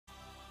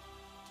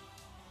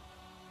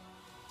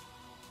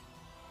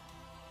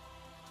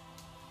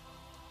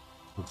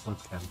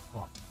webcam.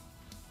 Oh.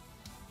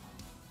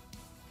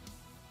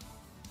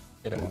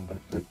 Get it on.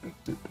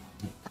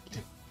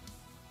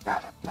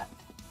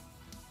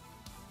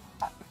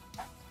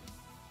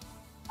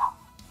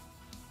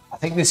 I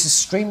think this is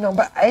stream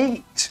number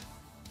 8.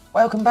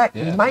 Welcome back,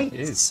 Yeah, mates. it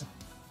is.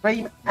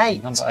 Stream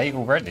 8. Number 8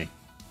 already.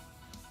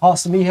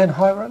 Pastor Meehan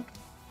Highland.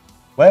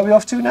 Where are we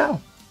off to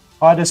now?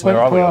 I just Where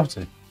went are we for off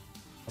to?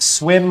 a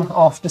swim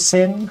after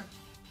sin.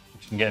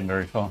 We shouldn't get him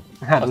very far.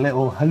 Had a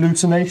little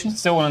hallucination.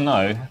 Still want to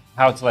know,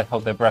 how do they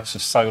hold their breaths for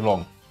so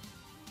long?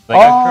 They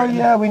Oh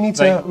yeah, we need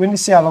to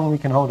see how long we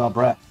can hold our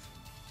breath.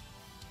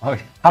 Oh,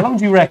 How long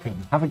do you reckon?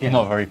 Have a guess.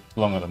 not very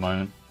long at the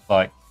moment.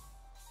 Like,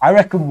 I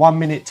reckon 1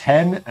 minute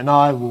 10, and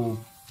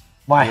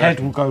my head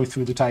reckon? will go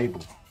through the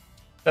table.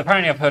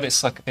 apparently I've heard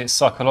it's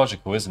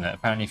psychological, isn't it?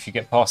 Apparently if you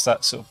get past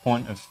that sort of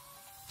point of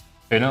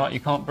feeling like you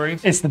can't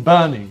breathe. It's the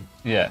burning.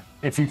 Yeah.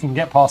 If you can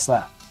get past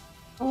that.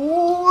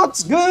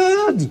 What's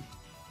good?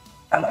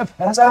 Hello,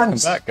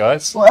 peasants. Welcome back,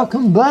 guys.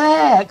 Welcome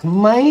back,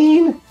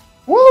 man.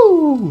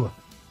 Woo!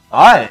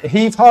 All right,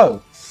 heave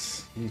ho.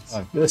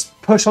 Let's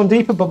push on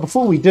deeper, but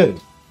before we do,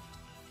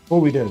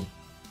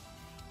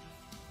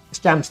 let's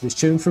jam to this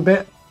tune for a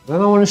bit.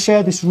 Then I want to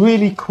share this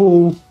really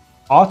cool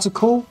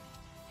article.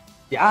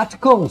 The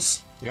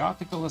articles The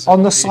article is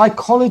on the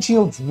psychology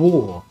of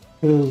war,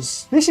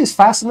 because this is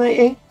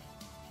fascinating,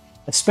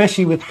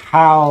 especially with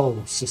how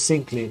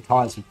succinctly it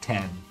ties with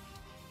 10.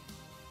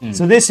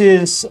 So this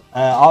is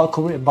an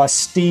article written by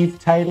Steve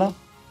Taylor,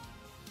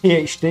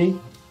 PhD,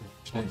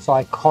 in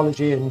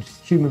psychology and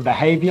human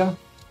behavior,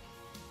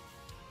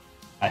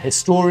 a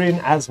historian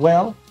as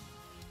well.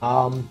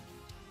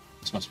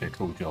 This must be a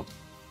cool job.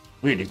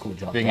 Really cool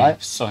job, Being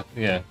right?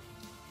 Yeah.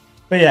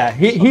 But yeah,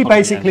 he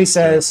basically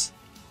says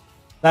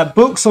that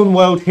books on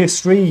world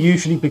history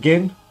usually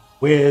begin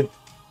with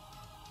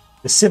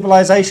the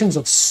civilizations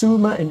of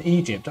Sumer in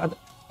Egypt.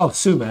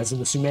 Sumer as in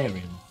the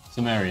Sumerian.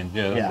 Sumerian,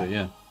 yeah, that's it,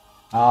 yeah.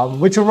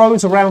 Which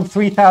arose around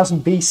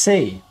 3000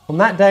 BC. From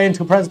that day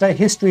until present day,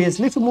 history is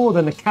little more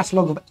than a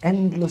catalogue of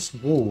endless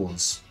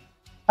wars.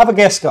 Have a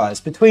guess,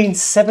 guys. Between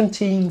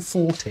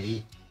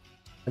 1740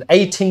 and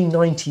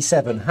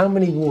 1897, how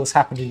many wars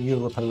happened in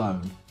Europe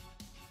alone?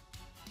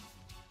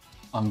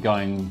 I'm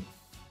going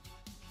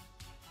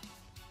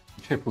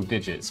triple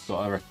digits, but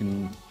I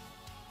reckon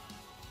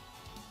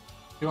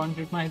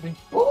 200 maybe.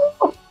 Ooh.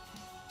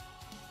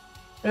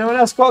 Anyone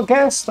else got a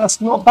guess? That's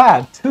not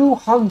bad.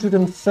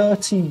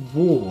 230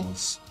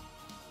 wars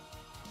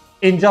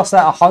in just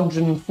that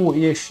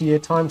 140-ish year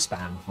time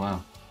span.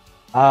 Wow.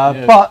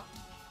 Yeah. But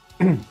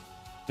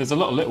there's a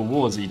lot of little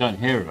wars that you don't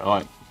hear about.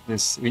 Like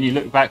this, when you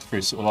look back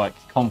through sort of like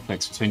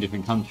conflicts between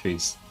different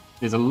countries,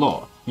 there's a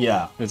lot.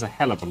 yeah. There's a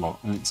hell of a lot,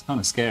 and it's kind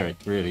of scary,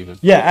 really. But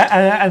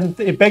Yeah, and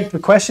it begged the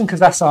question, because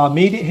that's our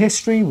immediate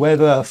history,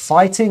 whether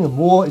fighting and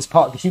war is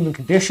part of the human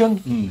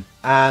condition.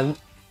 And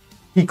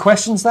he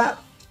questions that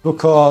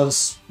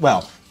because,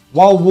 well,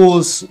 while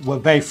wars were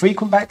very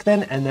frequent back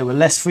then, and they were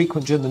less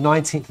frequent during the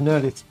 19th and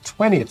early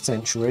 20th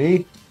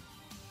century,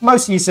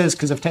 mostly he says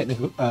because of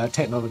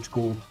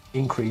technological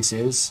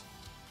increases,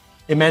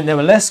 it meant there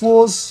were less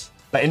wars,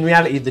 but in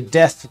reality the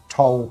death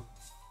toll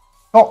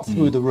got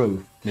through the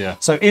roof. yeah,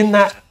 So in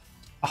that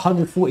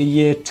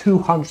 140-year,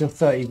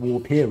 230 war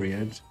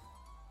period,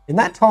 in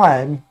that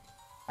time,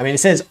 I mean, it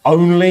says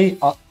only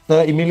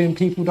 30 million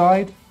people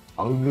died.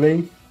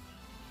 Only.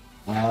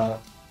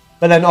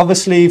 But then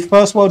obviously,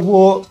 First World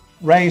War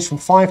ranged from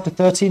 5 to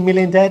 13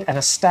 million dead and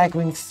a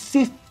staggering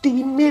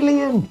 50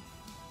 million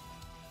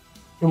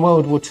in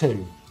World War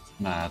II.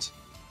 mad.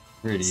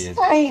 Really is.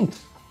 Insane.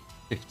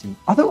 15.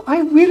 I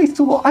really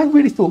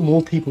thought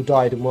more people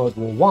died in World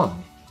War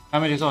One. How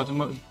many died?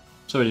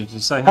 Sorry, did you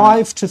say how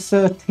many? 5 to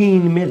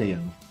 13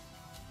 million,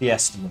 the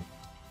estimate,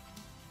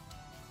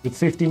 with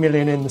 50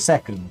 million in the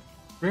second.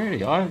 Really?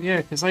 Yeah,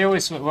 because they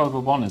always World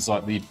War One is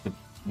like the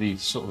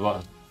sort of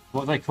like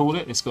what do they call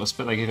it? It's got a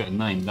split. They give it a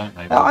name, don't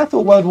they? I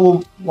thought World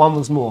War One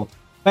was more.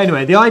 But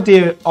anyway, the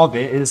idea of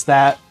it is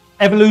that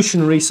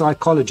evolutionary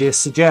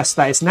psychologists suggest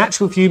that it's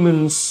natural for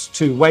humans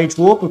to wage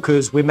war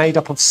because we're made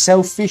up of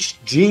selfish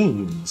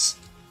genes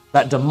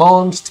that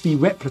demand to be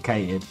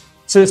replicated.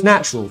 So it's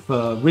natural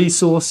for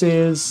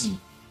resources,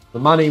 for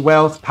money,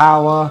 wealth,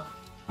 power,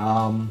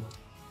 and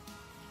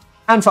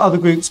for other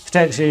groups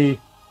potentially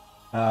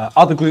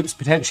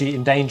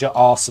endanger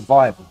our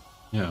survival.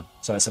 Yeah.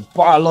 So it's a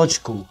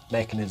biological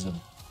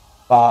mechanism.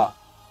 But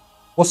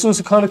what's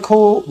also kind of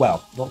cool,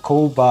 well, not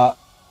cool, but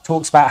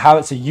talks about how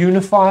it's a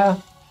unifier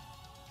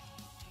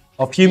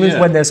of humans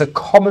when there's a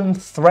common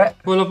threat.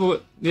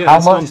 Well, yeah, how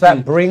that's much one that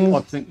thing brings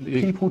I think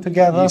people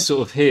together. You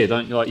sort of hear,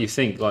 don't you? Like you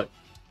think like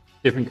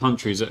different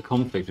countries at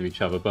conflict with each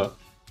other, but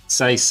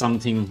say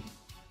something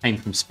came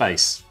from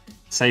space.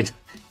 Say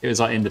it was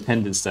like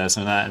Independence Day or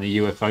something like that, and a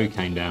UFO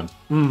came down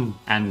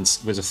and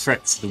was a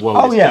threat to the world.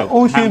 Oh yeah, itself.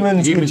 all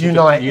humans would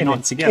unite in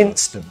an together.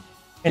 instant.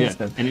 Yeah.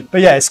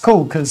 But yeah, it's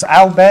cool because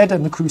Al-Bhed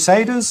and the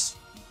Crusaders,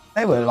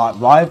 they were like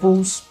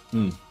rivals.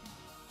 I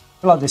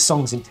feel like this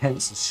song's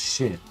intense as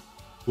shit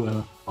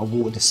for a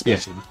war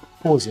discussion. Yeah.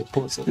 Pause it.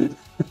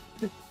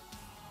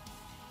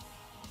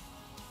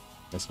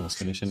 That's a nice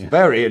finish, isn't it?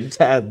 Very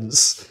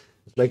intense.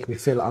 It's making me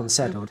feel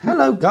unsettled.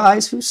 Hello,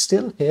 guys, who's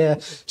still here?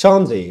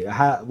 Charmsy,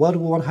 World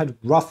War One had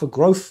rougher,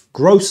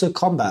 grosser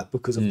combat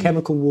because of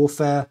chemical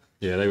warfare.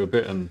 Yeah, they were a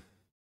bit and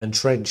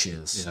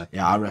trenches.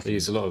 Yeah, I reckon. They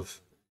used a lot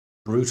of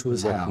brutal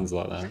as hell.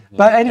 Like that. Yeah.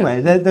 But anyway,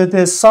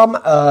 there's some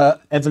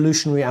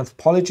evolutionary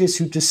anthropologists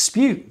who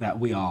dispute that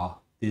we are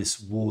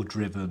this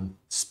war-driven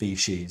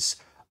species.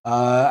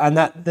 And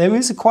that there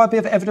is quite a bit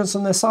of evidence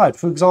on their side.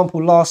 For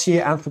example, last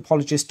year,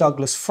 anthropologist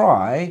Douglas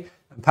Fry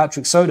and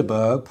Patrick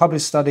Soderbergh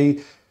published a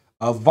study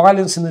of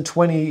violence in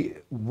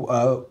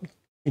 21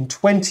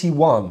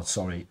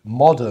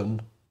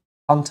 modern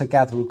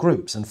hunter-gatherer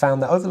groups, and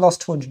found that over the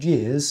last 200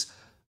 years,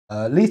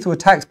 lethal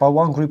attacks by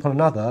one group on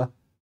another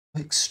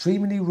are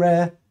extremely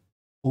rare,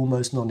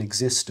 almost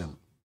non-existent.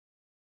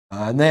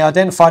 And they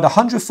identified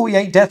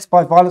 148 deaths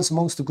by violence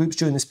amongst the groups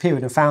during this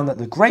period, and found that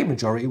the great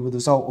majority were the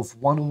result of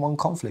one-on-one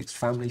conflicts,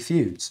 family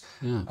feuds.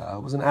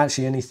 It wasn't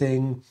actually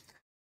anything.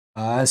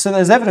 So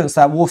there's evidence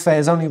that warfare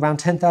is only around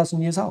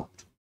 10,000 years old,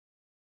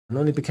 and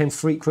only became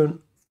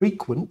frequent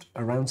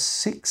around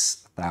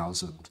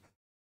 6,000.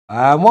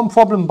 One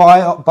problem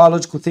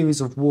biological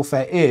theories of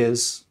warfare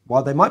is,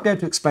 while they might be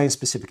able to explain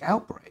specific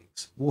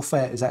outbreaks,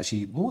 warfare is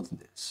actually more than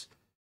this.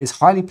 It's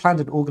highly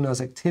planned and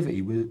organised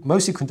activity,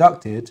 mostly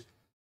conducted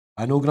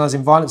and organised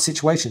in violent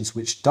situations,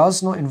 which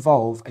does not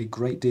involve a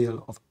great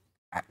deal of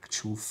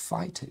actual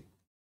fighting.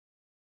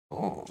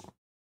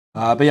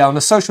 But yeah, on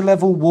a social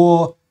level,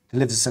 war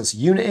delivers a sense of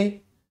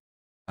unity.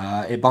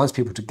 It binds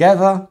people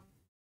together.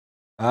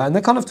 And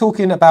they're kind of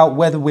talking about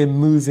whether we're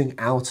moving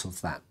out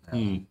of that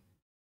now.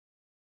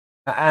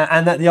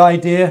 And that the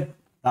idea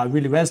that I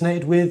really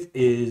resonated with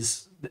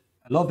is that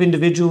a lot of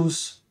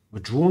individuals were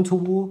drawn to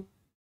war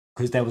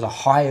because there was a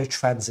higher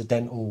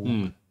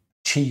transcendental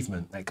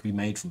achievement that could be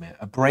made from it,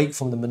 a break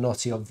from the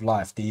monotony of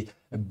life, the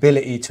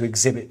ability to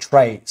exhibit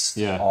traits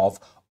of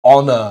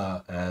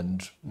honor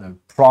and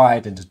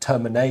pride and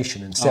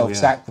determination and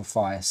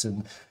self-sacrifice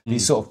and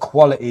these sort of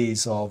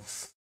qualities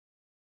of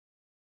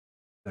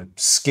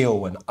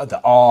skill and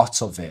the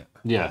art of it.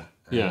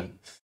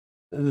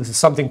 There's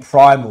something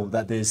primal,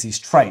 that there's these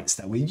traits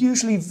that we're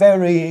usually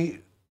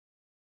very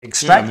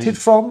extracted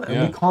from,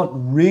 and we can't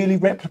really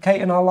replicate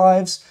in our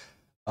lives.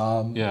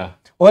 Or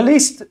at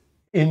least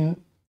in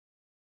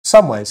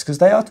some ways, because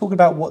they are talking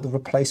about what the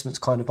replacements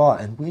kind of are,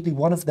 and really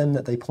one of them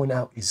that they point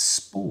out is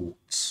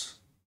sports.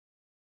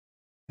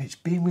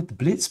 Which, being with the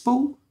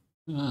Blitzball,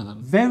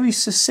 very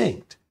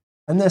succinct.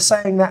 And they're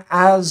saying that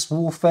as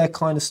warfare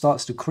kind of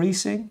starts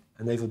decreasing,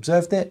 and they've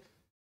observed it,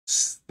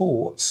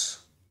 sports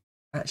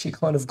actually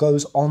kind of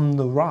goes on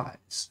the rise.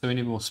 So we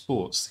need more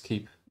sports to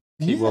keep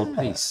world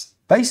peace.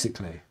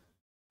 Basically.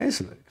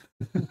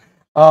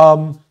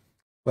 Well,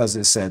 as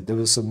I said, there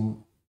was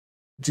some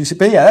juicy,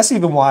 but yeah, that's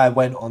even why I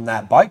went on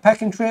that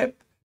bikepacking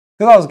trip,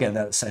 because I was getting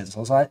that sense. I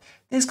was like,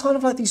 there's kind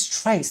of like these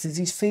traits, there's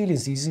these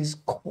feelings, these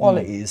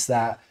qualities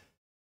that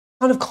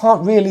kind of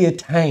can't really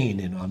attain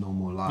in our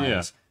normal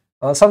lives.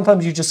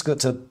 Sometimes you just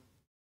got to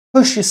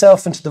push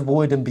yourself into the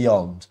void and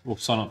beyond. Or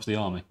sign up for the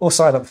army.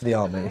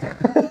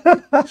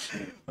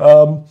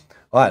 All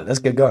right, let's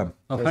get going.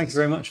 Oh, thank you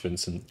very much,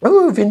 Vincent.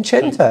 Oh,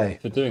 Vincente.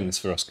 Thanks for doing this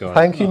for us, guys.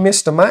 Thank you,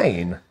 Mr.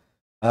 Main.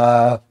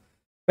 But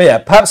yeah,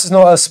 perhaps it's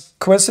not a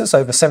coincidence.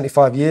 Over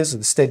 75 years of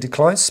the steady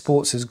decline,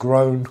 sports has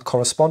grown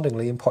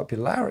correspondingly in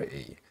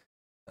popularity.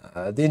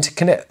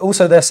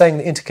 Also, they're saying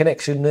the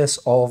interconnectedness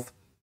of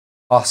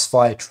us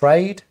via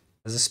trade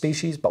as a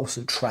species, but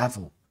also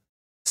travel.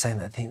 Saying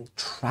that I think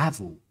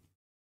travel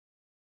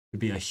would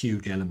be a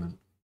huge element.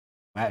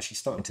 We're actually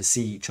starting to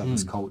see each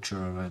other's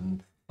culture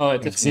and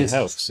it definitely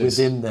helps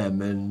within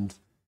them, and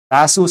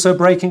that's also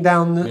breaking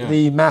down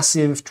the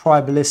massive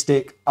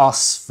tribalistic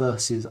us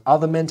versus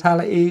other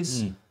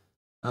mentalities,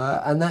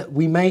 and that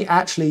we may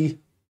actually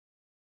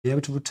be able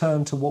to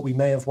return to what we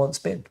may have once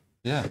been.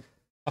 Yeah,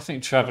 I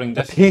think traveling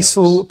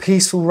definitely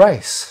peaceful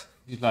race.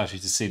 It allows you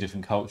to see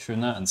different culture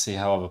in that and see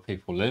how other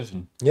people live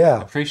and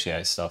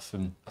appreciate stuff.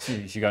 And I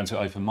think if you go into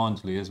it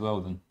open-mindedly as well,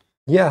 then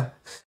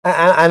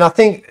and I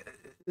think,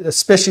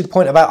 especially the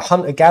point about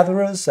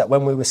hunter-gatherers, that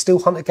when we were still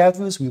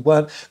hunter-gatherers, we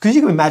weren't, because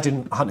you can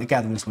imagine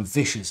hunter-gatherers were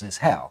vicious as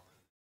hell.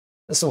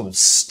 They sort of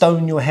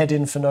stone your head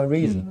in for no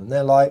reason. And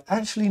they're like,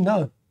 actually,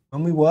 no.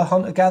 When we were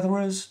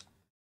hunter-gatherers,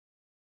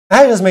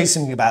 and it does make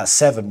something about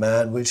Seven,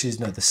 man, which is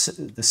the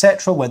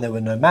Cetra, when they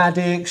were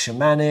nomadic,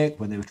 shamanic,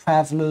 when they were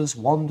travelers,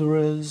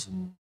 wanderers.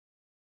 And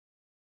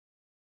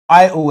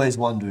I always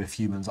wonder if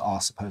humans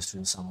are supposed to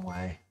in some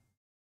way.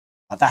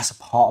 Like, that's a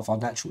part of our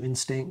natural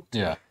instinct.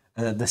 Yeah.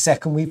 And the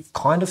second we've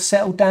kind of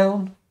settled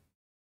down,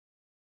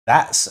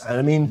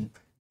 considering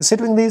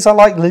these are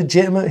like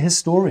legitimate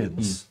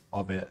historians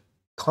of it,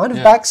 kind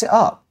of backs it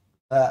up.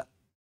 The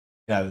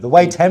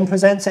way 10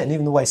 presents it, and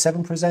even the way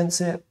 7 presents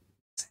it,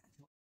 the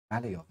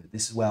value of it.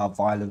 This is where our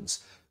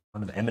violence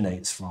kind of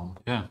emanates from.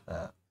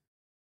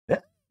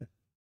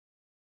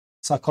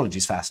 Psychology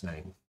is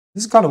fascinating.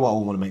 This is kind of what I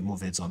want to make more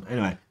vids on.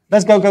 Anyway,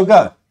 let's go. Let's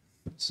go.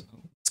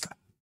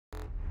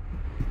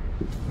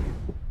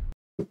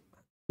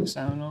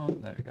 Sound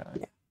on? There we go.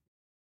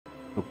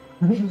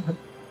 You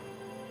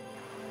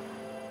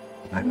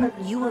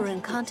were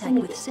in contact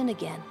with Sin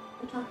again.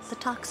 The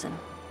toxin.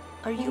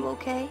 Are you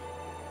okay?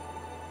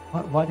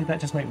 Why did that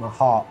just make my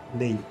heart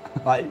leap?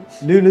 Like,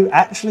 Lulu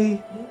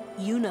actually...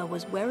 Yuna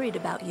was worried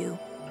about you.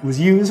 Was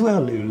you as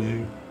well,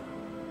 Lulu?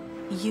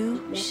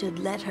 You should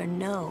let her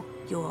know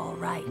you're all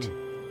right.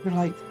 You're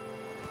like,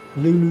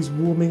 Lulu's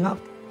warming up.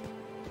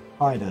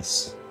 Hide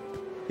us.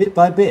 Bit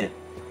by bit.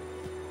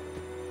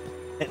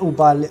 Little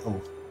by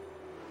little.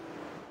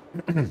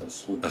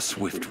 A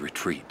swift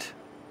retreat.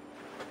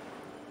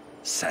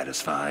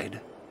 Satisfied?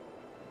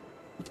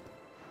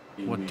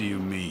 What do you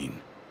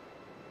mean?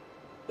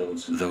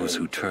 Those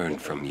who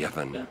turned from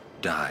Yevon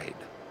died,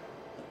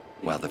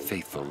 while the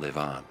faithful live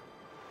on.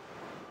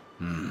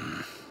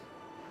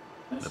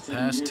 The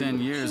past 10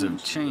 years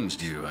have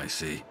changed you, I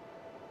see.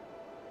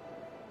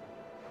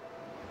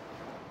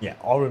 Yeah,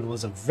 Oren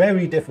was a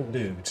very different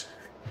dude.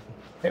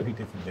 Very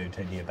different dude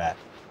 10 years back.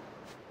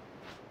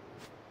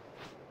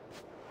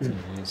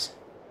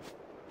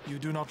 You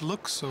do not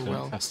look so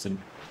well. Custom.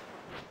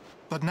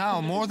 But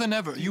now, more than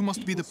ever, you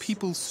must be the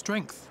people's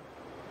strength,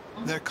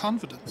 their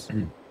confidence.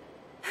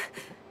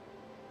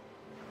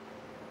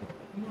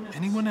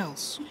 Anyone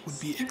else would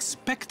be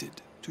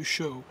expected to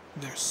show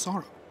their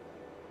sorrow.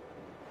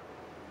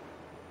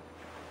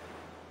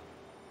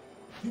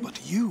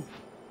 But you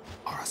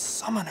are a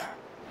summoner.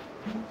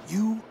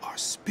 You are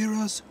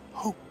Spira's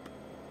hope.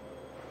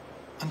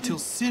 Until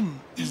sin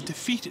is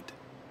defeated,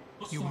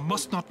 you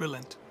must not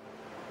relent.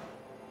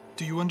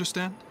 Do you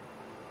understand?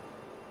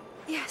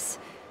 Yes.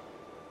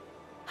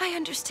 I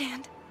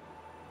understand.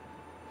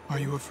 Are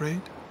you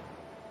afraid?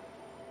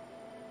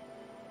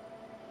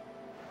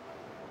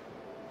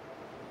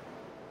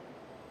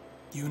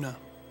 Yuna,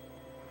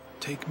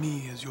 take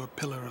me as your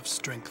pillar of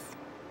strength,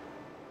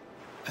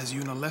 as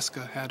Yuna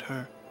Leska had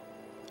her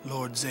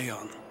Lord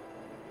Zeon.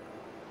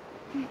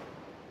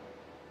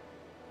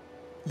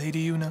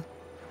 Lady Yuna,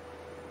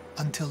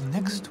 until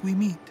next we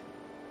meet,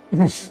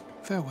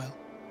 farewell.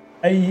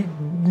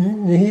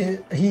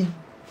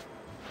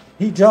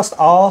 He just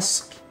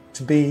asked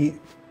to be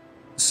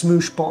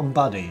smoosh bottom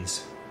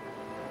buddies.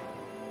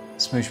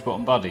 Smoosh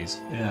bottom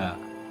buddies. Yeah.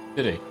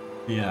 Did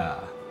he? Yeah.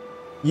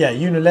 Yeah,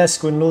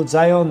 Unalescu and Lord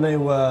Zeon, they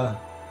were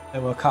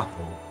a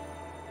couple.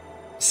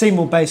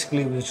 Seymour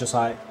basically was just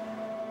like,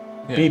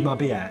 be my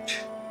biatch.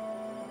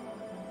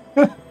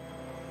 But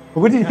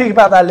what do you think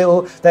about that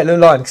little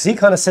line? Because he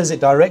kind of says it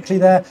directly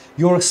there.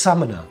 You're a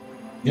summoner.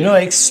 You're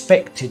not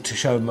expected to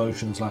show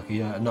emotions like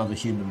another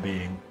human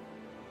being.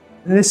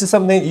 And this is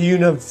something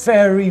Yuna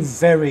very,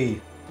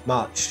 very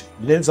much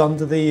lives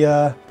under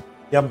the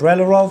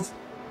umbrella of.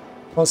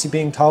 Constantly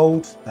being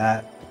told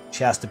that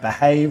she has to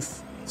behave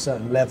a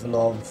certain level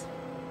of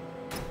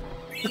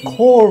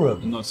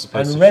decorum Not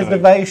supposed and to show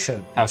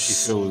reservation. how she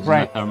feels,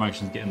 and her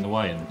emotions get in the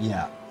way. And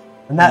Yeah.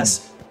 And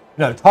that's,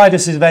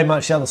 Titus is very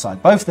much the other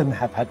side. Both of them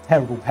have had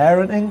terrible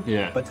parenting,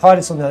 but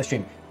Titus on the other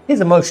extreme, his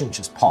emotions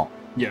just pop.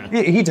 Yeah.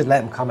 He just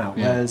let them come out.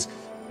 Yeah. Whereas,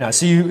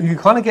 so you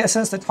kind of get a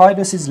sense that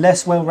Titus is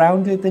less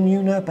well-rounded than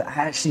Yuna, but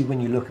actually when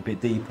you look a bit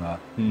deeper,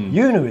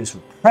 Yuna is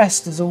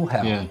repressed as all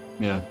hell. Yeah,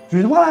 yeah. Which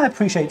is why I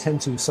appreciate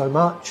Tentu so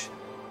much.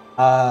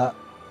 But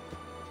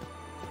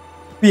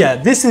yeah,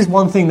 this is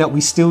one thing that we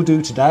still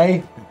do today.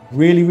 It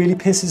really, really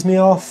pisses me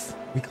off.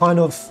 You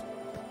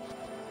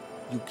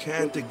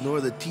can't ignore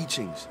the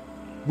teachings.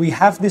 We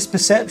have this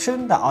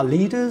perception that our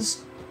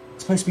leaders are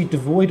supposed to be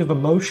devoid of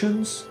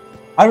emotions.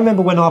 I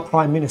remember when our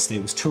Prime Minister,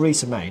 it was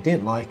Theresa May,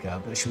 didn't like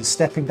her, but she was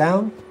stepping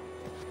down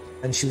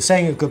and she was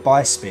saying a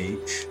goodbye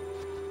speech,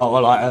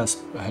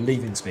 her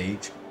leaving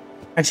speech,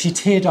 and she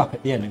teared up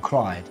at the end and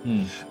cried.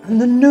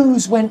 And the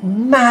news went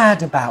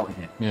mad about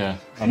it. Yeah.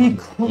 She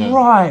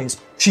cries.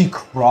 Yeah. She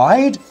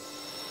cried?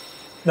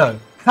 No,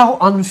 how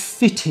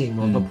unfitting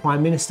of the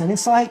Prime Minister. And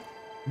it's like,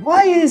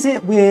 why is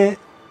it we're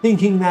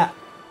thinking that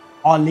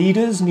our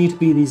leaders need to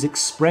be these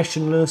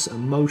expressionless,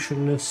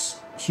 emotionless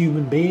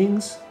human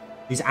beings?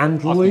 These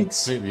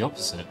androids? I think completely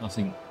opposite.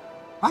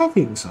 I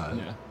think so.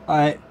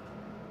 Yeah.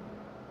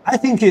 I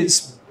think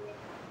it's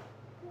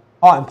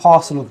part and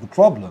parcel of the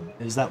problem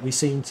is that we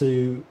seem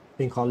to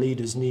think our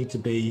leaders need to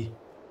be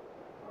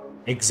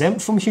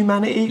exempt from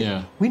humanity.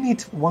 Yeah. We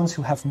need ones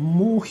who have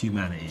more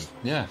humanity.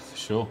 Yeah, for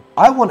sure.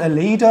 I want a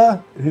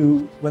leader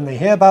who, when they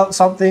hear about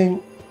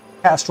something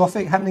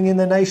catastrophic happening in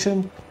their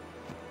nation,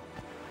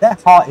 their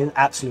heart is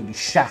absolutely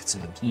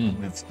shattered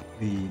with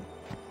the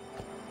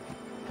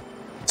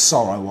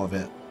sorrow of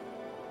it.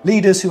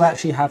 Leaders who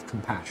actually have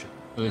compassion.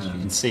 At least you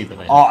can see that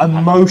they are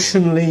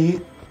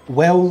emotionally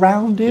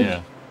well-rounded.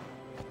 Yeah.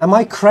 Am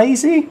I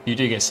crazy? You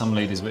do get some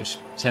leaders which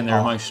pretend they're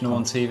emotional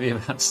on TV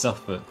about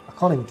stuff, but I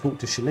can't even talk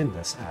to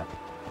Shalinda, sad.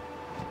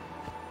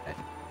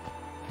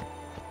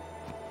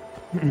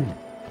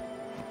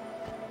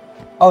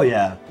 Oh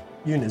yeah,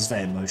 Yuna's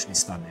very emotionally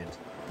stunted.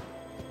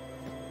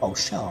 Oh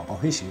sure, oh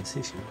here she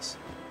is.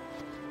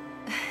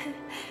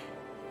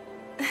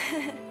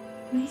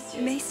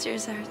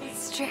 Maesters are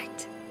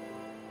strict.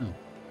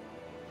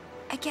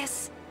 I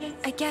guess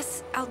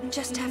I'll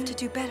just have to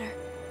do better.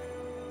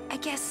 I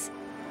guess.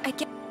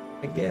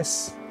 I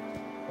guess.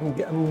 I'm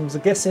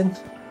guessing.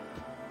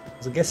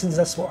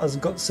 That's what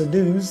I've got to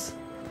do.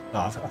 No,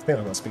 I think I've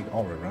got to speak to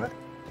Oren, right?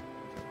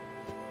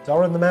 Is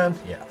Oren the man?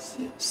 Yes.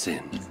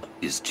 Sin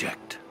is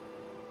checked.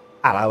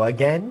 Hello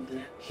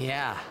again.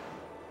 Yeah.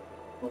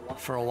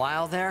 For a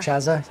while there,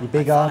 Chazza, you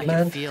big I hard thought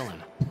man. you'd feel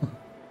him.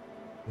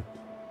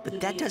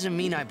 But that doesn't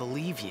mean I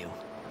believe you.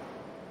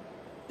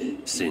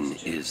 Sin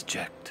is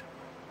checked.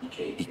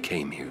 He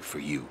came here for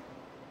you.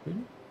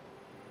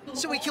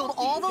 So he killed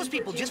all those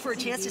people just for a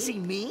chance to see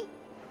me?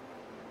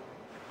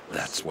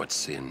 That's what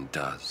Sin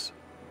does.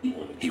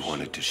 He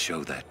wanted to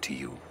show that to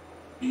you.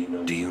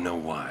 Do you know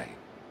why?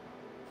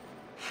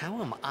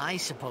 How am I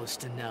supposed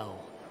to know?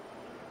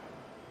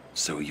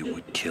 So you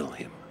would kill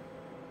him.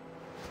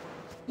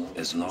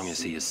 As long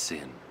as he is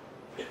Sin,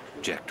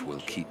 Jecht will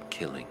keep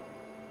killing.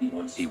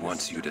 He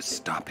wants you to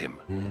stop him.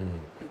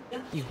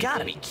 You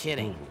gotta be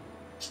kidding.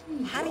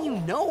 How do you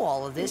know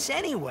all of this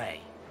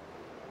anyway?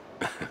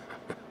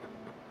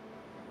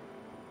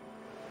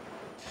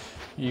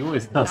 He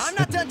always does. I'm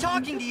not done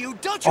talking to you.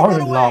 Don't you run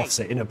Oren away. laughs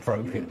at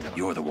inappropriate times.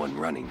 You're the one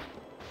running.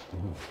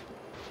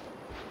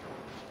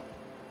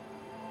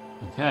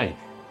 Okay.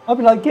 I'll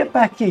be like, get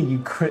back here, you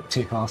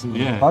cryptic ass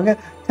Yeah. motherfucker.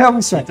 Tell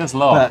me straight. He does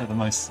laugh at the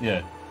most,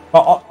 yeah.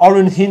 But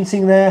Oren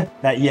hinting there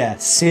that, yeah,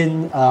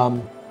 Sin,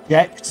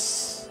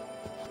 Jecht's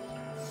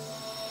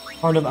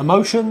kind of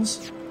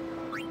emotions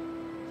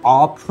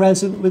are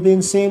present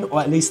within Sin,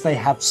 or at least they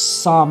have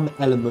some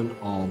element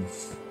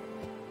of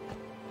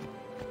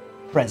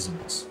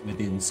presence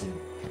within Sin.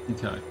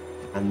 Okay.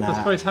 And I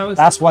suppose how is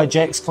that's why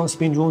Jecht's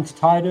constantly being drawn to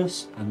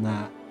Tidus, and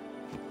that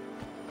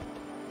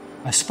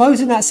I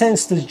suppose in that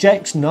sense, does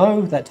Jecht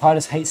know that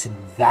Tidus hates him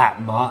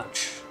that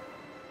much?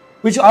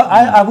 Which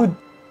I would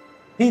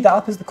heat that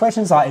up as the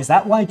question is like, is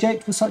that why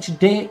Jecht was such a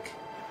dick?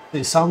 That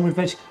his son would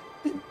eventually...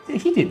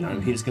 He didn't know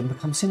he was going to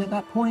become Sin at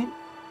that point.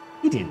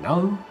 He didn't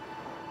know.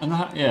 And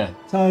that, yeah.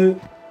 So,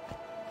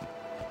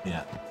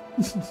 yeah.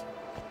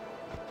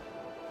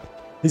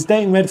 His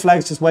dating red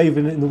flag's just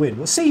waving in the wind.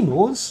 Well,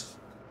 Seymour's.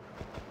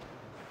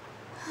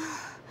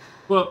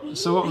 Well,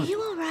 so what Are was...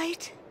 you all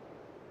right?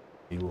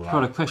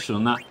 Got a question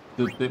on that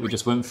that we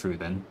just went through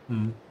then.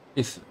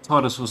 If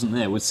Tidus wasn't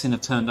there, would Sin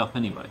have turned up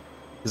anyway?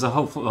 Because the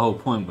whole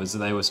point was that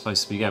they were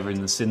supposed to be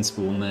gathering the Sin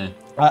Spawn there.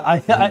 I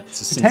Sin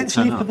to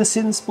potentially turn for up. the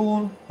Sin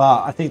Spawn,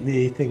 but I think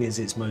the thing is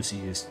it's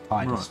mostly just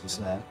Tidus Right. was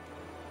there.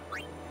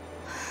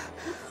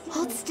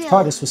 Hold still.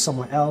 Tidus was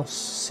somewhere else.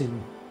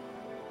 Sin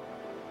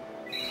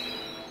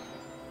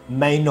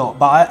may not,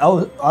 but I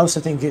also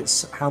think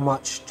it's how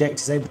much Jecht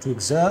is able to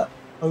exert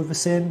over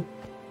Sin,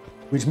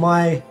 which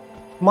my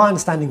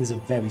understanding is a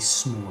very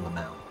small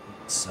amount.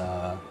 It's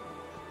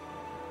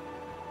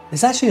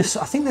there's actually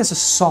I think there's a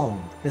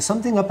song. There's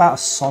something about a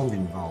song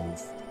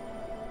involved.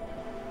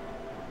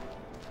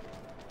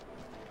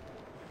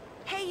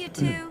 Hey, you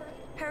two.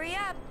 Hurry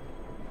up.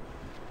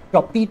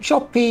 Choppy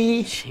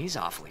choppy. She's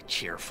awfully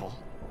cheerful.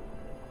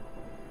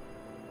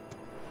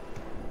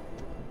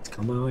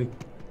 Come on.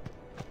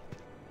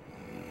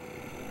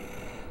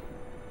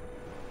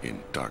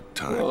 In dark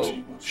times,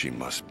 she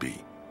must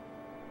be.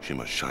 She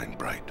must shine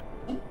bright.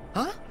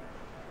 Huh?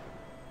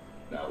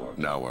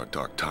 Now are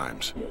dark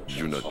times.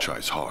 Yuna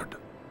tries hard.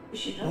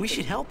 We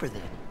should help her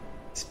then.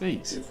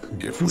 Speaks.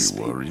 If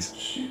we worry,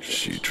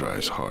 she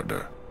tries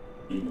harder.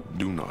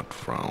 Do not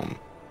frown.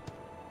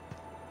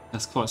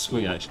 That's quite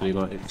sweet, actually.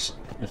 Like it's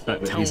the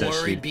fact that Don't he's worry,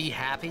 actually be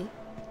happy.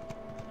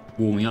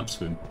 warming up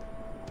to him.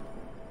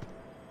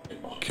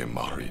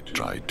 Kimahri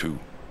try too.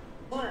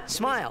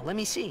 Smile, let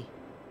me see.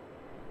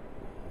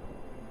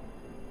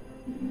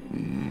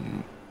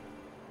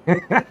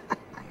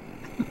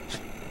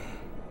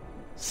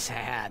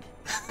 Sad.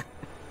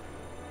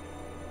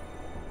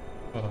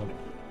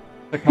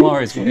 The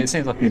Kamari is. It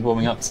seems like he's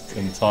warming up to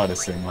him,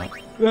 Tidus, and like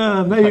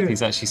Maybe like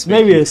he's actually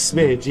maybe a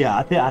speaking. smidge. Yeah,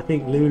 I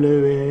think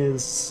Lulu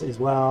is as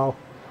well.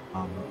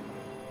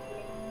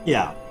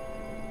 Yeah,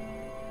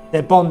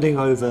 they're bonding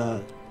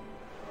over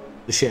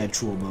the shared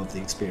trauma of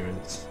the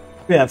experience.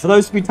 Yeah, for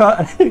those to be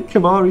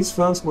Kamari's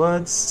first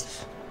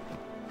words.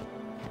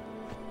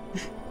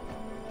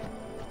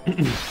 You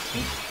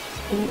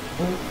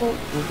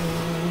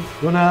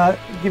wanna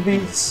give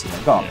these?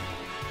 Yeah, go on.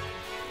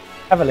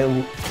 Have a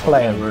little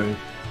play room.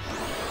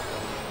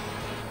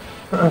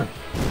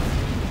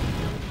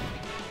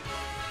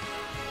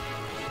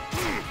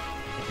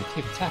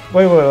 Keep attacking.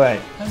 Wait.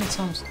 How many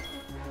times?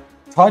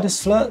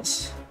 Tidus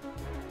flirts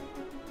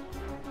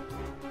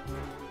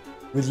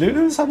with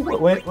Lulu?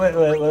 Wait.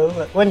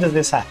 When does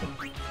this happen?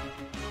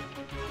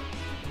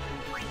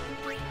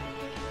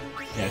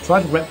 Yeah,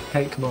 try to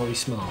replicate Kamari's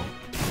smile.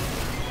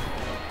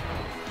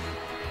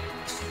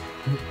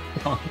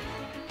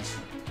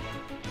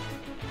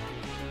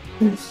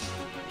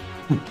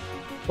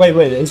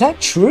 Wait, is that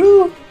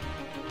true?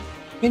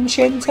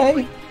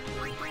 Vincente?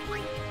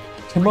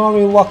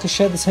 Kamari and Waka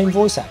share the same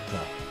voice actor.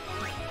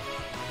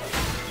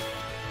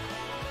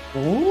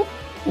 Ooh.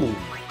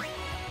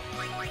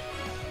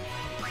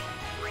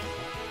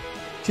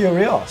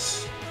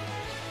 Curious.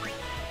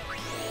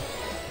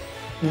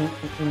 Yeah,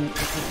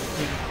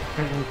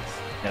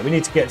 we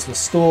need to get to the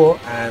store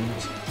and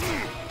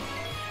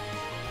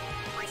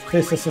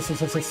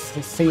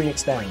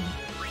Phoenix down.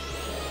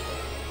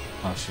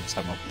 I should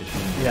have my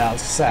position. Yeah, I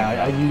was gonna say,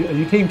 are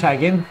you team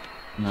tagging?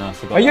 No, I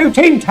forgot. Are you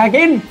team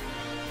tagging?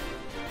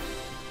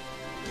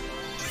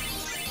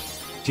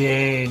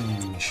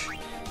 Ginge.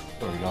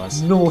 Sorry,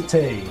 guys.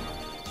 Naughty.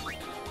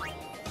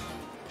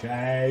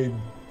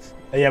 James.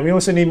 Yeah, we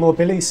also need more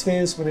Billy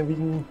spheres whenever we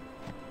can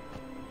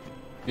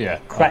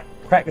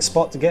crack a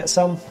spot to get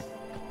some.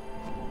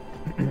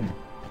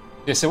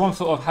 Yeah, so one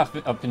thought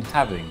I've been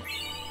having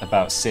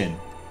about Sin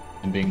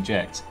and being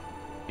Jekt.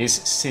 Is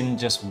Sin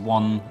just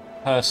one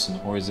person,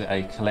 or is it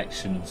a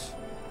collection of...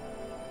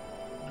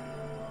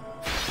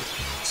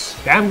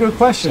 Damn good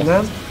question,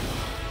 man.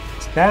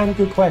 Damn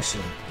good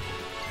question.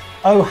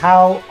 Oh,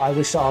 how I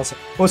wish to answer.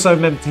 Also,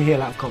 remember to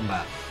heal out of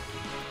combat.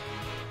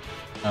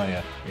 Oh,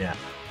 yeah. Yeah.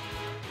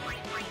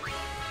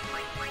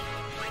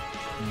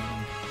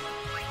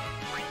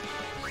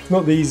 It's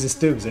not the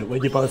easiest to do, is it?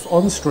 When you're both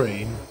on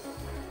screen,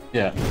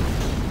 Yeah.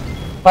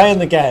 playing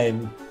the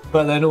game,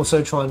 but then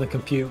also trying to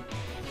compute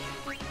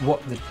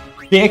what the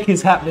dick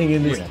is happening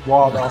in this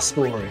wild ass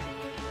story.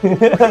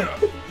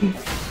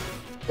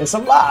 It's a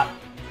lot.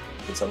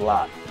 It's a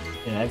lot.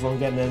 Yeah, everyone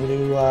getting their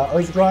new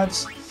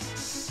overdrives.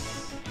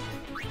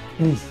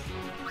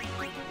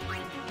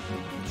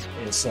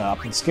 It's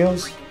up in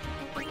skills.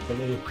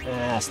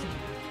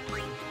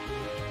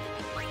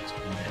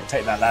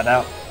 Take that lad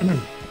out.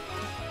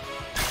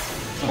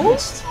 Oh,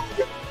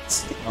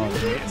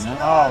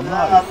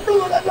 no.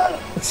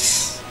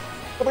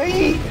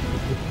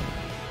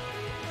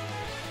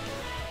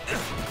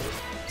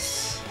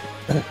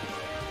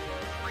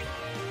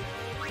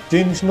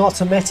 Ginge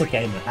not a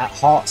metagamer at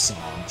heart,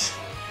 Sarge.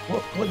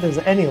 What does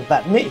any of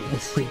that mean?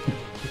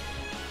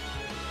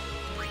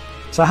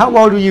 So how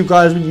old were you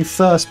guys when you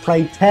first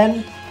played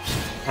 10?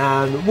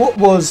 And what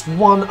was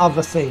one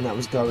other thing that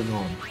was going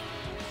on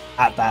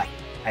at that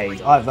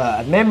age? Either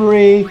a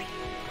memory,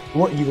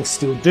 what you were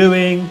still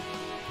doing.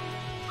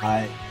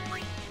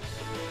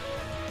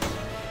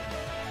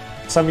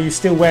 Some of you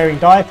still wearing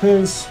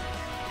diapers.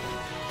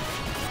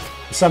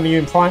 Some of you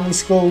in primary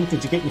school.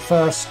 Did you get your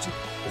first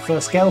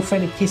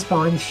girlfriend and kiss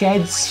behind the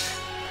sheds?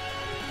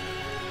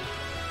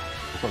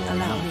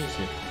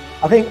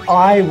 I think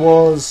I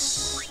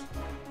was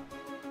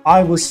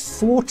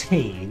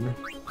 14.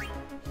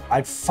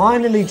 I'd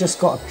finally just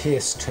got a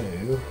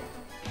PS2.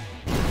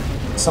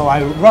 So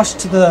I rushed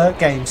to the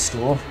game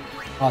store.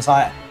 I was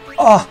like,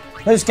 oh,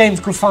 those games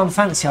called Final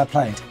Fantasy I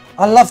played.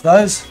 I love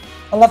those.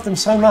 I love them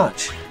so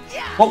much.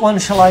 What one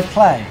shall I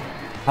play?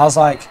 I was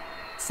like,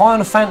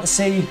 Final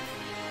Fantasy.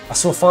 I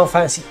saw Final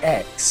Fantasy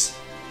X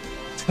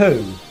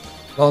 2.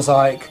 I was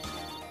like,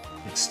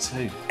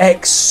 X2.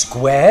 X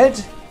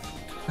squared?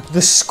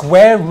 The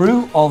square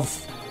root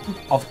of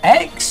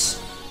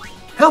X?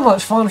 How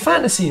much Final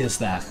Fantasy is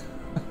that?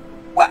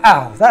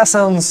 Wow, that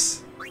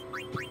sounds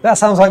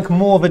like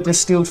more of a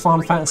distilled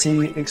Final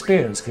Fantasy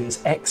experience because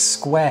it's X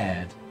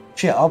squared.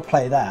 Shit, I'll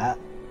play that.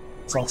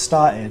 So I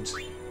started.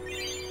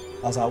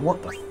 I was like,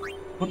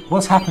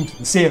 what's happened to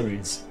the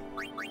series?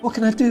 What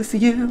can I do for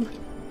you?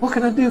 What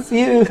can I do for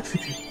you?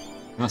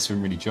 Must have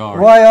been really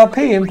jarring.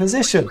 YRP in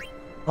position.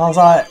 I was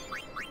like,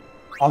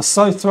 I was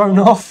so thrown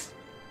off.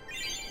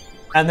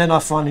 And then I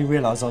finally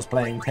realised I was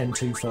playing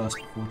 10-2 first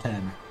before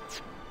 10.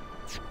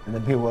 And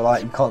then people were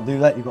like, you can't do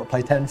that, you've got to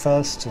play 10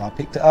 first. So I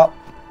picked it up.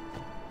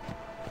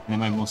 And it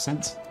made more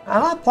sense.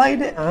 And I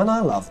played it and I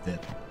loved it.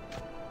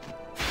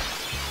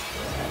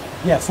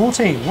 Yeah,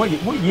 14. What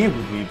year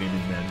would we have been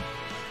in then?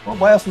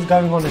 What else was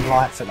going on in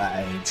life at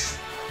that age?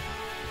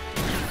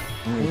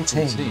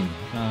 14.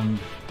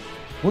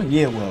 What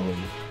year were we?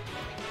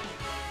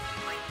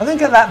 I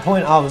think at that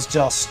point I was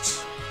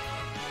just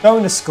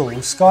going to school,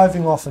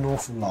 skiving off an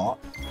awful lot.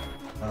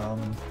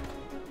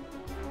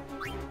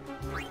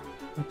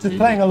 Just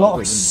playing a lot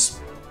of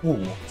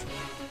sport.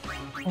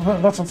 A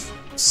lot of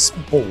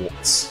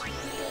sports.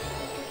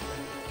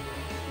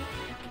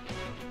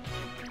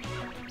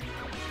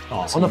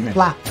 Oh, on a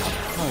flat.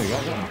 Oh, you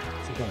got that.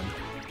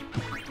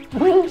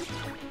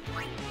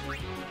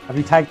 Have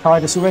you tagged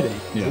Titus already?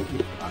 Yeah.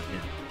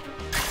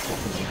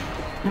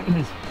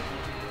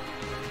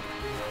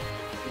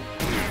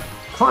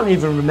 Can't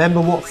even remember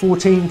what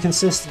 14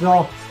 consisted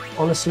of,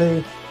 honestly.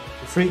 It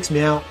freaks me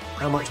out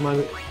how much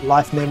my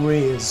life memory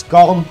is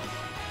gone.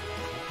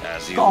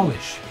 As you Gone.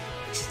 wish.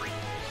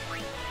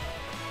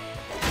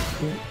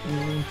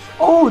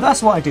 Oh,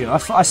 that's what I did.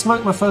 I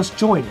smoked my first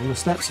joint on the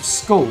steps of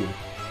school.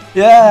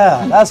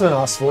 Yeah, that's when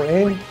I was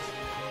 14. A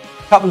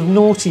couple of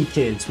naughty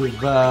kids with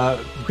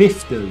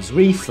bifters,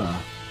 reefer,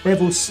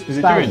 devil's. Is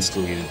it during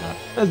school you did that?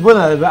 When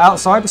they were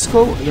outside the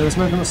school and they were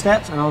smoking on the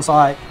steps, and I was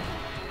like,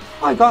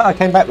 I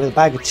came back with a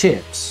bag of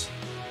chips.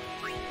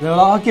 They were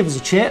like, "Oh, give us a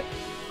chip."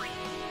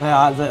 They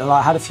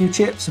had a few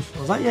chips. I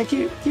was like, "Yeah,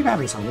 keep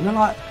having some." And they're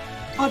like,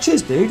 "Oh,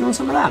 cheers, dude. You want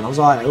some of that?" And I was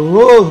like,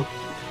 "Whoa,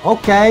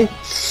 okay."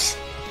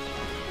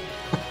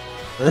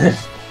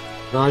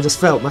 And I just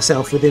felt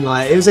myself within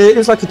it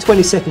was like a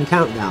 20-second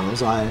countdown. I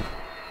was like,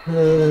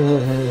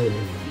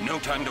 No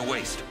time to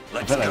waste. I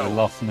Let's bet they were go.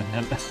 laughing their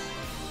head.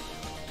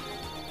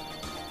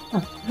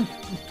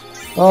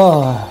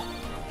 Oh.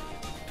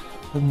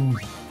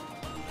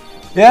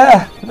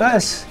 Yeah,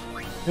 that's.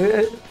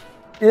 Yeah,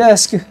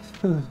 it's good.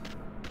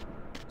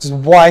 Just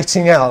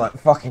whiting out like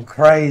fucking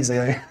crazy.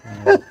 I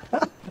bet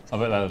they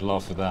would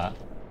laugh at that.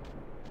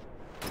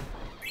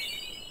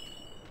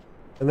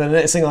 And then the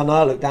next thing I know,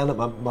 I looked down at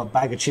my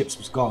bag of chips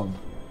was gone.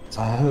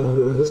 So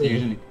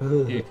you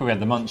probably had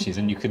the munchies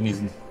and you couldn't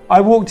even...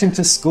 I walked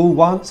into school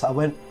once, I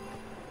went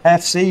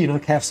KFC, you know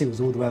KFC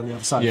was all the way on the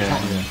other side of the Yeah,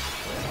 town. yeah.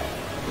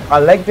 I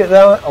legged it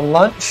there on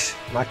lunch,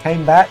 and I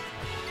came back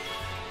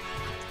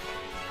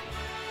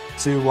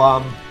to,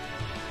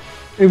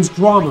 it was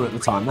drama at the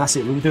time, that's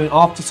it. We were doing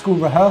after school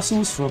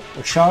rehearsals for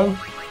a show.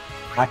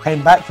 I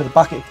came back with a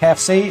bucket of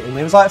KFC, and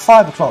it was like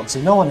 5 o'clock,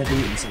 so no one had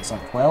eaten since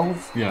like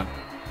 12. Yeah.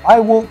 I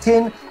walked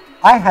in,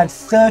 I had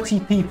 30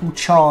 people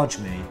charge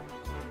me.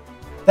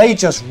 They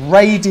just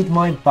raided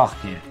my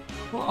bucket.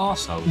 What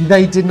arsehole?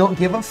 They did not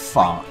give a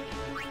fuck.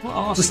 What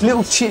arsehole? Just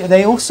little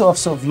they all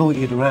sort of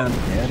loitered around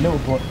here, little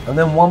boy, and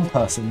then one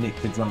person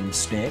nicked the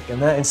drumstick,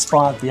 and that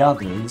inspired the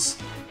others.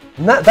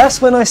 And that's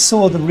when I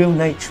saw the real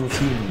nature of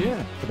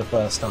human for the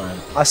first time.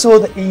 I saw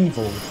the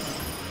evil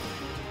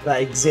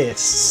that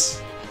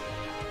exists.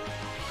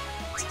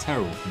 It's a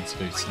terrible thing to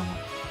do to someone.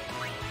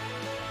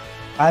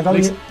 I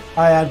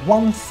had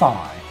one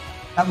thigh.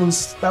 That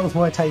was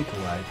my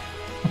takeaway.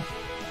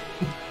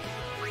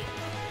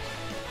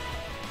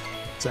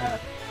 Sad.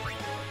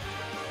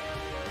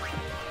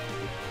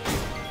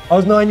 I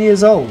was 9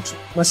 years old.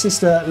 My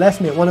sister left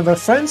me at one of her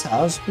friend's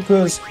house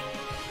because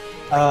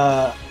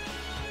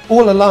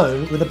all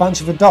alone with a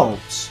bunch of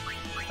adults.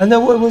 And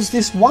there was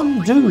this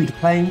one dude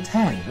playing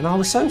 10, and I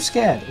was so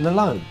scared and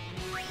alone.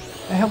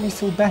 It helped me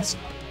feel better.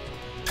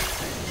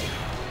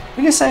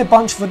 When you say a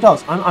bunch of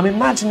adults, I'm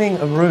imagining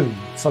a room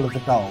full of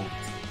adults.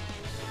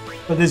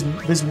 But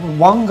there's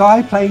one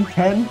guy playing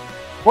 10.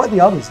 What are the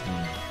others doing?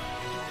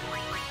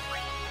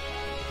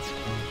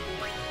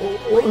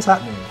 What was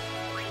happening?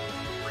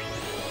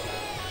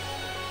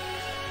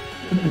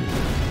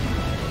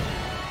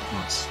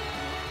 Nice.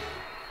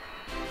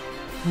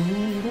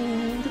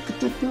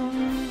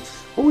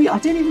 Oh yeah, I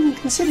didn't even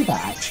consider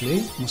that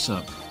actually. What's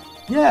up?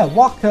 Yeah,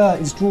 Waka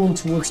is drawn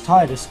towards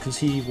Tidus because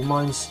he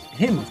reminds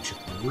him of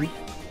Chipotle.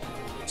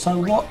 So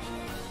what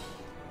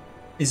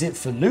is it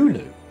for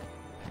Lulu?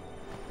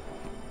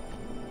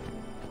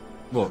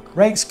 What?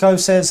 Rakesco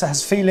says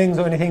has feelings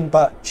or anything,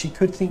 but she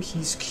could think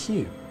he's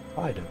cute.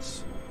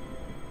 Tidus.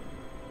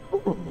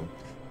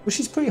 Well,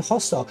 she's pretty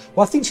hostile.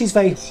 Well, I think she's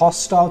very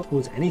hostile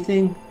towards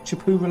anything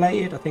Chipotle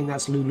related. I think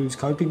that's Lulu's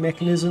coping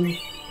mechanism.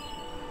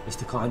 Is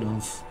to kind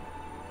of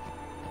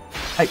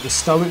take the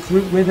stoic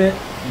route with it.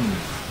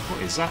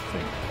 What is that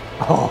thing?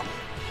 Oh,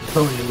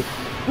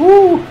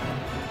 woo!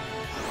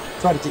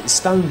 Try to get you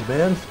stoned,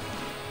 man.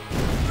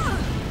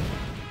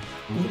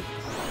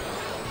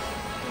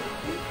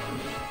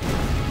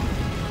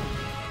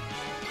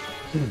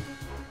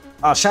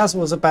 Shaz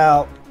was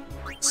about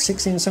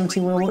 16 or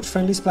 17 when I watched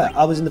Friendly Split.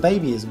 I was in the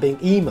baby years of being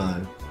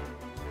emo.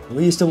 And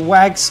we used to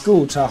wag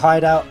school to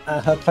hide out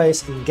at her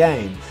place in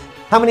game.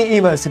 How many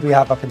emos did we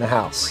have up in the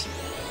house?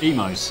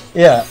 Emos?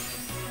 Yeah.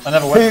 I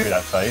never went through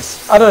that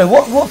phase. I don't know,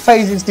 what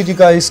phases did you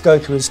guys go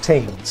through as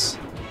teens?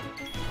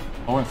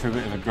 I went through a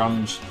bit of a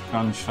grunge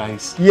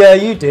phase. Yeah,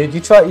 you did.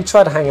 You tried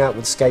to hang out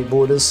with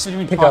skateboarders. What do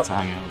you mean try to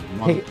hang out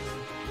with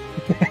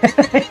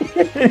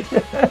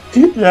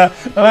them? Yeah,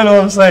 I don't know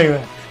what I'm saying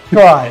there.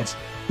 Tried.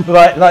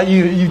 But like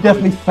you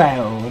definitely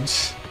failed.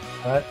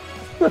 Right?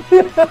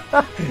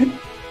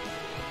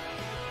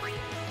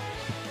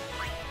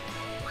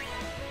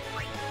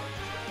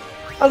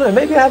 I don't know,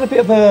 maybe I had a bit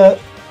of a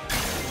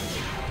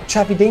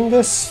Chappy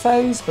Dingus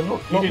phase, but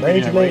not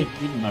majorly. You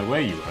didn't know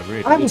where you were,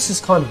 really. I was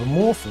just kind of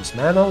amorphous,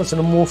 man. I was an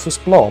amorphous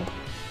blob.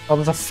 I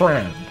was a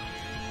flam.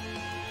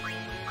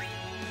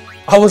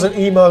 I wasn't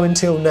emo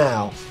until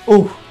now.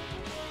 Ooh.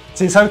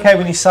 So it's okay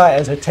when you say it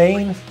as a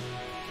teen,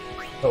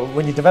 but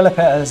when you develop it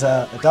as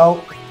an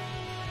adult,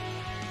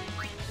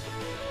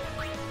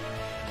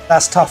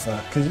 that's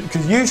tougher.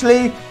 Because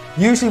usually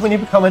when you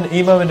become an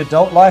emo in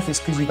adult life, it's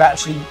because you've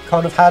actually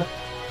kind of had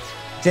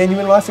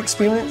genuine life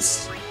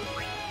experience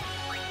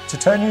to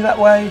turn you that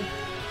way.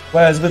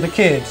 Whereas with the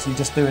kids, you're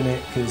just doing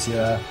it because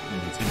you're,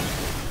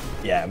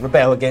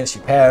 rebel against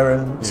your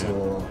parents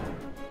or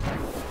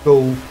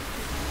school.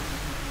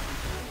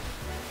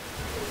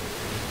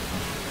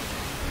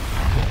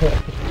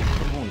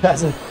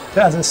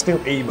 That's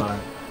still emo.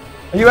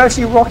 Are you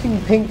actually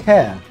rocking pink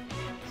hair?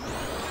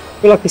 I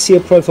feel like I see a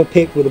profile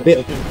pic with a bit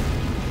of it.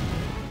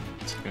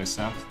 Let's go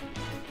south.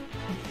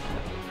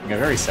 Go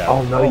very south.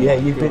 Oh no,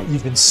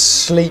 you've been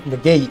sleep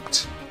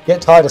McGeeked.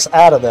 Get Tidus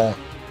out of there.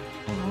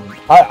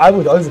 I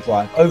would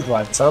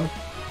overdrive some.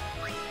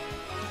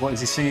 What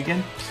does he sing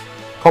again?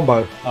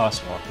 Combo. Oh, that's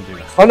what I can do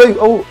that.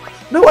 Oh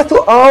no, I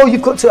thought,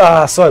 you've got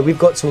to, sorry, we've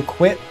got to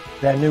equip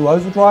their new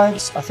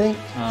overdrives, I think.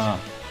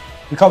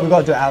 We've got to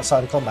do it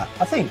outside of combat,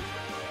 I think.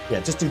 Yeah,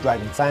 just do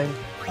Dragon Fang.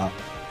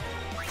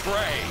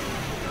 Pray.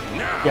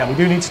 Yeah, we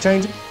do need to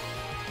change it.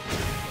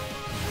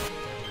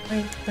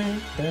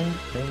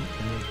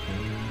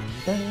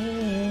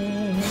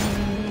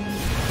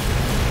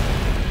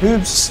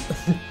 Oops.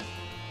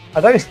 I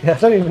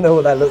don't even know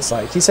what that looks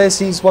like. He says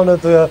he's one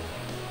of the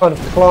kind of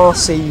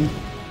classy,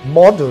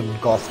 modern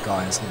goth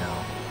guys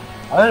now.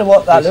 I don't know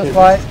what that looks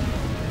like.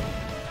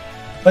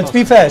 But to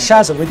be fair,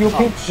 Shazza, with your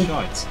pink...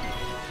 Shite.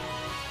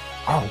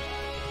 Oh.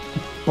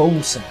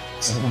 Bullshit.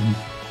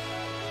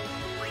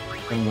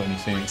 We haven't got any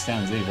Phoenix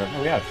Downs either.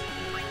 Oh, we have.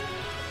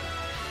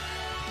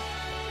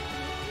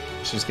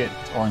 Let's just get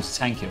Orange to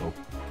tank it all.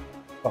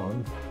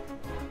 Fine.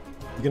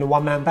 You're going to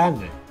one-man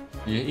band it?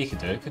 Yeah, he could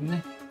do it, couldn't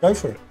he? Go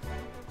for it.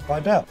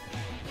 Find out.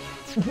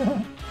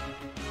 But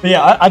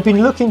yeah, I've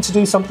been looking to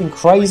do something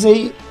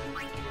crazy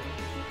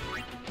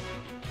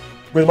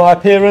with my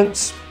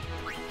appearance,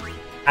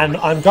 and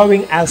I'm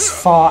going as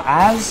far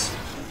as...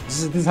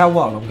 This is how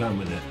well I'm going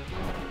with it.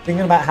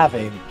 Thinking about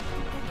having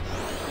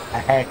a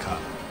haircut.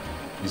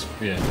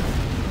 Yeah,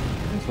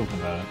 I'm talking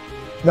about it.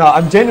 No,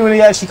 I'm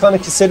genuinely actually kind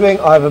of considering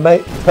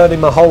either turning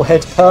my whole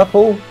head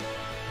purple.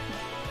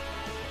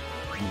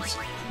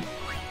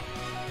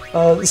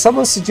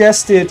 Someone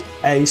suggested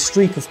a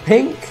streak of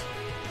pink,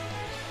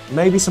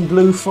 maybe some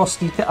blue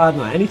frosty. I don't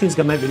know. Anything's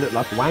gonna make me look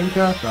like a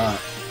wanker, but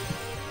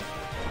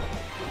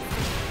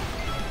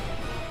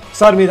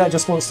side of me that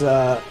just wants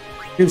to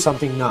do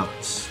something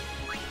nuts.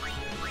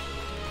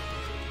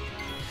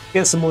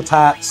 Get some more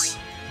tats.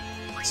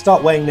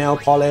 Start wearing nail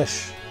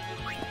polish.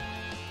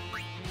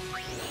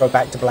 Go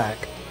back to black.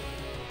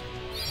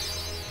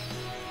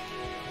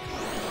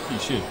 You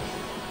should.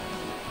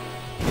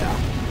 Yeah.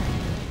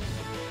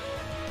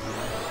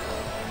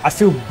 I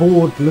feel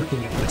bored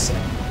looking at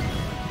myself.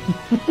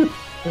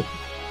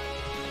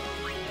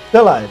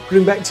 Shall I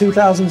bring back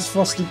 2000's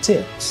frosted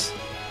tips?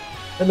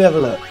 Let me have a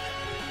look.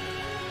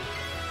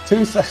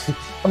 I'm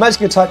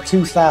actually going to type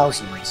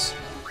 2000's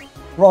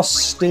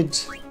frosted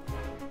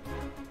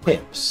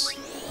tips.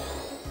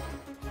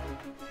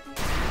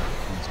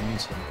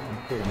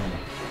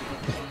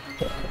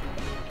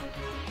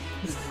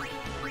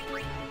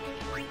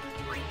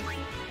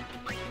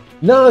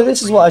 No,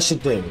 this is what I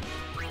should do.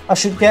 I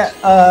should get,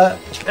 I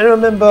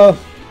remember,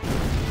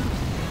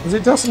 was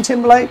it Justin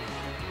Timberlake?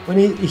 When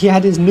he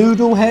had his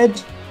noodle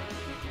head?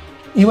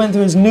 He went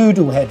through his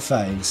noodle head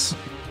phase,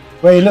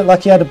 where he looked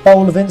like he had a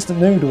bowl of instant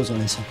noodles on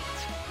his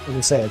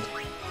head.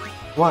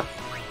 Right,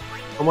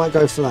 I might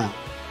go for that.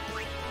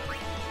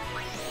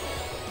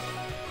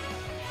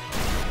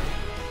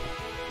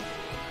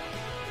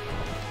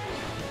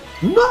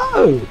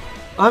 No!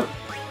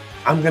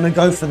 I'm gonna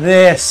go for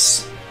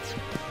this.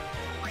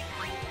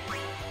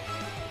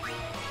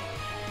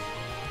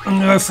 I'm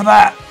gonna go for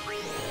that.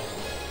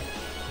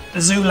 The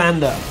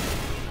Zoolander.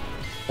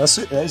 That's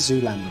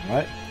Zoolander,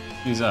 right?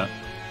 Who's that?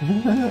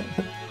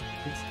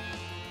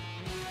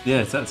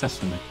 Yeah, that's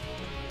definitely.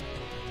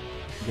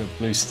 You got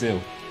blue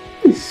steel.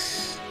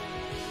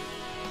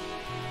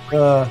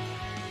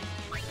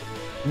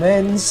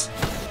 Men's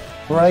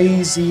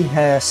crazy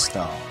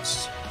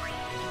hairstyles.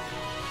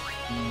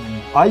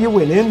 Are you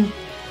winning?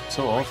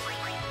 Sort of.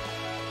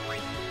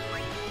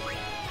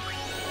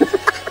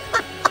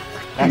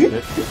 That's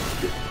it.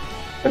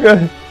 I'm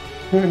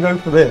gonna go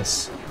for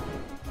this.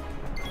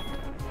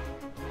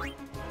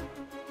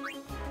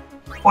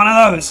 One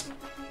of those.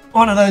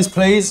 One of those,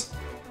 please.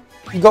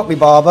 You got me,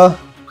 Barber.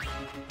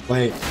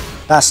 Wait,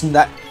 that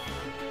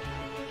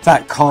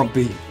can't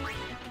be.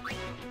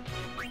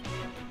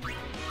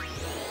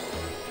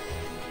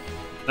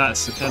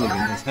 That's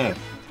elegant as hell.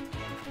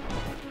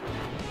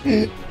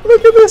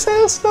 Look at this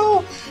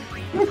hairstyle.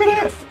 Look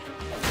at it.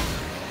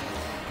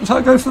 Shall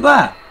I go for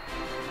that?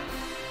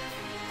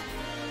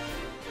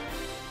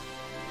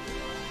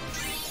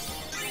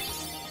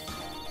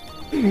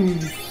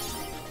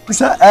 Is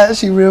that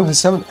actually real? Has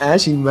someone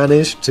actually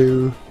managed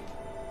to...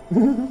 I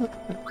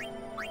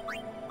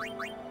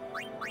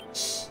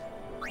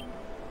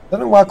don't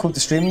know why I called the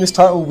stream this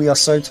title We Are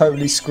So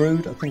Totally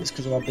Screwed. I think it's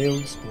because of our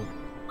bills.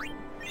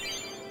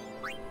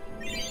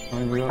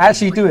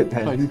 Actually do it,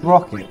 Pen. You'd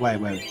rock it.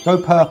 Wait.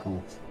 Go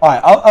purple.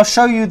 Alright, I'll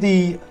show you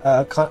the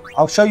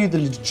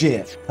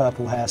legit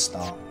purple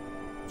hairstyle.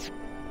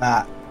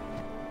 That.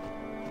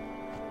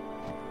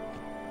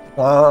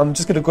 I'm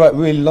just gonna grow it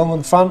really long on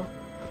the front.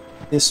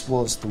 This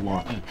was the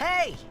one.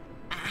 Hey!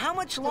 How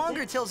much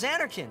longer till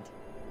Zanarkand?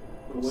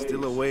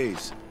 Still a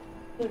ways.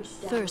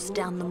 First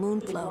down the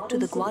moonflow to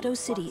the Guado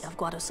city of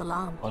Guado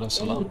Salam.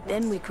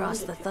 Then we cross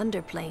the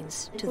Thunder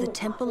Plains to the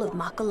Temple of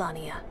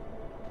Makalania.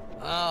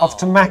 Off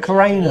to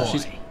Macarena.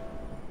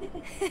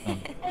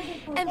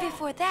 And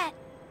before that,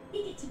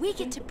 we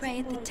get to pray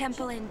at the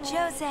temple in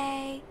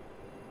Jose.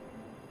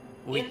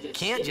 We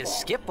can't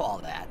just skip all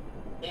that,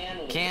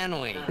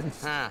 can we?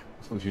 Huh? I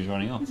thought she was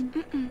running off.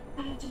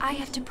 I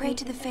have to pray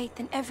to the faith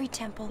in every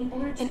temple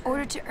in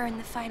order to earn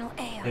the final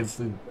ale.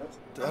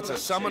 That's a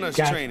summoner's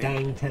training.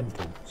 Dang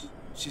temple.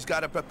 She's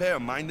got to prepare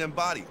mind and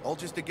body, all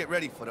just to get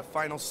ready for the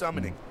final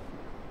summoning.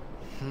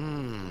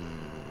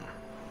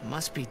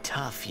 Must be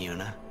tough,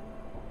 Yuna.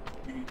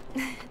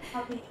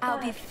 I'll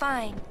be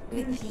fine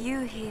with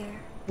you here.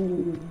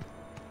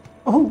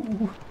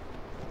 Oh.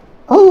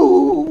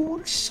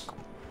 Oh.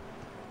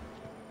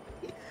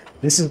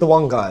 This is the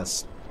one,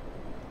 guys.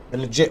 The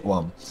legit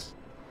one.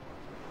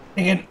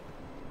 Again.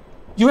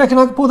 You reckon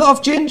I can pull that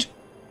off, Ginge?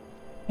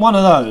 One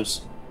of those.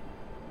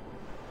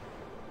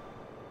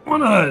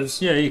 One of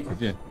those. Yeah, you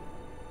could, yeah.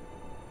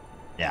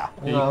 Yeah.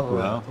 Yeah,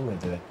 Well, I'm going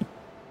to do it.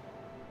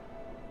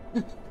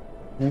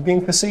 You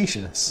being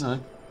facetious? No.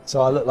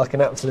 So I look like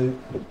an absolute...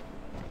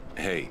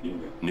 Hey,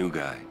 new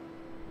guy.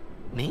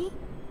 Me?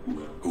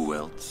 Who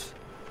else?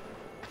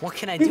 What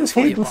can I He do was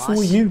for here you, before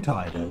boss? you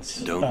tied us.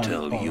 Don't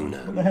tell What the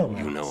Yuna hell,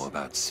 you man? know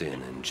about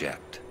Sin and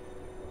Jekt.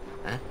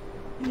 Huh?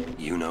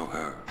 You know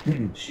her.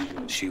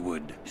 She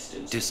would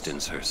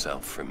distance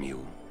herself from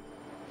you.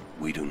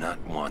 We do not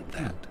want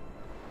that.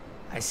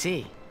 I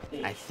see.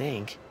 I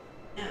think.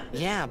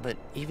 Yeah, but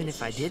even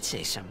if I did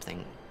say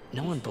something,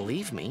 no one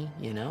believed me,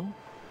 you know?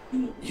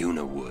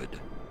 Yuna would.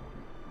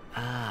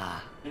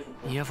 Ah,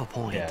 you have a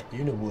point. Yeah,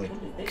 Yuna would.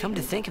 Come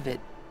to think of it,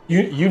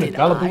 Yuna did I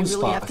gullible really as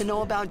have to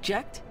know about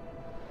Jekt?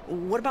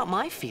 What about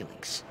my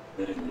feelings?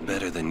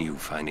 Better than you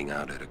finding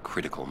out at a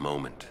critical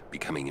moment,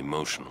 becoming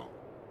emotional.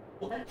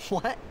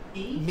 What?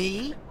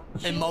 Me?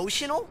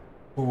 Emotional?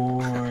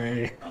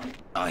 Boy.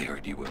 I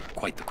heard you were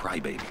quite the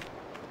crybaby.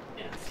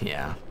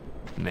 Yeah,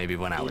 maybe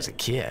when I was a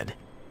kid.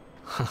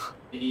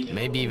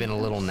 Maybe even a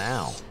little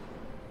now.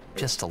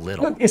 Just a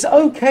little. Look, it's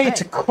okay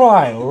to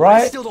cry, I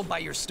alright? still don't buy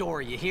your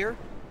story, you hear?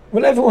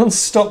 Will everyone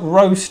stop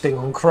roasting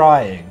on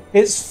crying?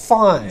 It's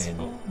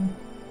fine.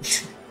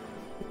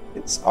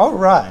 It's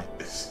alright.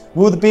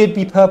 Will the beard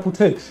be purple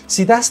too?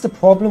 See, that's the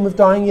problem with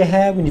dyeing your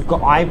hair when you've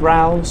got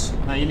eyebrows,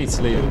 No, you need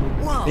to leave it.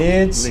 Whoa. At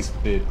beards.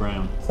 least beard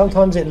brown.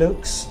 Sometimes it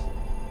looks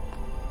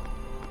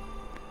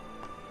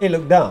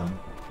dumb.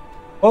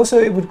 Also,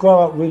 it would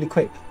grow out really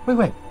quick.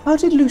 Wait, how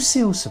did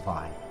Lucille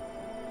survive?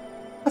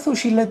 I thought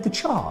she led the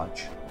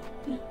charge.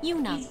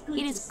 Yuna,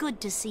 it is good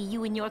to see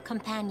you and your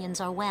companions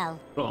are well.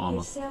 Got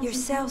armor.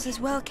 Yourselves as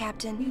well,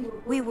 Captain.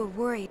 We were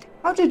worried.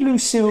 How did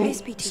Lucille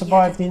Praise be to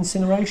survive Yuna. the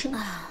incineration?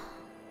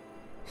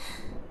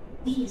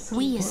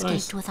 We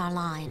escaped with our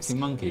lives, Fucking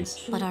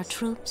monkeys. but our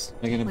troops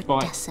They're gonna were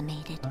bite.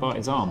 decimated. Bite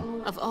his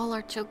arm. Of all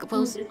our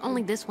chocobos,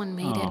 only this one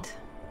made Oh. it.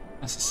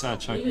 That's a sad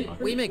chocobo.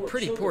 We make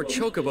pretty poor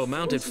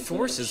chocobo-mounted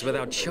forces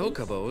without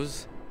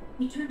chocobos.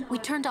 We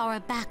turned our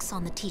backs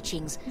on the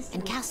teachings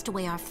and cast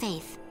away our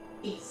faith.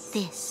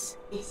 This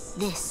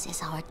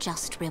is our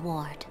just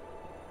reward.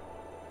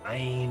 I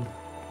mean,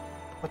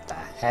 what the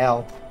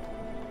hell?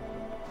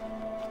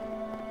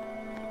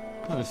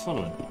 Oh, they're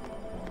following.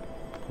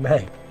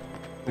 Mate.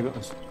 They got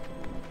this.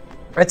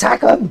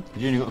 Attack them!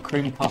 You only got a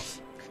cream puff.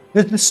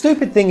 The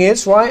stupid thing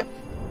is, right?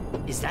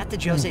 Is that the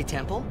Jose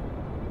Temple?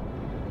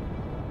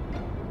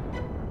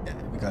 There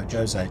we go,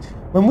 Jose.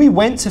 When we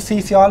went to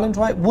Fifi Island,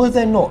 right, were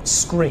there not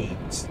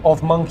screens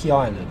of Monkey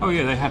Island? Oh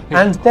yeah, they have people.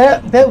 And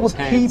there were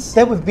heads.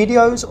 there were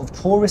videos of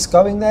tourists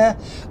going there,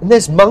 and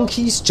there's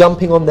monkeys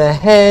jumping on their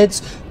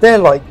heads. They're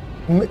like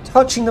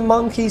touching the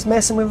monkeys,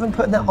 messing with them,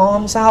 putting their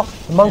arms out.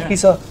 The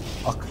monkeys are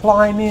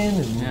climbing,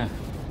 and Yeah.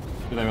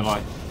 But they were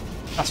like,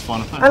 that's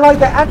fun. and like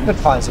they're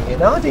advertising it.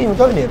 Now I didn't even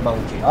go near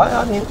monkey.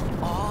 I mean,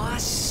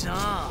 Awesome.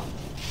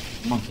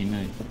 Monkey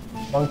knew.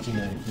 monkey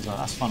knew. He's like,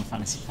 that's fun,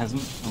 fantasy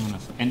peasant. I'm gonna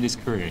end his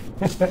career.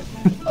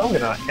 I'm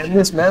gonna end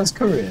this man's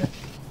career.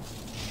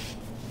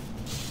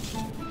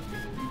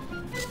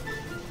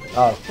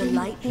 Oh, The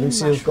lightning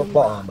Lucille's got mushroom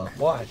plot rock. armor.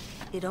 Why?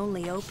 It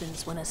only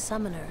opens when a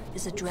summoner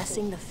is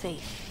addressing the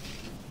faith.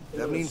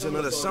 That means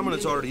another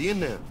summoner's already in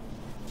there.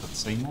 Let's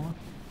see more.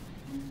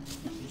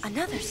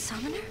 Another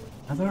summoner?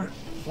 Another?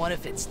 What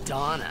if it's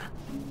Donna?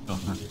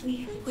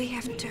 We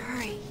have to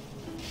hurry.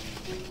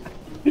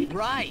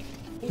 Right.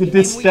 The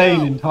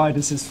disdain in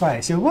Titus's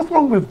face. Yeah, what's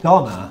wrong with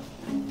Donna?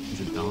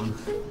 Is it Dawn?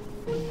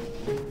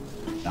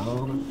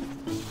 Donna.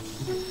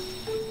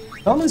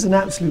 Donna's an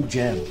absolute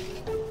gem.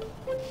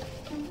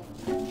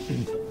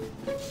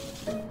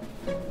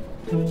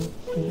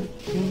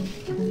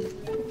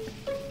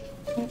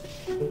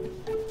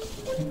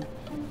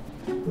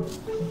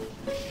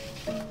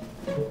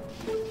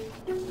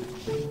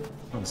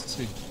 Oh, it's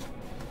two.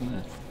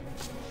 Yeah.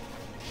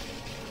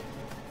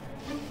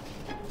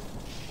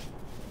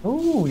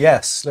 Oh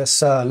yes, let's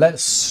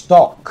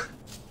stock.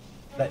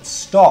 Let's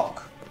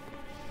stock.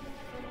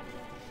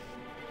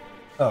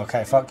 Oh,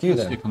 okay, fuck you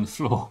then. Stick on the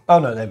floor. Oh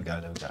no, there we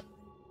go.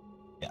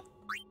 Yeah.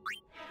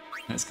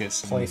 Let's get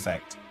some. Play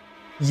effect.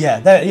 Yeah,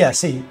 there. Yeah,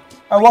 see,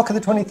 Owaka the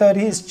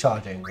 2030 is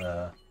charging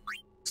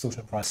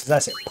extortionate prices.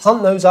 That's it.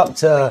 Punt those up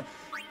to.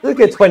 Let's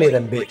get 20 of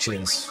them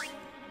bitches.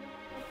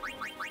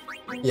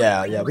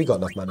 Yeah, we got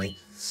enough money.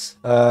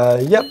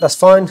 Yep, that's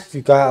fine. If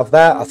you go out of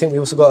that, I think we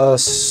also got a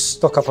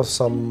stock up of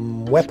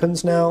some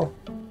weapons now.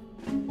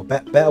 Or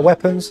better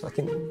weapons. I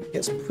think we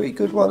get some pretty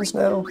good ones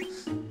now.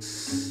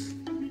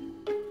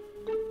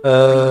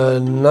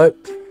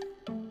 Nope.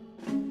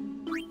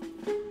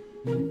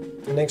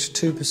 An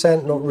extra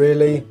 2%, not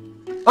really.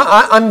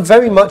 I'm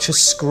very much a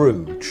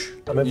Scrooge.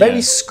 I'm a very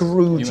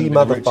Scroogey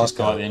Richest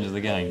guy at motherfucker. the end of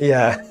the game.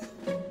 Yeah.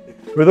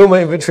 With all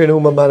my inventory and all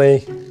my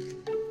money.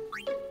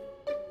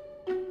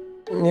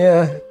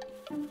 Yeah.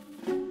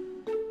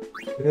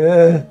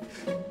 Yeah.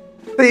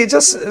 But you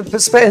just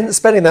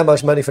spending that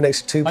much money for an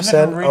extra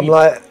 2%. Really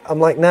I'm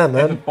like, nah, man.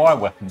 Never buy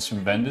weapons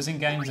from vendors in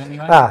games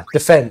anyway. Ah,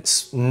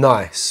 defense,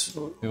 nice.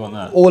 We want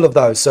that. All of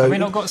those. So have we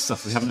not got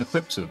stuff we haven't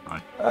equipped with,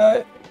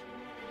 right?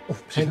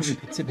 Potentially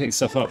pick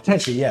stuff up.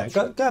 Potentially, yeah.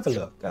 Go have a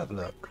look. Go have a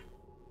look.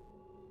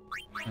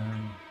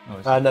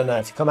 No.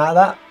 If you come out of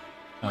that.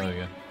 Oh, there we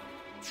go.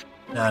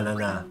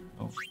 No.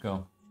 Oh, go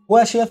on.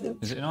 Well, actually, I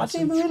didn't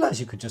even realise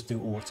you could just do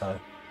auto.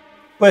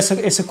 Well,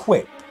 it's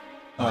equip.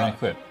 Oh,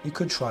 equip. You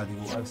could try the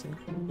auto thing.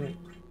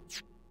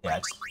 Yeah,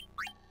 just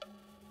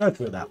go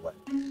through it that way.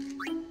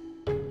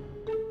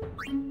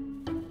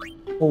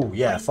 Oh,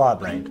 yeah,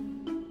 Fireblade.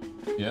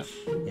 Yeah.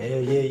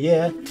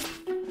 Yeah.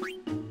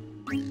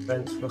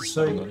 Defense plus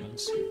 3.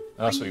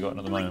 That's what you got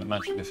at the moment,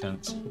 magic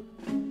defense.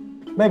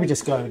 Maybe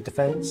just go with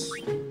defense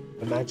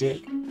for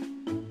magic.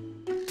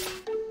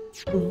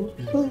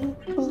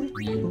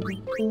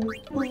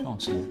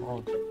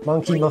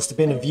 Monkey must have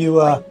been a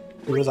viewer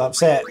who was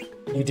upset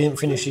you didn't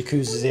finish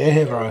Yakuza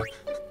 0.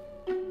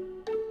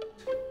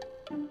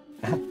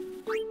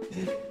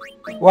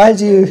 Why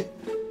do you...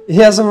 He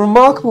has a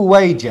remarkable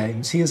way,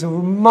 James. He has a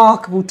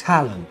remarkable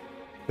talent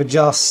for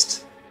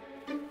just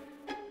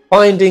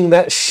finding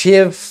that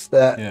shiv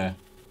that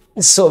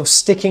is sort of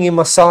sticking in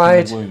my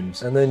side and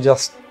then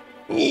just,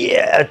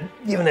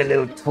 giving a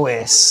little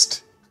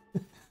twist.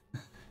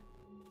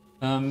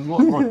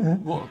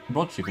 What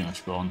rod do you think I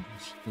should put on?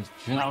 Do you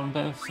think that one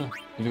better? Have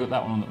you got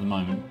that one on at the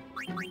moment?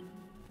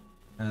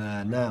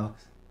 No.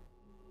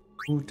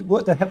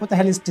 What the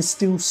hell is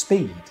distilled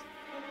speed?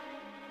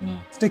 No.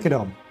 Stick it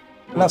on.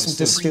 That's some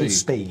distilled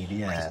speed,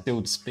 yeah.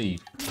 Distilled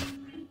speed.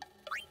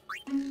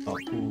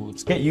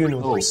 Let's get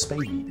unicorn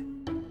speed.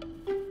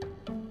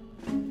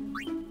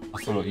 I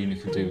feel like Uni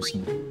could do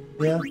some.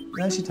 Yeah,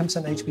 actually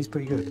 10% HP is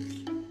pretty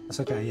good. That's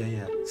okay,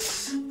 yeah.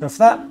 Go for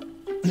that.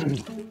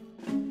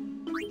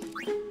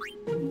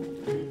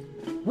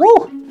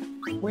 Woo!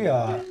 We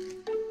are.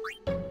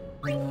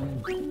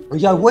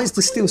 Yo, what is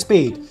distilled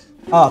speed?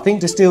 I think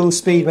distilled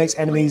speed makes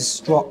enemies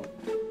drop.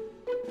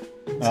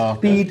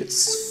 Speed.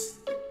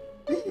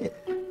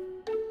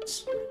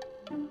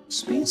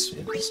 Speed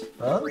spins.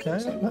 Okay.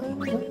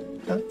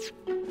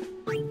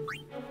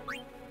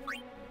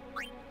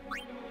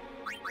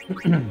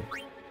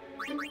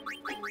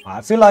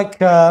 I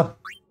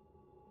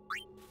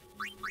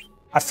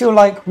feel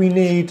like we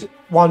need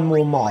one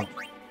more mod.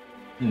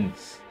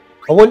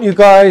 I want you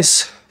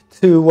guys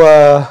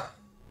to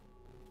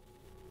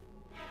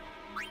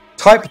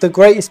type the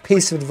greatest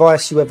piece of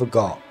advice you ever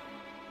got.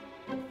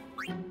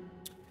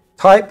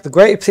 Type the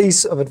greatest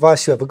piece of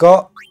advice you ever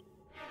got,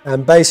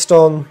 and based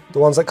on the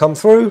ones that come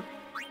through,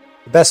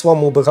 the best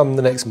one will become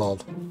the next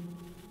mod.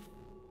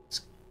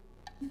 It's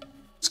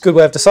a good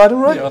way of deciding,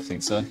 right? Yeah, I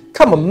think so.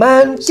 Come on,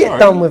 man, get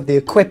done with the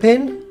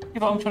equipping. Yeah,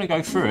 but I'm trying to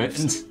go through it,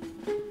 and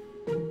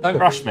don't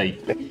rush me.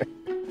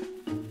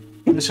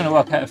 I'm just trying to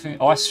work out if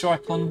Ice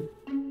Strike on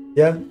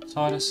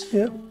Tidus.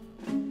 Yeah.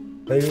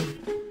 Maybe.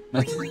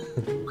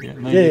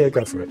 Maybe. Yeah,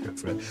 go for it.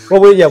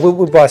 Well,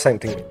 we'll buy the same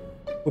thing.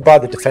 We'll buy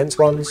the defense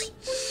ones.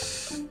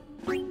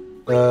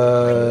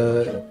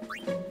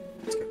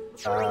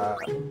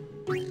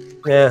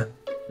 Yeah.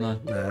 No,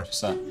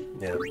 just that.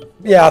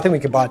 Yeah, I think we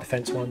could buy a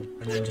defense one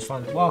and then just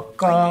find the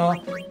walker.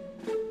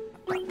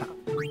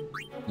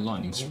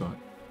 Lightning strike.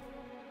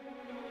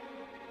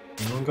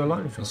 You want to go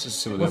lightning strike? Let's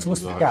just see what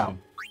what's the scout?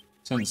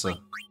 Sensor.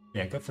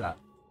 Yeah, go for that.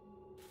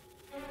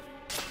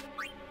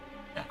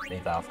 Yeah,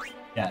 leave that off.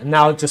 Yeah,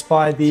 now just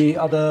buy the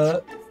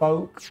other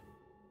folk.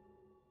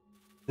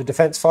 The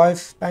defense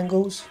 5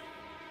 bangles.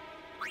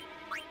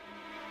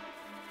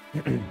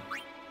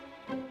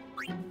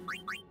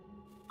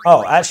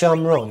 Oh, actually,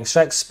 I'm wrong.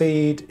 Extract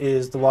speed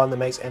is the one that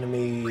makes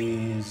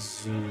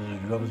enemies.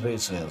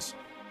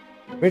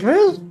 Which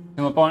is?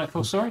 Am I buying it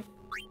for? Sorry.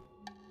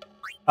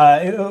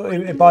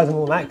 It buys them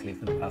automatically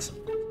for the person.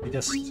 You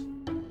just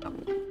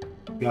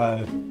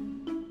go.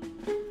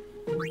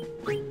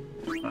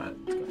 Right,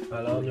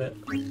 alarm it.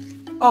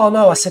 Oh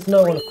no! I said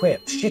no on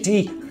equip.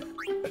 Shitty.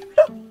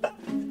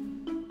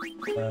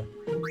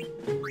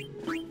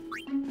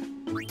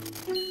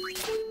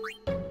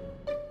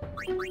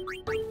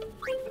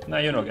 No,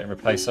 you're not getting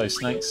replaced, those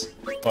snakes.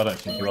 Well, I don't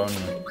think you are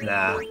anyway.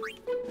 Nah.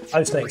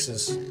 Those snakes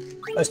is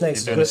You're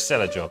doing a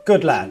stellar job.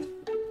 Good lad.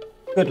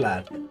 Good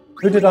lad.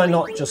 Who did I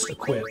not just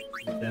equip?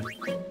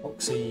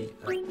 Foxy.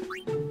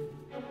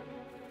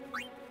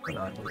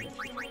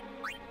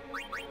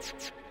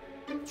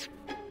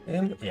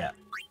 Him? Yeah.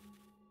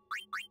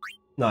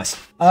 Nice.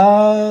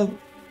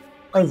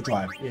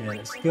 Overdrive. Yeah,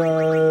 let's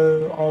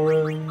go.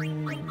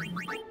 Orange.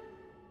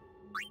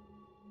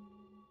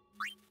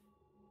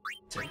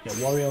 Get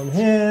warrior on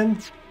him. I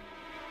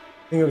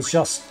think it was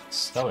just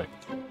stoic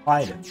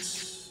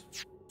guidance.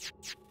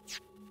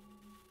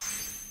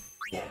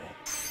 Yeah.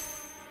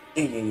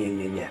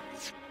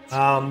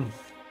 Oh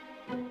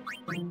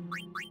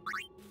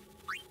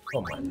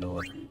my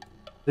lord.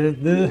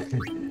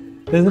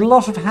 There's a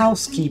lot of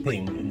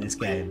housekeeping in this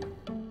game.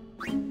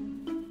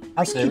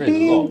 Housekeeping. There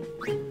is a lot.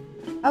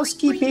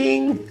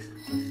 Housekeeping.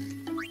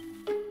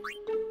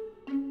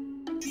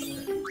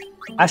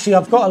 Actually,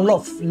 I've got a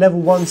lot of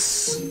level one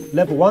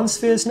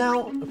spheres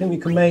now. I think we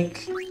can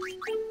make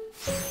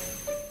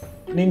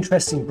an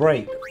interesting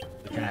break with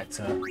the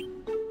character.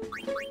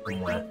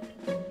 Somewhere.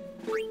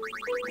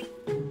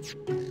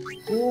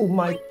 Oh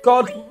my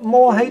god,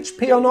 more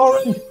HP on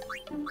Oren!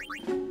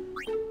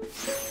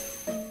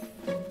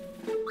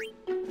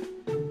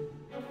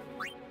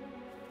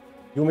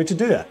 You want me to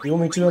do that? You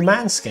want me to do a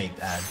Manscaped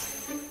ad?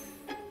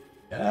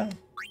 Yeah.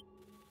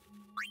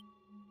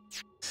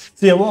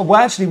 So yeah, well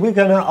actually we're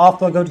gonna,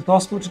 after I go to the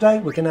hospital today,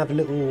 we're gonna have a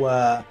little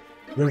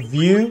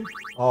review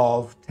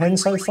of 10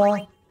 so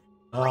far.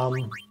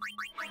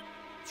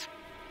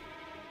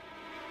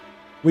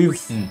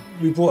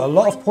 We've brought a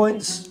lot of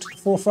points to the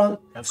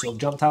forefront. Have sort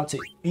of jumped out to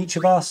each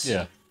of us.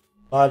 Yeah.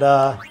 But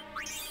I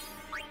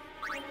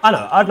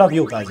know, I'd love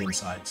your guys'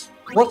 insights.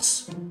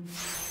 What's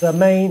the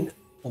main,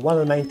 or one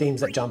of the main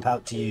themes that jump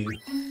out to you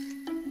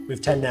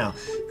with 10 now?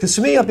 Because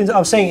for me, I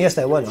was saying it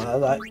yesterday, wasn't I?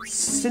 Like,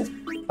 since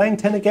playing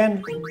 10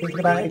 again, thinking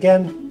about it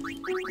again,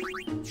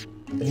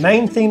 the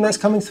main theme that's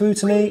coming through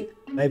to me,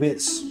 maybe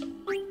it's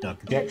a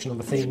projection of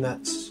a theme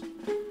that's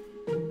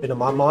been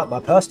on my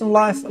personal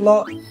life a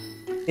lot,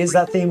 is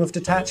that theme of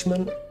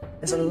detachment.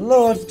 There's a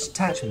lot of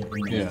detachment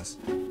in this.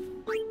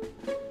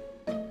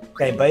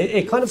 Okay, but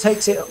it kind of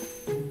takes it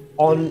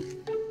on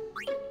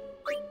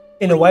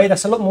in a way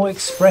that's a lot more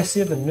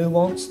expressive and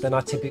nuanced than I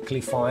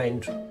typically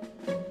find.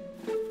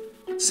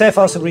 Say if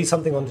I was to read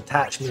something on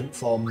detachment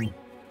from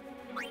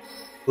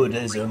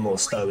Buddhism or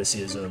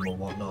Stoicism or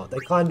whatnot, they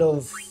kind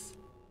of...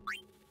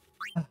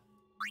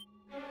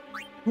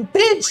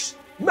 Bitch!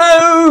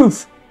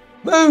 Move!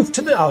 Move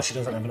to the... Oh, she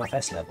doesn't have enough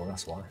S level,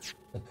 that's why.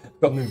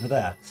 Got to move her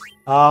there.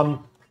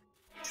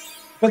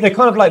 But they're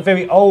kind of like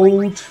very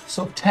old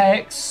sort of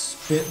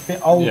text, bit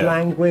old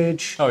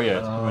language. Oh yeah,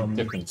 it's a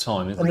different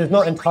time, isn't it? And there's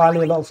not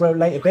entirely a lot of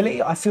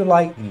relatability. I feel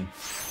like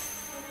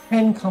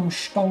 10 comes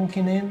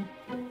stonking in.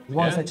 The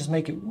ones that just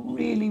make it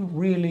really,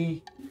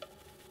 really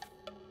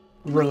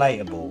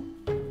relatable.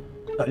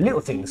 Like little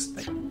things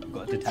that you've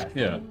got to detach.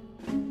 Yeah.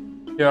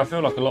 Yeah, I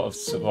feel like a lot of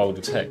sort of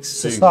older texts.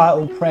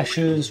 Societal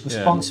pressures,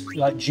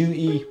 like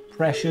duty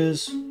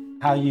pressures,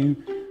 how you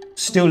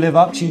still live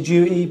up to your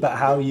duty, but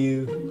how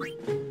you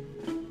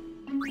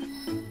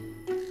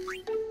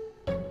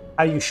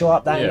show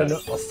up that in an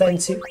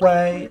authentic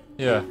way.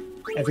 Yeah.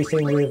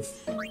 Everything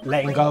with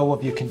letting go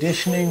of your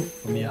conditioning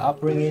from your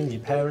upbringing,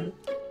 your parent.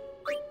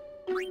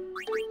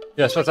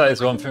 Yeah, I suppose that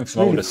is one thing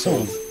from older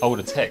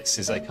texts,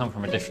 is they come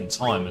from a different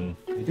time, and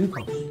they do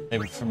come. They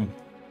were from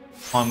a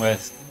time where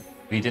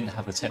we didn't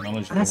have the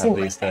technology we have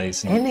these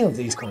days. And any of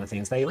these kind of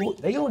things, they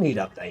all need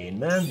updating,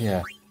 man.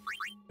 Yeah.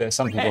 There's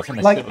some people I think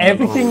they like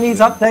everything needs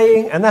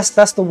updating, and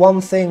that's the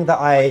one thing that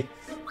I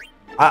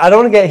don't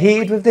want to get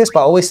heated with this, but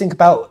I always think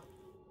about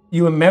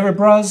you and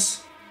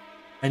Meribras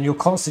and your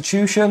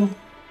constitution.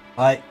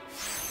 Like,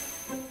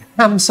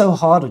 I'm so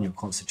hard on your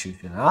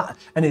constitution,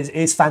 and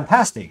it's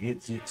fantastic.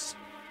 It's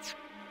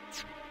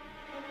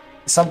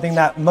something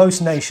that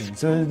most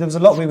nations. There was a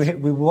lot we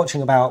were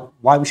watching about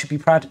why we should be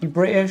proud to be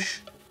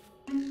British.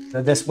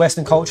 This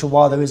Western culture,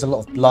 while there is a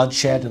lot of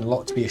bloodshed and a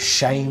lot to be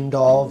ashamed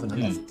of, and a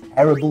lot of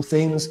terrible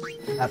things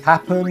have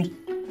happened,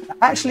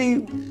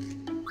 actually,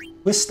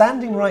 we're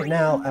standing right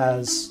now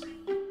as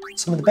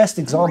some of the best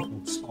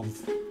examples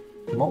of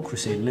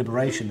democracy and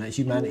liberation that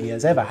humanity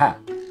has ever had.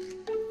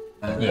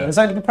 And there's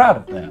something to be proud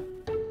of there.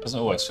 Doesn't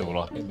always feel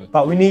like it,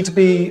 but we need to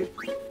be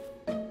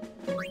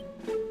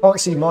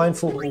obviously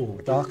mindful. Oh,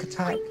 dark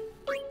attack.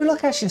 I feel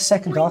like actually a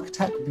second dark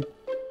attack would be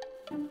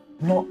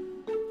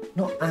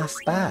not half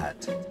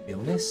bad, to be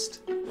honest.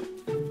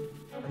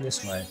 And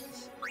this way.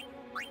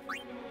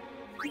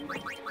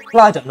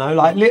 Well, I don't know,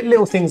 like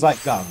little things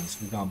like guns,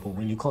 for example,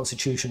 when your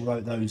constitution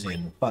wrote those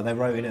in, but they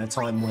wrote in at a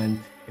time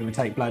when it would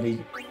take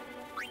bloody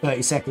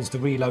 30 seconds to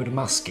reload a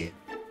musket.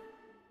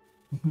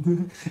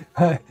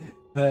 But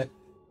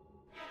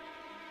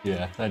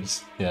yeah, they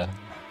just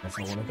if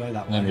I want to go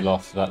that way. Made me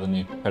laugh about the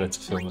new Predator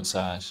film that's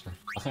out, actually.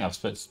 I think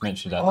I've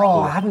mentioned that before.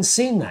 before. I haven't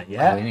seen that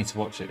yet. Oh, you need to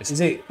watch it.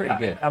 Is it pretty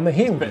good? I'm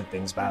hearing good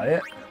things about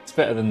it. It's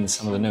better than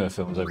some of the newer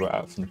films they brought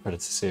out from the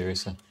Predator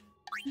series. So.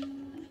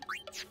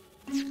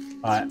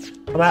 Alright,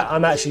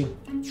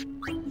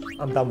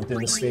 I'm done with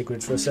doing the sphere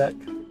grid for a sec.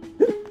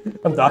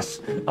 I'm done.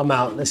 I'm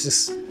out.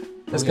 Let's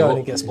go in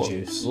and get some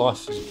juice.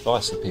 Life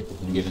advice that people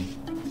can give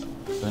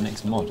for the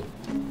next mod.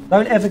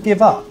 Don't ever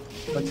give up,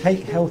 but take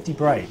healthy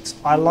breaks.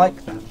 I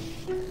like that.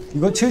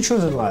 You've got two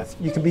choices in life.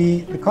 You can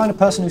be the kind of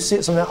person who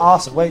sits on their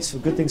arse and waits for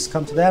good things to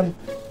come to them,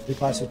 the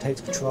person who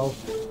takes control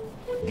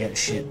and gets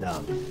shit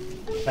done.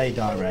 Play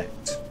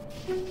direct.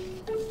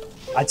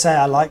 I'd say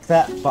I like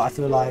that, but I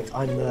feel like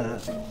I'm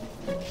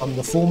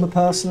the former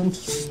person.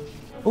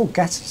 Oh,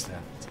 Gat is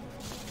there.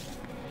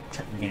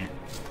 Check me out.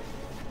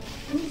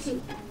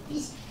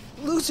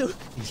 Loser,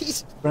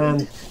 he's...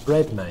 Brand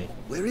bread, mate.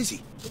 Where is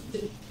he?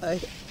 I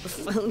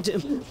found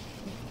him,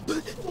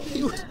 but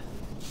he was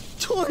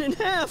torn in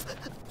half.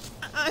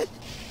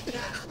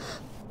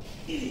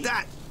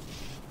 That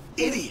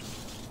idiot.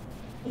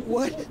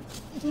 What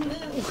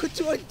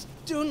do I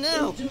do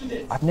now?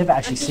 I've never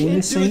actually seen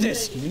this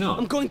scene. You're not.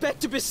 I'm going back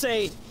to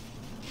Besaid.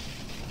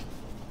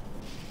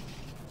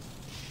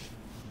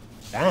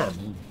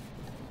 Damn.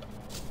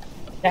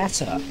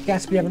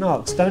 Gatsby have an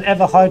arcs. Don't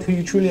ever hide who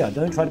you truly are.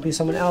 Don't try to be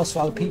someone else for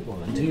other people.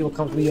 Until you're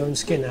comfortable with your own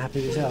skin and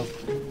happy with yourself,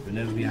 you'll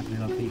never be happy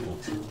with other people.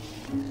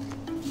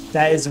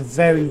 That is a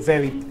very,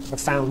 very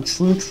profound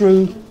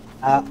true.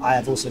 I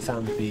have also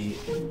found to be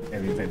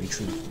very, very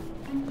true.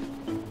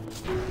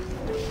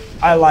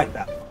 I like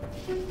that.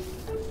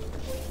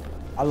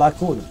 I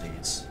like all of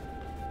these.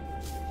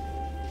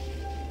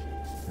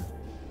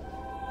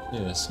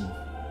 Yes.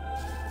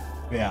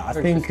 Yeah, I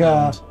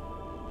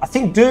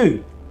think,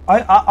 dude,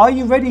 are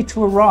you ready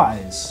to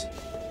arise,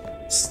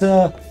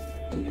 Sir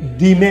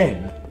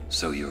D-Men?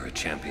 So you're a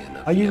champion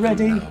of Are you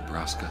ready? now,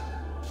 Braska?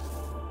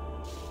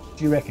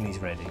 Do you reckon he's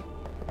ready?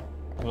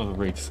 I'll have a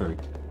read through.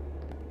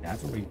 Yeah,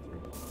 have a read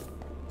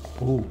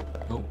through.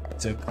 Ooh,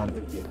 it's a kind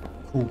of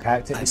cool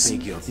character. I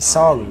beg your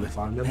Isaru, if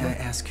I remember. May I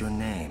ask your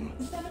name?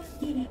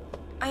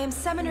 I am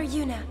Summoner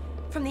Yuna,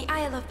 from the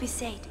Isle of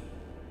Besaid.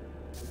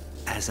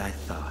 As I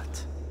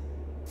thought.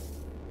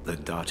 The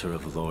daughter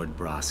of Lord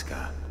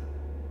Braska.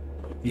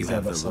 You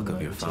have the look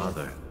of your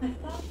father.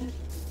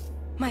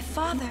 My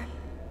father?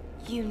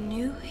 You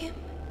knew him?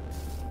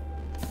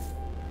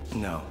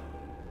 No.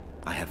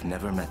 I have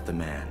never met the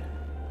man.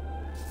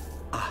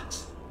 Ah,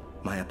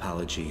 my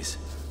apologies.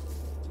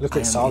 Look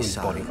at Saru's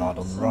bodyguard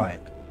on the right.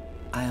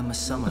 I am a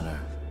summoner,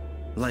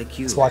 like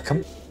you. That's why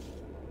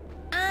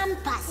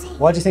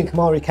why do you think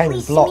Kamari came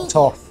and blocked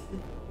off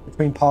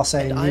between Parse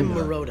and I'm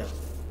Yuna? Maroda.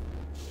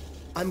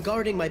 I'm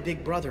guarding my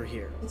big brother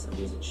here.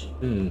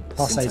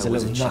 Parse's a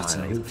little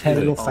nutter. He'll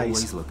tear your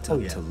face. Oh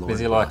yeah.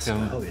 Busy like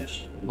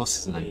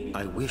what's his name?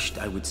 I wished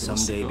I would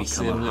someday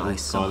become a high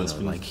summoner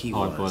like he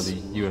was. By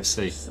the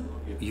UFC.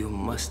 You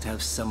must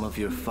have some of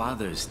your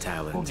father's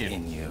talent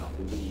in you.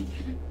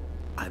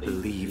 I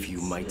believe you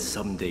might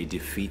someday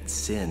defeat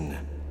Sin.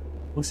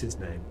 What's his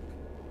name?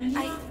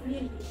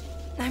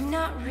 I'm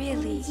not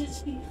really.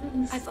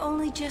 I've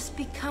only just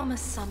become a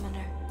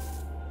summoner.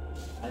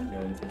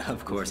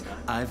 Of course,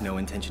 I've no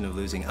intention of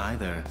losing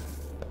either.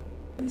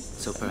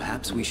 So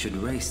perhaps we should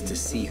race to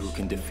see who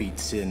can defeat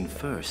Sin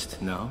first,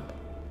 no?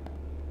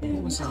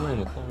 What was his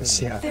name?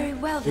 Yeah. Very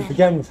well then. It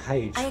began with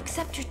Hage. I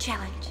accept your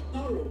challenge.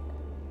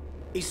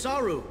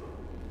 Isaru!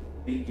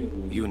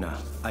 Yuna,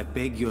 I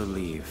beg your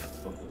leave.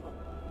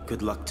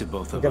 Good luck to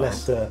both of We're gonna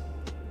us. have to.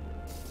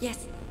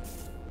 Yes.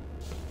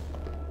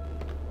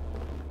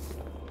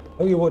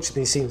 Oh, you're watching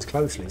these scenes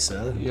closely,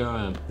 sir. Yeah,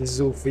 I am. This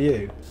is all for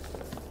you.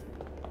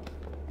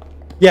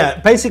 Yeah,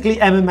 basically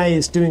MMA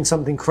is doing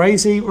something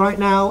crazy right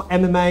now.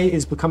 MMA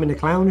is becoming a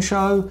clown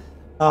show.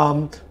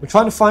 We're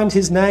trying to find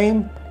his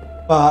name,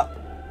 but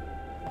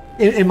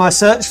in my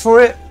search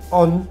for it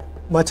on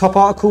my top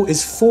article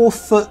is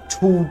 4-foot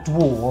tall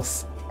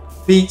dwarf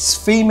beats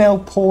female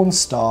porn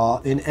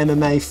star in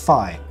MMA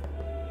fight.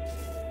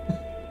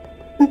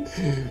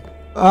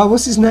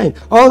 What's his name?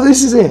 Oh,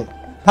 this is it.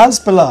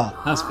 Hasbulla.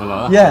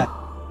 Hasbulla. Yeah.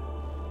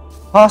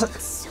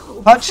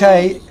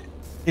 Pache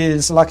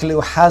is like a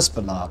little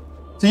Hasbulla.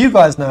 So you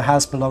guys know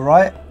Hasbulla,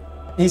 right?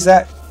 He's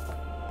that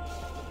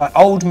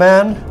old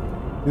man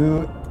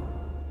who...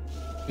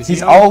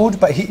 He's old,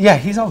 but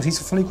he's old. He's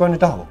a fully grown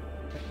adult.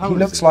 He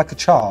looks like a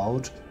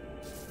child.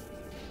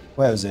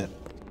 Where is it?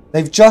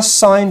 They've just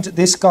signed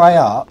this guy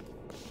up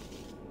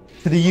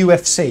to the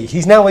UFC.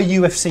 He's now a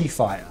UFC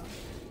fighter.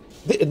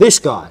 This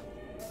guy.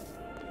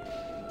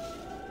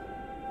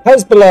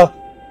 Hasbulla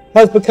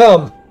has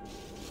become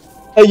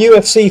a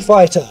UFC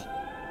fighter.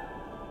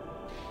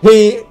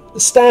 He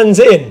stands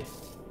in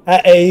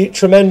at a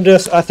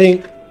tremendous, I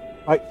think,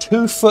 like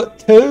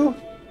 2'2",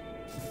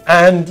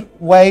 and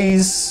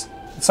weighs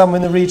somewhere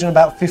in the region of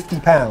about 50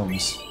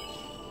 pounds.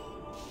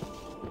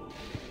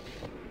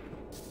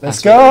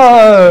 Let's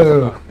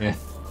go! Yeah.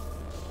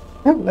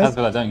 That's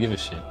what I don't give a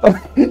shit.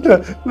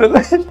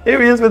 Look,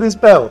 here he is with his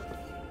belt.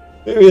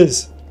 Here he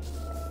is.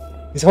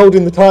 He's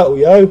holding the title,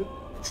 yo.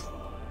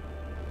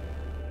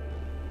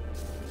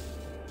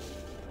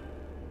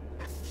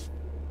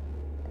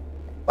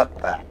 What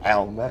the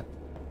hell, man?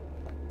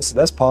 Listen,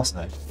 that's past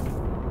now.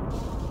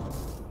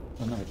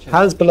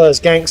 Hasbulla is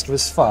gangster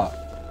as fuck.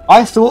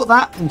 I thought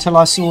that until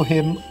I saw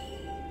him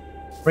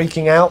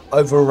freaking out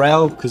over a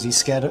rail because he's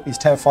scared. He's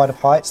terrified of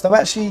heights. Though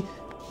actually,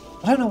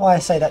 I don't know why I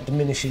say that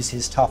diminishes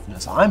his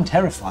toughness. I'm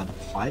terrified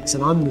of heights,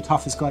 and I'm the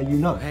toughest guy you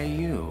know. Hey,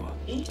 you.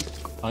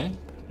 Are you?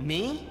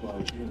 Me?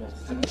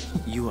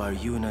 You are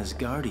Yuna's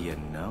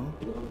guardian, no?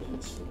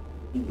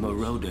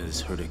 Maroda's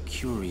heard a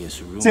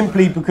curious rumor.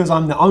 Simply because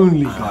I'm the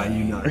only guy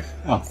you know.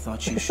 I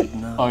thought you should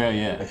know. Oh,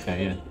 yeah,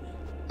 okay, yeah.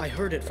 I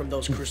heard it from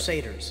those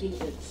crusaders.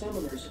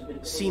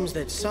 Seems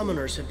that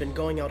summoners have been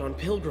going out on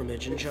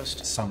pilgrimage and just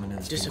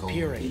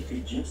disappearing.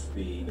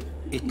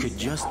 It could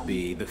just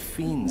be the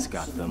fiends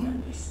got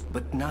them,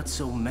 but not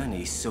so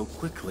many so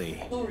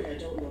quickly.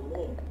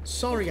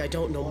 Sorry I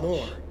don't know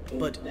more.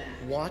 But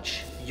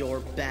watch your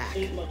back.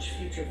 Ain't much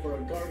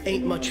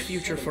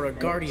future for a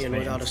guardian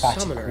without a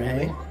summoner,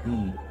 eh?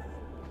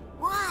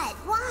 What?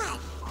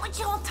 What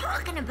y'all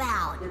talking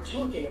about?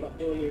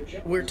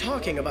 We're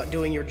talking about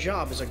doing your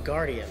job as a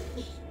guardian.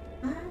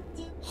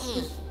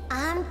 Hey,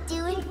 I'm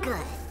doing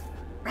good.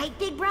 Right,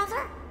 big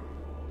brother?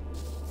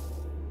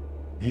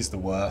 He's the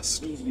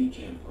worst.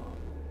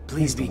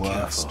 Please be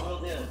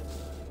careful.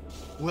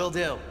 Will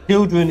do.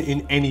 Children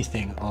in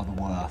anything are the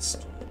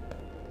worst.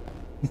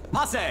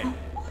 Posse!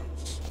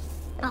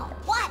 Oh,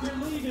 what?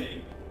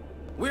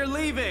 We're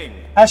leaving!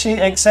 Actually,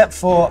 except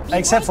for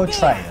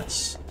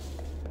Atreus.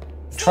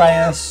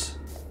 Atreus.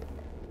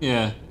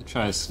 Yeah,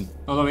 Atreus.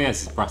 Although he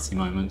has his bratty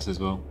moments as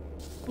well.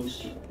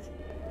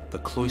 The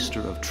Cloister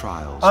of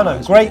Trials. I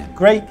know,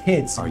 great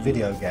kids in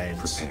video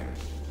games. Prepared.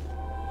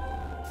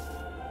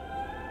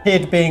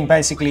 Kid being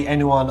basically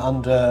anyone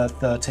under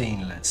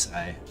 13, let's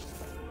say.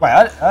 Wait,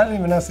 I don't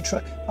even know if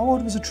Atreus... How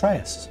old was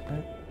Atreus?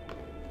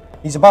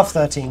 He's above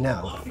 13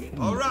 now.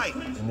 All right,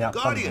 In the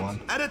upcoming Guardians,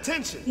 one. at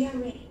attention.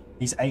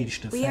 He's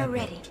aged a We fair are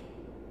ready. bit.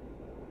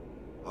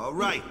 All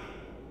right,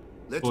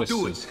 let's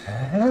do it.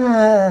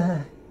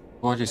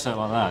 Why'd you say it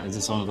like that? Is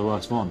this one of the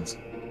worst ones?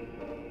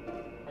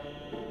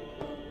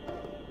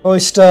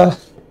 Cloister.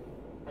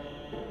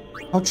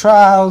 Oh,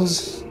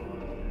 trials.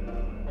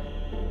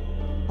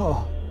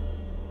 Oh.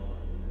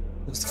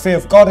 It's the fear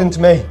of God into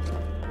me.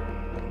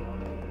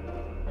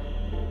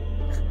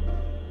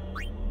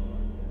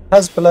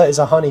 Hasbula is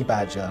a honey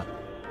badger.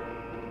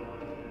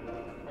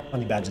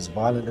 Honey badger's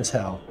violent as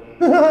hell.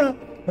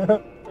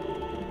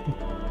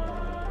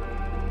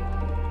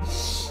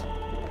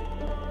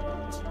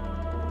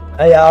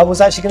 Yeah, I was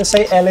actually going to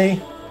say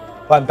Ellie,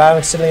 but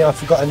embarrassingly I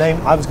forgot her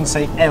name. I was going to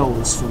say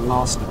Els from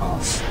Last of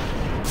Us.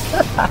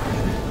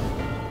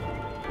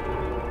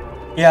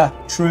 Yeah,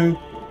 true.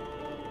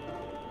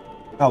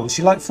 Oh, was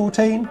she like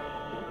 14?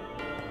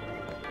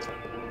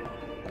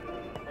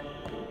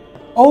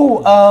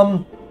 Oh,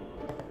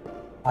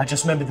 I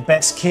just remember the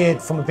best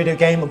kid from a video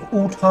game of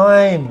all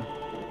time.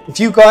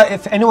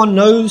 If anyone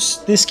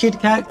knows this kid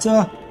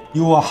character,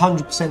 you will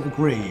 100%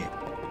 agree.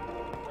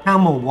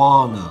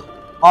 Hamawana.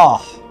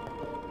 Oh,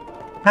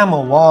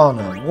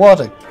 Hamawana, what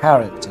a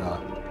character.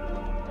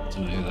 I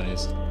don't know who that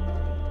is.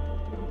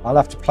 I'll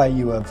have to play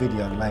you a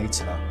video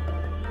later.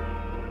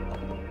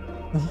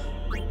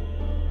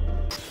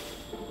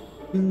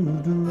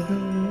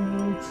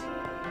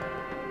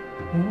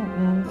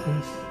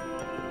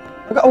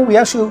 Oh,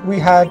 we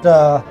had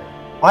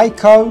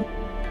Aiko.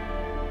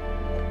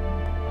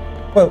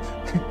 Well,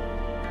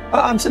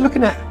 I'm still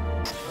looking at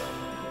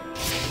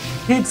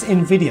kids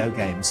in video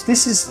games.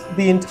 This is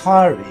the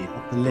entirety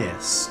of the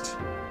list.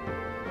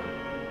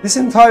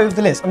 I'm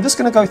just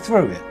going to go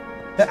through it.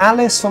 The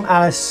Alice from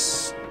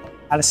Alice's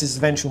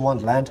Adventure in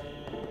Wonderland.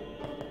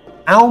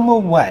 Alma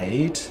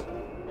Wade.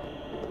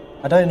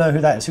 I don't know who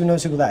that is. Who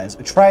knows who that is?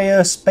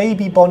 Atreus,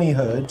 Baby Bonnie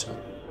Hood,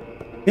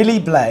 Billy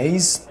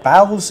Blaze,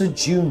 Bowser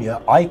Jr.,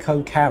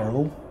 Aiko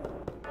Carroll.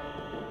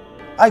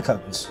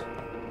 Aiko's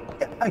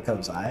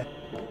alright.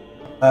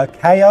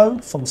 KO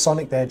from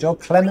Sonic the Hedgehog,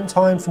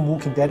 Clementine from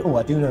Walking Dead. Oh,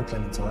 I do know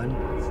Clementine.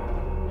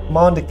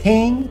 Commander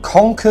King,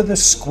 Conquer the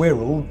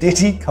Squirrel,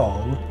 Diddy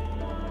Kong,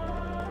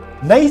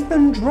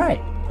 Nathan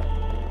Drake.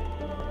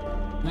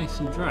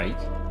 Nathan Drake?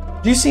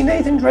 Do you see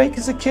Nathan Drake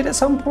as a kid at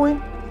some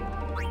point?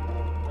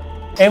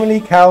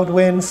 Emily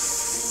Caldwin,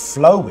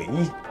 Flowey,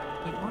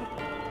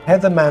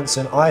 Heather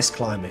Manson, Ice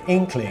Climber,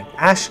 Inkling,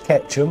 Ash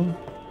Ketchum,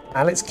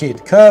 Alex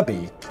Kidd,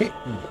 Kirby,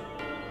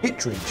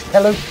 Kittredge,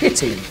 Hello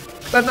Kitty,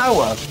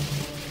 Klonoa,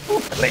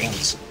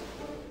 Ooflings,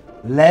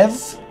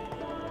 Lev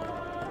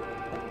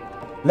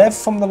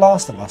from The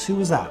Last of Us. Who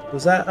was that?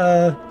 Was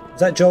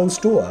that Joel's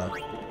daughter?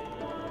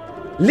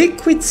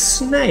 Liquid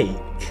Snake.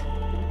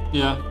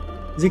 Yeah.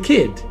 He's a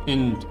kid.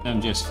 In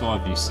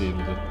MGS5 you see him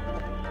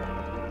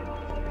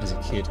as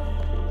a kid.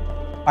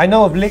 I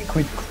know of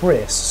Liquid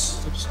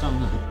Chris. I just don't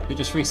know. They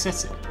just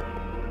reset it.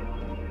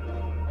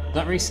 Did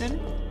that reset it?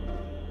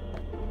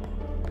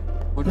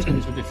 Or just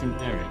into a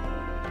different area?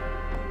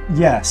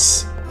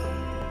 Yes.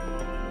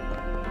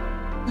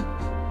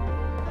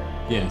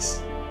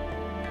 Yes.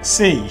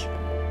 C.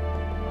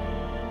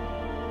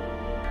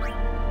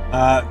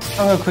 I'm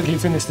going to quickly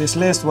finish this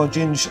list while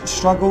Ginge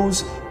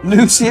struggles.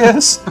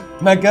 Lucius,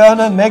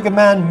 Magerna, Mega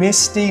Man,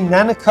 Misty,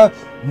 Nanako.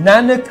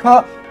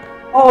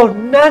 Oh,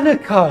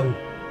 Nanako!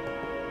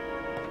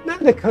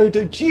 Nanako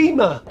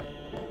Dojima!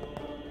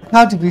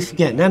 How did we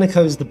forget?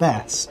 Nanako's the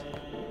best.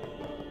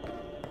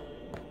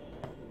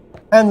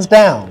 Hands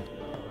down.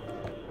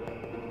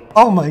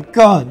 Oh my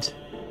god.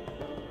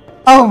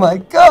 Oh my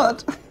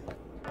god.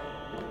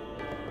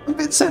 I've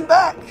been sent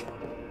back.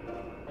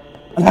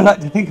 And I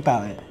like to think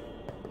about it.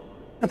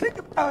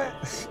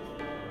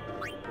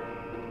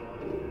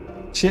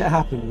 Shit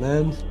happened,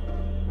 man.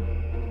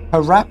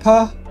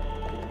 Harappa,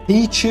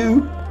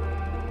 Pichu,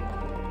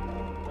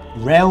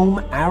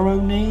 Realm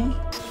Aroni.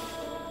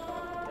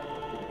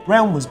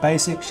 Realm was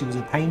basic, she was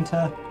a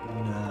painter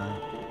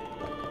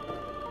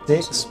in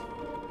 6.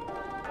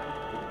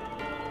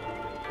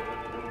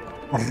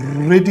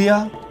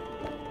 Rydia.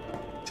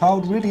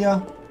 Child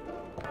Rydia.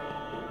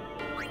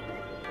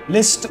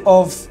 List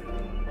of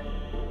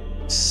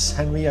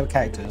Sanrio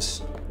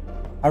characters.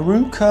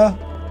 Haruka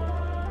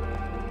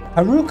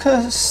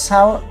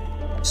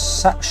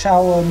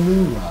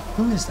Sawamura.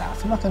 Who is that? I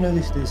feel like I know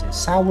this is.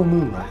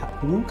 Sawamura.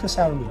 Haruka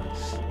Sawamura.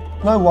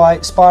 Snow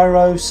White,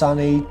 Spyro,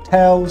 Sunny,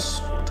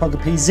 Tails,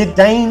 Togepi,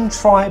 Zidane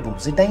Tribal.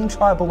 Zidane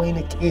Tribal ain't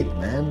a kid,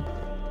 man.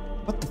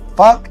 What the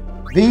fuck?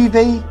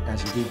 Vivi.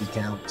 Actually, Vivi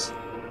counts.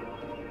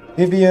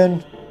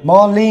 Vivian,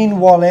 Marlene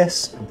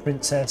Wallace, and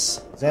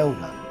Princess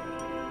Zelda.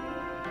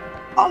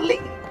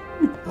 Marlene!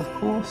 Of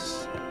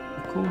course.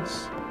 Of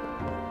course.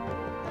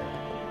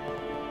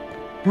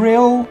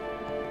 Krill.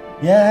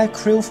 Yeah,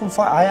 Krill from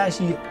Fight. I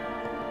actually.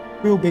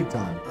 Krill big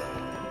time.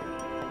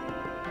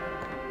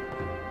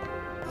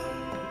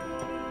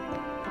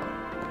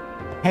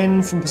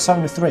 Ken from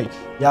Persona 3.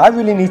 Yeah, I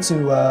really need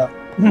to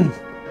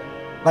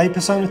play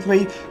Persona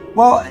 3.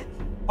 Well, I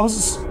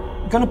was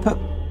going to put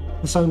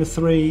Persona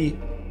 3.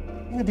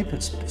 I think I did put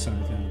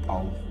Persona 3 on the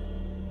poll.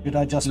 Did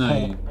I just put...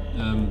 I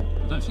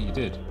don't think you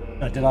did.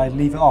 No, did I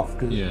leave it off?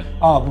 Yeah.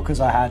 Oh,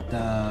 because I had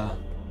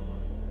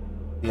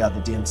the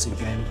other DMC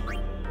game.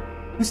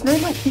 Whose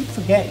name I keep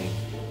forgetting.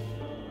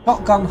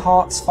 Shotgun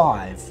Hearts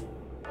 5.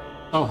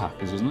 Soul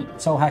Hackers, wasn't it?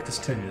 Soul Hackers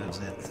 2, that was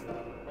it.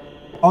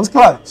 I was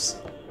close.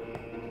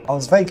 I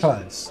was very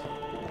close.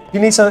 Do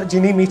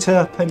you need me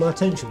to pay my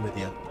attention with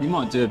you? You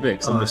might do a bit,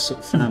 because I'm just sort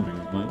of floundering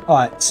at the moment.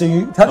 Alright, so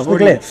you touch the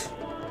glyph.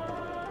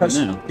 Touch,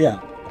 now? Yeah.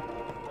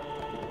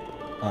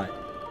 Alright,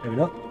 maybe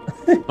not.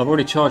 I've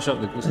already charged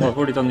up so I've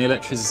already done the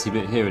electricity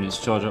bit here, and it's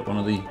charged up one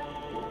of the...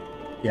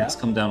 Yeah. It's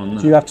come down on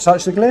that. Do you have to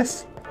touch the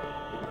glyph?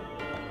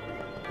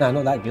 No,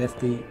 not that glyph.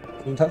 Can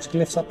you touch the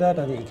glyphs up there? I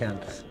don't think you can.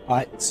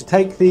 Alright, so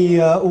take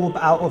the orb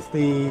out of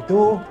the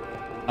door.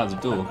 Out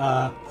of the door?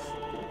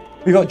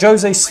 We've got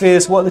Jose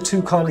spheres. What are the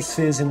two kind of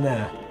spheres in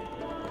there?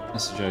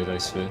 That's the Jose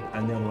sphere.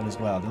 And the other one as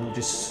well. They're all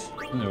just...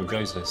 They're all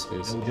Jose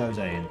spheres. They're all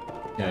Jose in.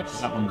 Yeah,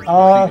 that one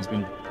I think has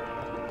been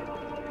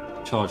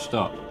charged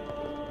up.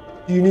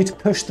 Do you need to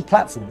push the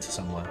platform to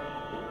somewhere?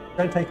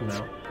 Don't take them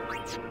out.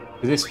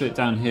 Is this bit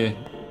down here,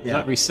 does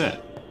that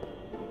reset?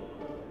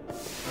 I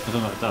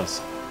don't know what it does.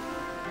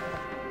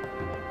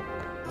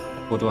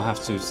 Or do I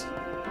have to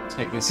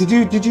take this?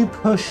 Did you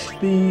push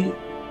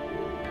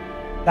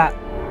that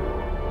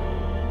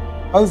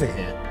over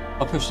here?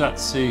 I'll push that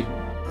to...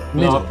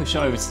 Well, I'll push it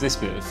over to this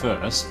bit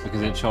first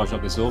because it charged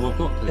up this orb I've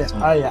got. Yeah.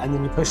 Oh yeah, and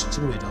then you push it to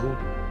the middle.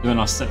 When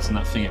I stepped on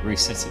that thing, it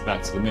resets it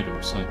back to the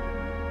middle, so...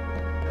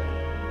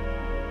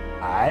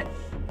 Alright.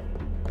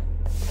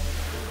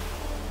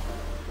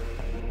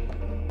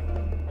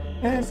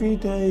 Every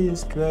day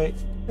is great.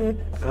 Oh,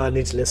 I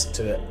need to listen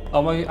to it.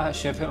 Oh, well,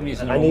 actually, I think I'm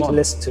using the I wrong need one. to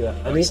listen to it.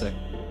 I need...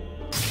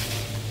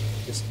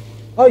 Just...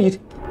 Oh, you...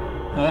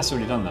 No, that's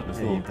already done that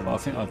before, but I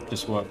think I've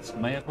just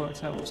may have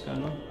worked out what's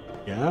going on.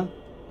 Yeah?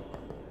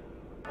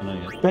 I know,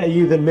 yeah. Better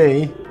you than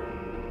me.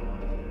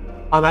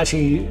 I'm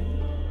actually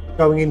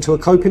going into a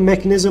coping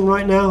mechanism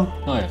right now.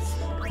 Oh, yeah.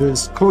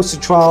 Because Cloister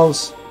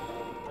Trials...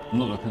 I'm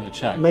not looking at the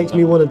chat. Makes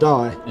me want to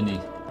die. Any...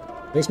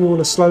 Makes me want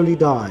to slowly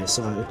die,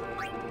 so...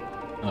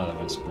 Oh, that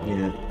was cool.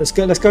 Yeah. Let's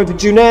go to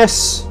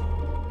Juness.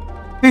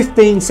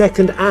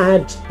 15-second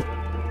ad.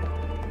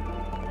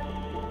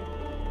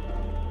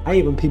 I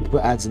hate when people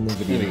put ads in their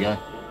video. There we go.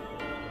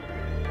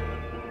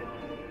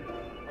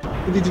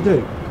 What did you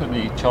do? Put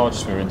the charge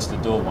sphere into the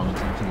door one. I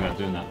didn't think about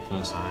doing that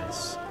first.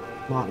 Nice.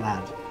 Smart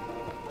lad.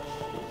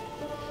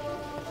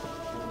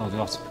 Oh, do I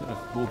have to put a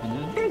orb in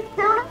there?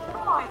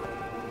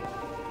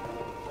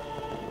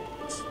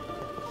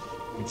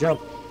 Good job.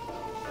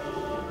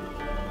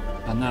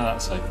 And now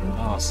that's open.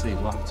 Oh, I see.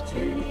 We'll have to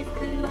do.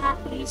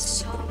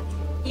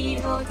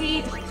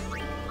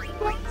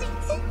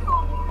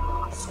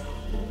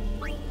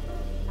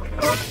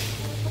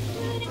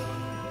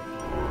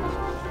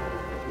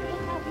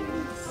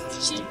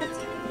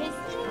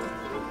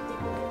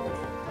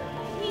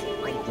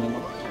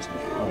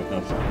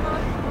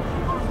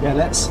 Yeah,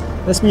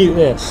 let's mute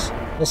this.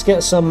 Let's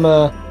get some.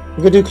 We're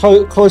gonna do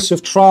Cloister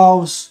of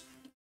Trials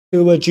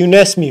to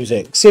Juness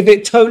music. See if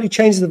it totally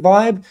changes the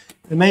vibe,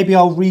 and maybe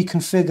I'll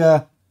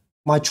reconfigure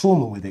my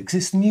trauma with it. Because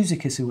it's the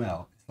music as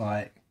well.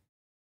 It's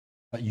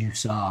like you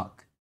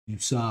suck, you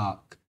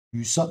suck,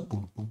 you suck.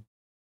 Boom, boom.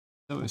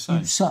 Is that what it's saying?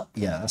 You suck.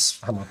 Yeah, that's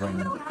how my brain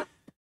works.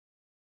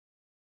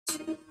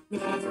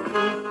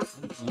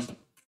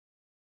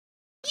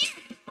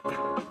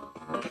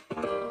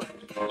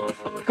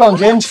 Go on,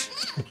 Ginge.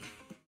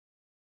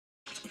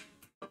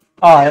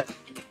 Alright,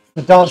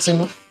 the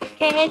dancing,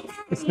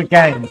 it's the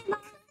game.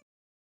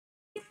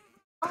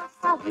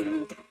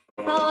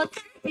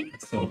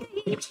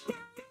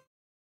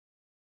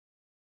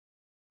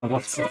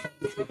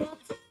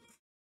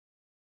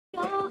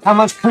 How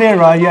much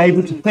clearer are you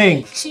able to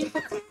think?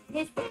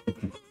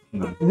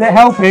 No. Is it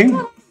helping?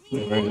 Not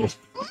really.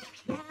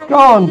 Go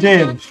on,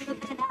 Ginge.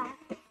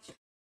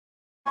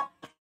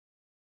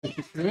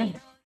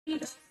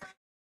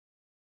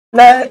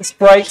 Let's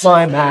break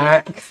my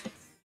Mac.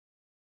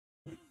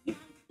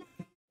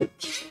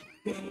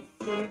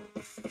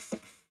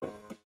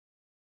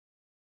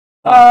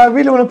 I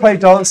really want to play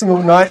dancing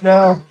all night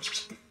now.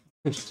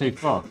 It's too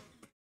far.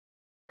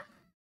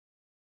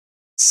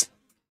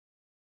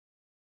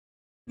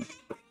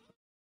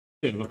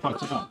 Dude, we'll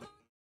fuck it up.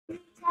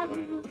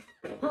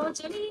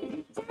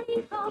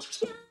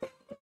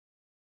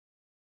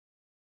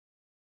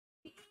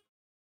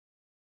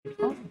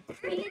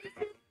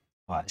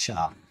 Right, shut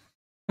up.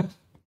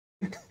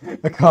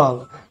 I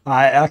can't.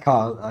 I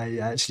can't. I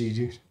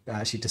actually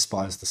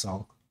despise the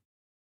song.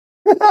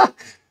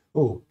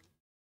 Oh,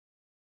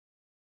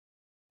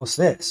 what's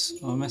this?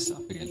 Oh, I messed it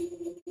up again.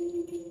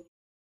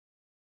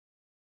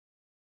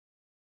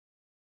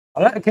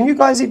 Can you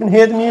guys even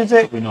hear the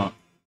music? Probably not.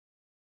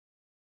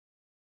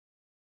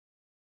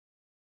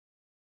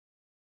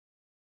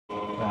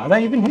 Are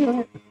they even hearing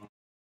it?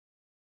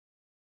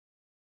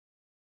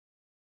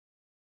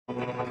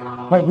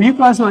 Wait, were you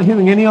guys not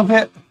hearing any of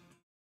it?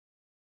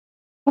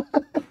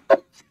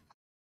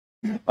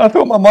 I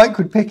thought my mic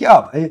could pick it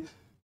up. Hey,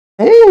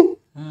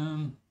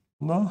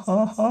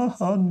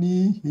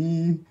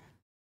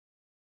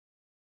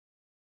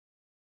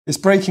 it's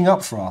breaking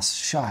up for us.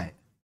 Shite.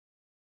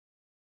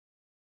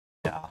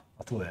 Yeah,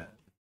 I thought it.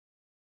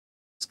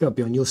 It's got to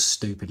be on your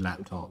stupid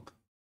laptop.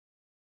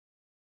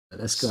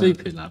 Let's go.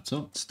 Stupid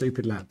laptop.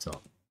 Stupid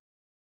laptop.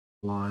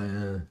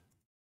 Liar.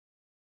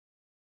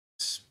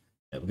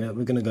 Yeah,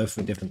 we're gonna go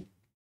for a different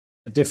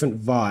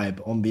vibe,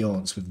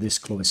 ambiance with this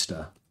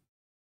Cloister.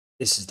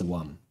 This is the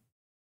one.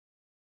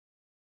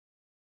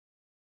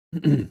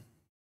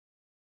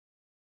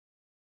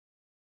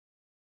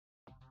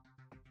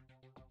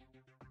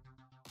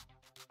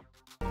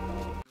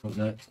 Oh,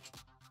 no.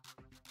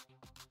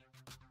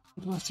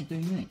 What do I have to do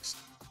next?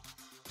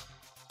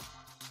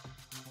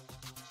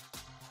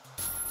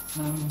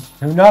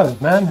 Who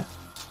knows, man?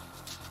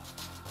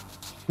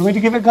 You want me to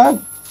give it a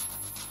go?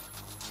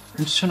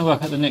 I'm just trying to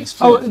work out the next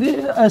bit.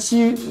 Oh, so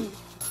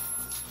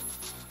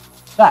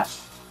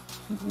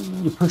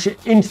you push it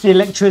into the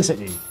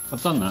electricity.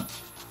 I've done that.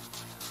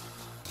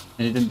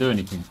 And it didn't do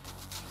anything.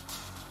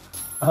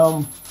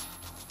 You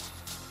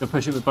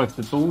push it with both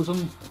the balls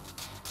on?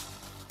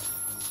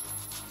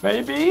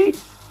 Maybe?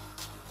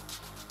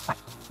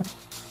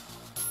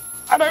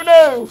 I don't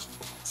know.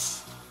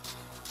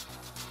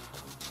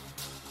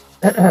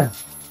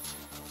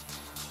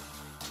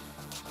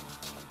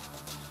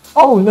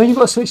 Oh no, you've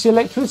got to switch the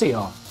electricity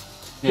on.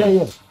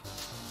 Yeah.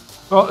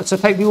 Well, so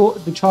take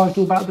the charge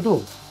door out the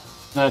door.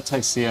 No, it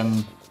takes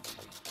the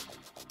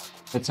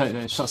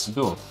it shuts the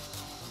door.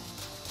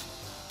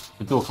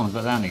 The door comes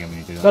back down again when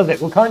you do that. Does it?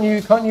 Well, can't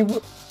you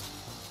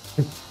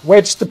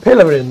wedge the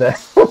pillar in there?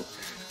 Is that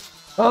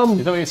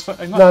what you're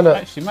supposed? No.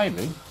 Actually,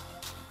 maybe.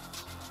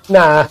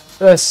 Nah,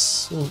 I'm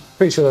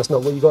pretty sure that's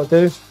not what you got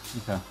to do.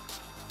 Okay.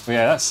 Well,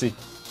 yeah, that's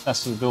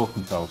the door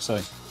control. So.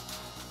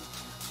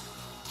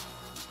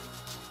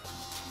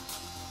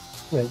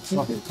 Yeah,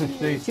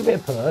 give it a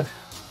push.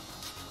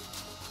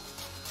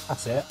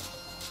 That's it.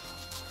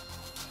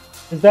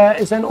 Is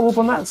there an orb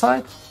on that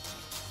side?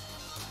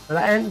 Where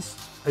that ends?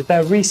 Is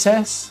there a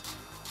recess?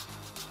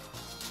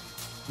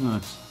 No.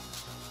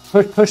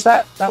 Push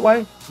that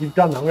way? You've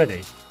done that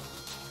already.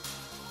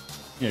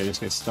 Yeah, it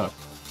just gets stuck.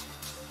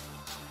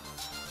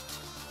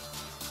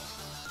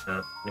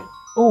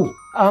 Oh,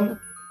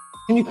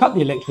 can you cut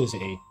the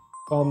electricity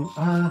from?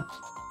 I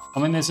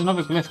mean, there's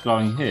another glyph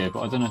glowing here,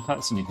 but I don't know if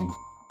that's anything.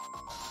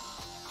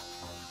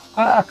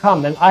 I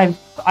can't then. I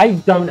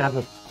don't have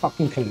a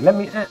fucking clue. Let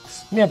me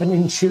have an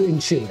intuit.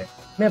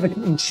 Let me have an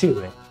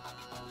intuit.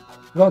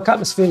 We've got a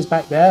couple of spheres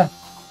back there.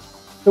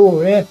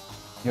 Door here.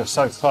 You're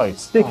so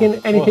close.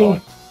 Sticking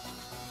anything.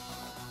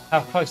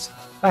 How close?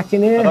 Back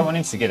in here. I don't want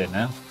him to get it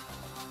now.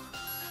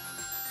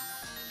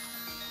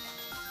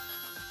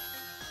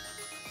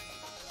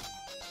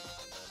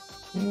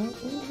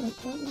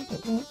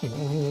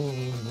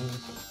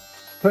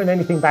 Putting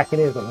anything back in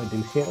here is not going to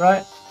do shit,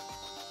 right?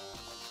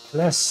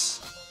 Unless.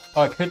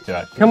 Oh, I could do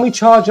actually. Can we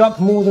charge up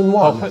more than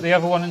one? I'll put the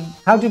other one in.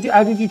 How did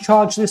you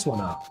charge this one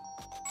up?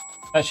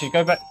 Actually,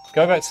 go back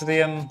to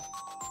the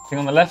thing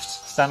on the left.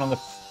 Stand on the.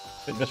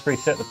 Just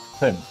reset the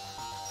pin.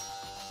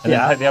 And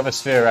then take the other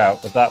sphere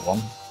out of that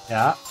one.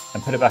 Yeah.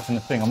 And put it back in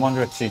the thing. I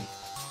wonder if the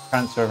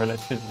transfer of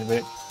electricity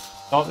bit.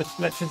 Start the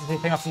electricity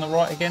thing up on the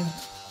right again.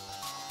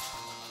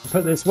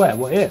 Put this where?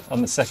 What here? On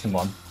the second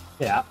one.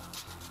 Yeah.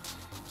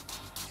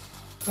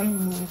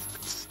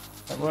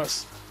 That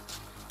works.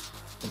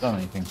 Has it done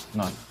anything?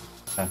 No.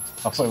 Okay. I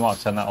thought we might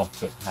have turned that off,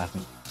 but it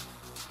hasn't.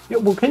 Yeah,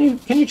 well, can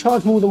you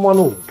charge more than one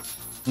orb?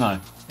 No,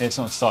 it's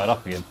not started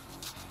up again.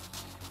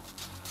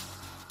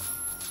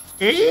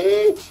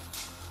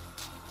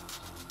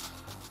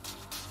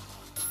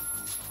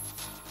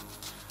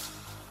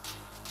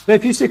 So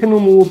if you stick a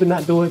normal orb in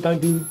that door, it don't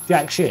do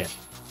jack shit.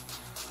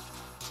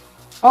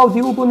 Oh,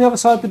 the orb on the other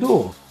side of the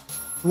door,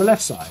 on the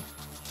left side.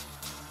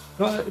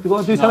 You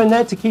got to do something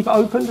there to keep it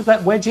open. Does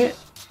that wedge it?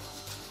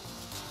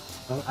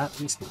 Oh, at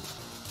least.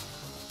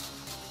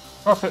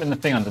 I'll put in the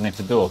thing underneath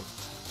the door.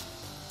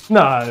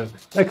 No,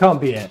 that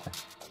can't be it.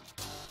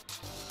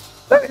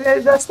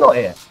 That's not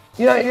it.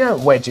 You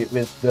don't wedge it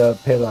with the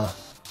pillar.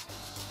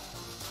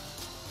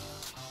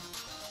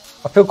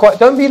 I feel quite.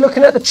 Don't be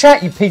looking at the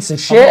chat, you piece of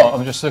shit.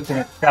 I'm just looking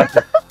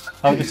at.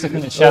 I'm just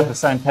looking at Shad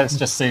saying Ted's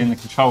just stealing the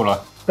controller.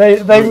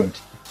 They.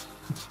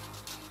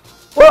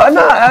 Well,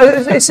 no,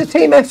 it's a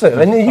team effort,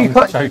 and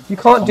you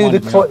can't do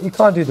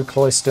the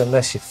cloister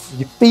unless you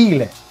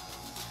feel it.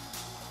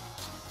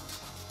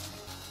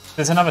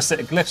 There's another set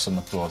of glyphs on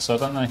the floor, so I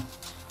don't know.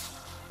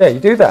 Yeah, you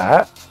do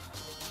that,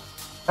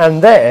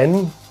 and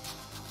then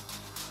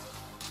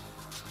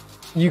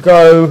you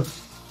go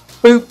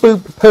boop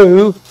boop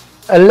poo,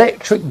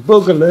 electric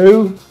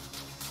boogaloo,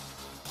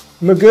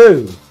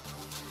 magoo.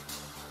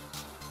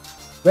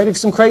 Ready for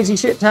some crazy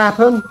shit to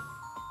happen?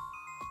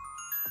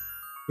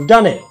 You've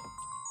done it.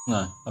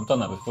 No, I've done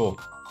that before.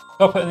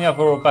 Got to put in the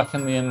other or back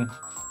in the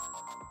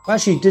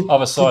Actually,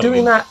 other side. You're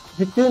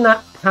doing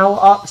that power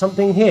up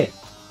something here.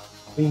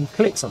 You can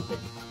click something.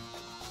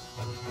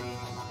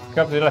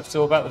 Grab the left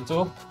door back the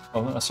door.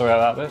 Oh, sorry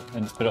about that bit.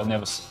 And just put it on the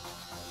other side.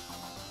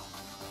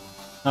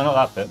 No, not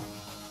that bit.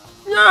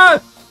 No!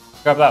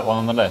 Grab that one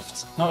on the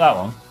left. Not that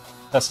one.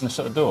 That's going to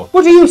shut the door.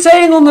 What are you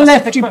saying on the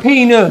left, you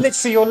peanut?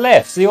 Literally your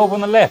left. The orb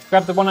on the left.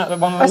 Grab the one on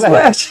the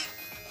left.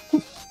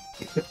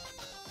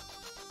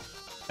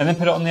 And then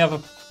put it on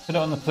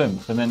the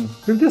plinth, and then...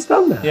 We've just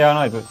done that. Yeah,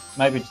 I know, but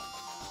maybe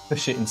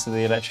push it into the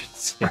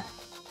electricity.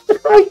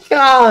 I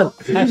can't.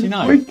 Actually,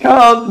 no. We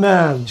can't,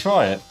 man.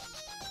 Try it.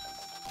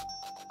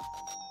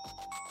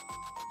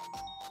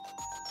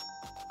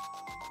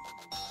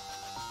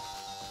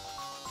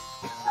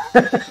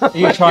 Are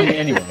you trying it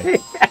anyway?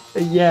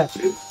 Yeah.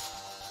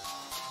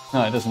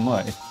 No, it doesn't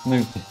work. It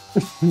moved it.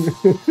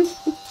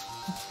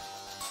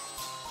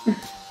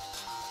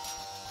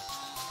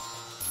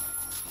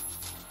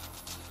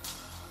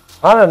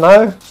 I don't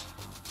know.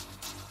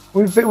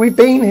 We've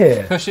been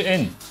here. Push it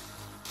in.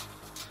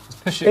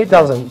 Just push it. It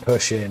doesn't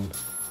push in.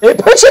 It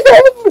pushes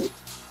in.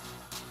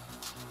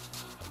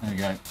 There you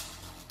go.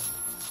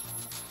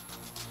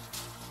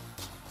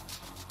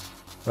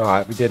 All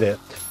right, we did it.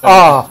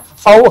 Oh,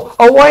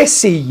 I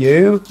see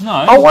you.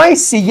 No. Oh, I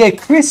see you,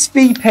 Chris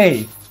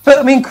VP. But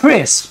I mean,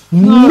 Chris,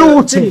 no,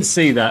 naughty. I didn't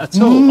see that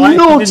at all.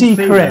 Naughty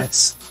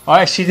Chris.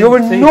 I actually You're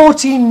didn't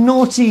a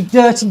naughty,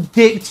 dirty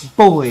dicked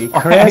boy,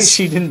 Chris. I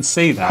actually didn't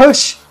see that.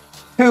 Push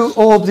 2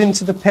 orbs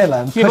into the pillar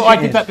and push but I it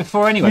did in. that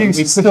before anyway. We pushed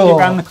it saw.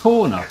 around the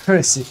corner.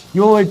 Chris,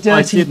 you're a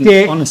dirty didn't,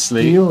 dick.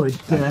 honestly. You're a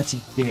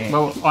dirty dick.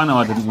 Well, I know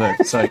I didn't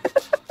look, so...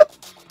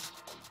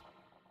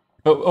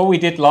 But all we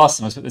did last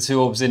time was put the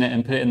 2 orbs in it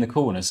and put it in the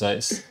corner, so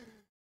it's...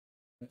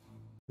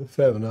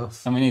 Fair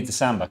enough. And we need the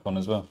sound back on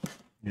as well.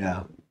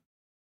 Yeah.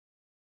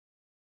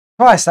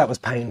 Christ, that was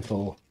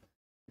painful.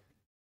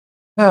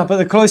 No, but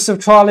the Cloister of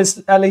Trial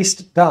is at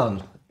least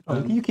done.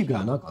 Oh, you keep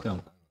going, I'll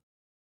go.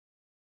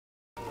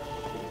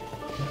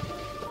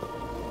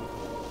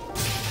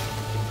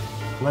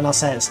 When I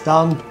say it's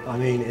done, I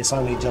mean it's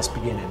only just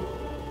beginning.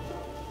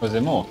 Was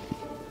there more?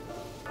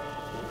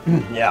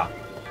 Yeah.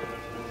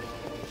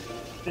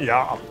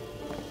 Yeah.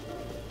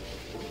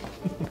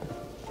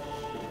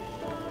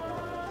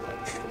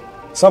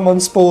 Someone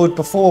spoiled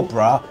before,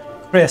 bruh.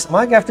 Chris, am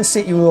I going to have to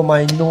sit you on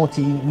my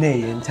naughty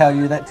knee and tell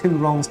you that 2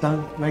 wrongs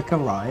don't make a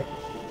right?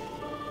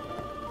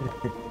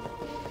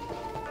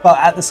 But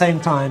at the same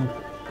time,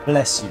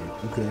 bless you,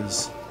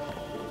 because...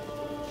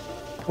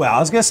 Well, I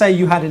was going to say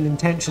you had an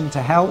intention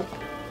to help.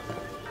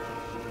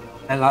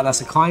 And like,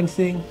 that's a kind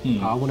thing.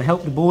 I want to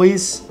help the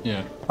boys.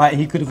 Yeah. Like,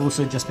 he could have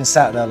also just been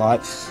sat there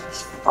like,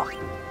 fucking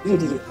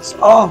idiots.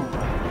 Oh my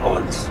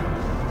God.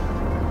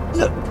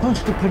 Look,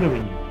 punch the pillar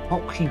in you.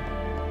 Fucking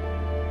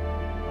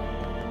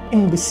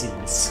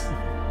imbeciles.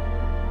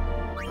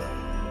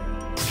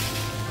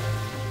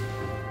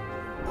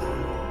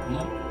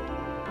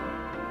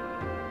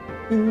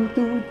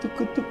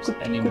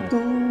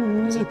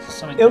 Anymore. Is it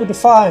something?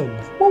 Ill-defined.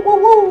 Woo, woo,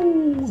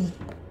 woo.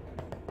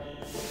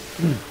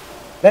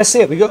 That's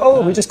it. We've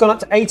just gone up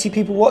to 80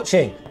 people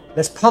watching.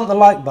 Let's punt the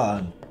like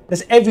button.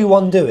 Let's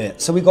everyone do it.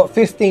 So we've got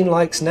 15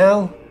 likes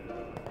now.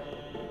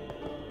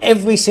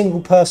 Every single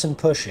person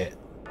push it.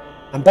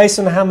 And based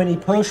on how many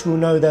push, we'll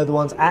know they're the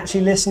ones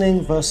actually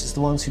listening versus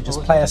the ones who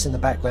just play us in the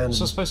background.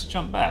 Was I supposed to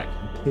jump back?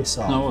 Piss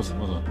off. No, I wasn't,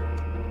 was I?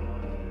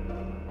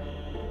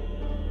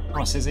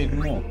 Oh, so there's even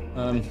more.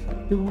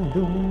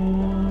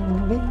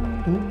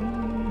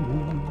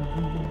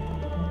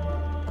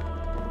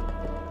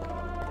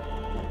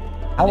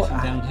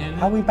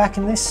 How are we back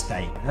in this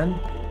state, man?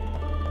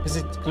 Because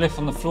the glyph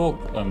on the floor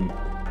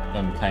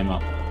came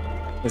up.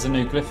 There's a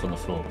new glyph on the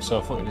floor, so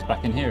I thought it was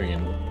back in here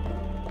again.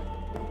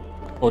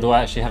 Or do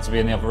I actually have to be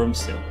in the other room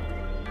still?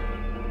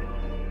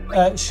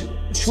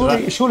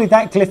 Surely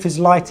that glyph is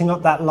lighting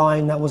up that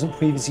line that wasn't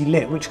previously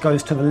lit, which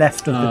goes to the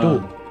left of the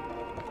door.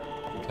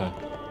 Okay.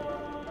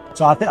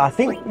 So I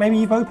think maybe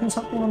you've opened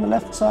something on the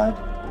left side.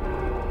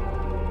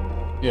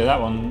 Yeah, that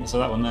one. So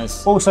that one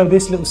there's. Also,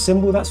 this little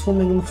symbol that's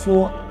forming on the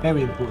floor,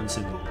 very important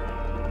symbol.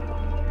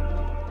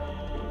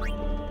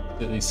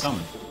 Is it these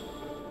summoned?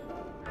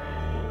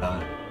 No.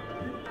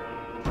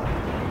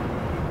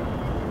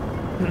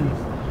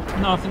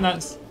 No, I think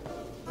that's.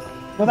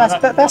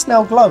 Well, that's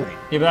now glowing.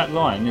 Yeah, but that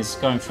line is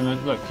going from the...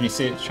 Look, can you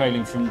see it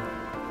trailing from...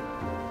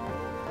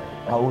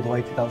 all the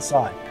way to the other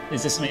side.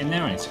 Is there something in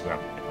there I need to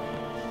grab?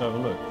 Have a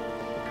look.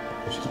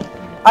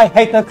 I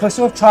hate the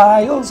Cloister of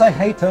Trials. I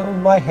hate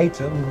them. I hate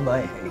them.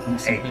 I hate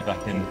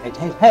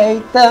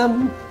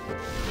them.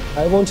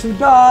 I want to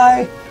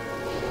die.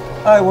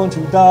 I want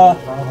to die.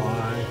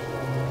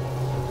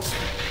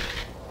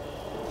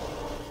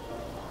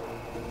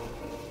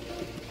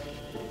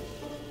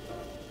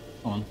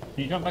 Come on.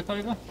 Can you jump back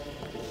over?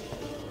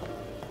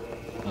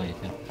 Oh, you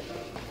can.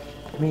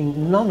 I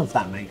mean, none of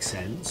that makes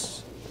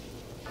sense.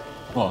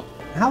 What?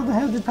 How the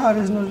hell did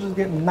Powder's not just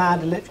get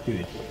mad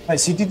electrocuted? Wait,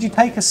 so did you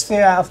take a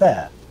sphere out of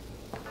there?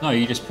 No,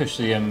 you just push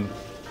the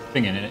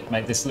thing in and it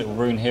made this little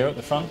rune here at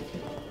the front.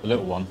 The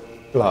little one.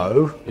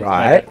 Glow.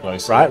 Right.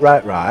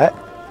 Right.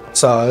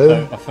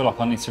 So I feel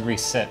like I need to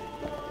reset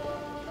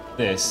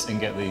this and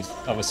get these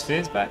other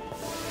spheres back.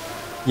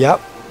 Yep,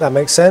 that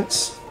makes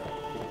sense.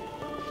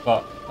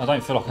 But I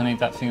don't feel like I need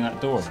that thing in that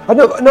door. I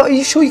know. No, are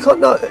you sure you can't?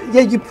 No.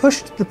 Yeah, you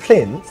pushed the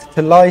plinth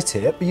to light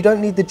it, but you don't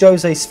need the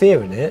DJOSE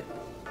sphere in it.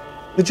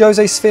 The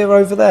DJOSE sphere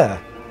over there.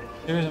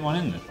 There isn't one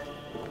in there.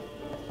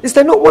 Is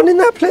there not one in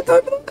that plinth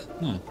over there?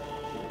 No.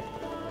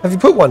 Have you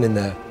put one in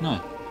there? No.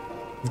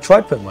 You've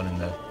tried putting one in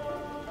there?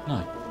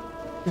 No.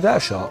 Give that a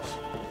shot.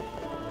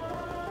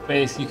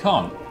 But you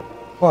can't.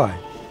 Why?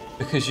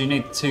 Because you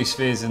need 2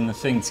 spheres in the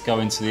thing to go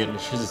into the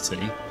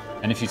electricity,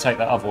 and if you take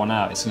that other one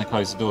out, it's going to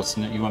close the door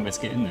so you won't be able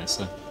to get in there.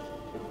 So.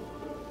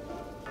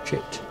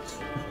 Shit.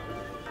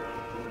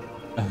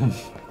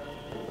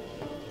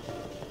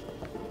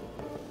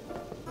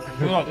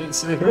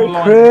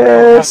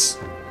 Chris!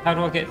 How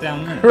do I get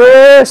down there?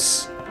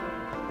 Chris!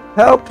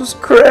 Help us,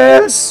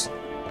 Chris!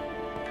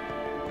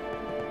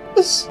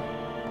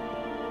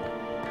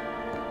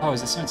 Oh,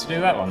 is it something to do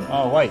with that one?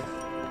 Oh, wait.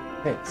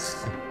 Okay,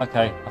 I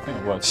think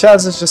it works.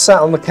 Shaz has just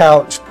sat on the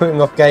couch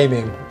putting off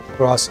gaming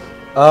for us.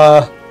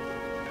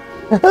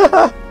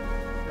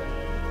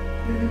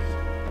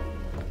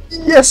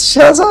 Yes,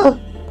 Shazza!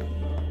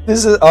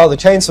 This is... Oh, the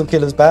Chainsaw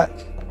Killer's back.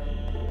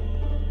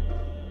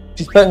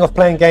 She's putting off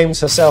playing games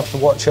herself to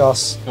watch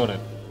us. Got it.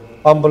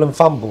 Fumble and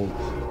fumble.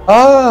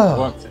 Ah!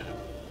 Worked it.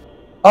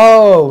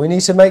 Oh, we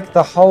need to make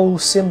the whole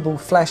symbol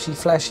flashy,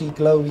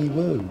 glowy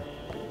woo.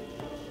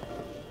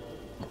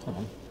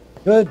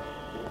 Good.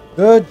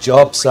 Good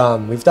job,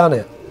 son. We've done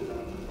it.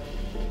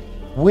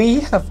 We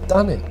have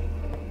done it.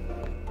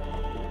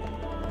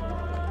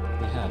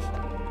 We have.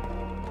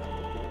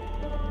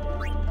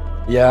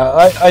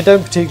 Yeah, I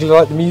don't particularly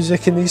like the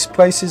music in these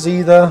places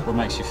either. What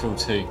makes you feel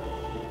too?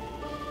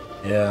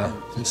 Yeah,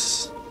 it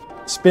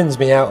spins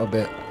me out a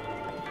bit.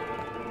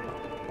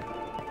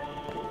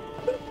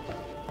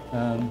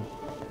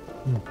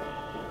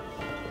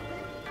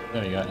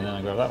 There you go, and then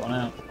I grab that one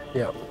out.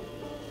 Yeah.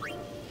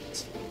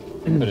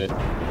 Put it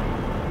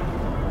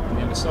on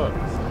the other side.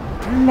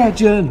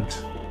 Legend!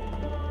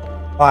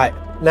 Right,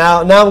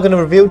 now I'm going to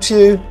reveal to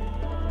you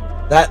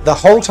that the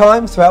whole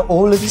time, throughout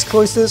all of these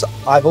cloisters,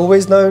 I've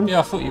always known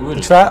I thought you would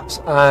the traps,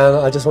 and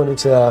I just wanted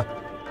to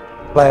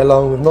play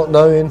along with not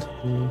knowing.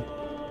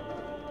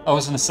 I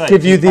was going to say...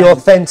 Give you the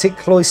authentic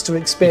cloister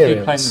experience. If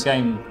you played the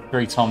game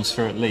 3 times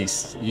through at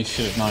least, you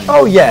should have known.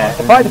 Oh yeah,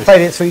 if I'd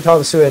played it 3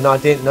 times through and I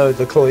didn't know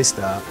the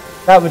cloister,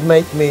 that would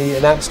make me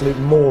an absolute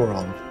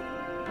moron.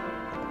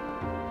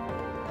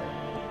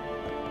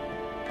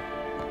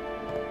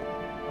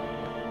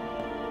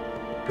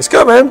 Let's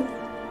go, man!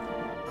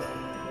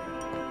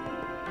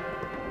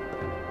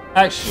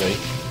 Actually,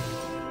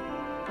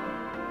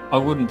 I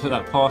wouldn't put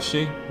that past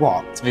you.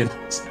 What? To be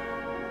that...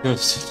 To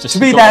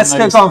be that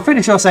stupid. Go on,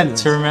 finish your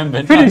sentence. To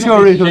remember. Finish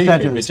your original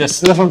sentence.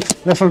 Just...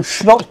 That's from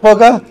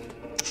Schnockbugger.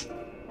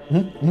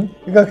 You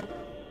go.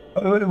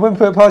 I wouldn't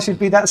put it past you to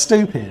be that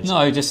stupid.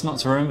 No, just not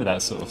to remember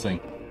that sort of thing.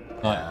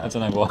 Like, I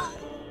don't know why.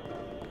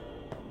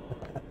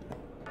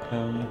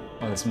 Oh,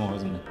 there's more,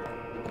 isn't there?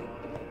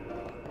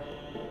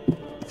 Did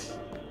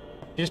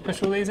you just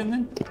push all these in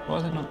then? Why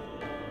is it not?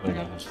 There we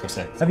go, just press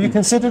X. Have you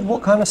considered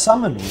what kind of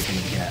summon we're going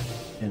to get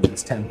in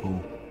this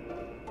temple?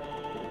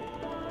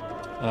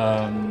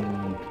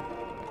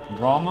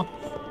 Rama?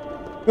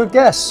 Good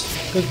guess.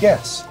 Good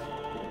guess.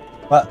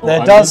 But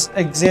there does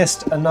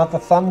exist another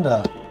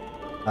Thunder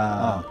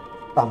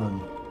summon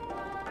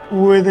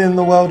within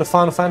the world of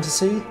Final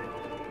Fantasy.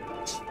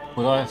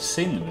 Would I have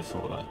seen them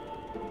before though?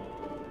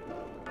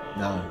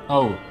 No.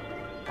 Oh.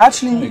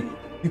 Actually,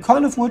 you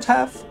kind of would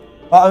have.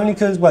 But only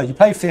because, well, you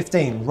played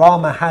 15.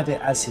 Rama had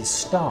it as his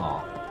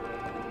star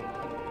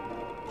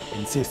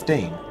in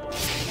 15.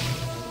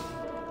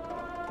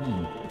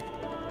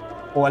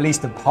 Or at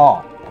least a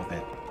part of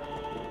it.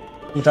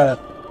 It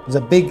was a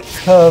big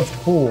curved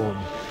horn.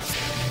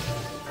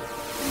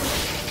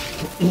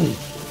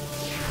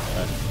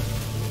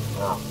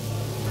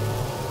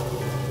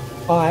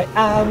 I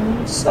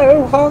am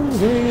so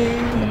hungry.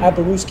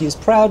 Abaruski is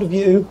proud of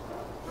you.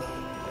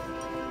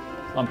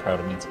 I'm proud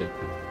of me too.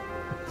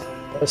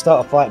 Gotta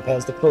start a fight,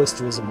 Pez. The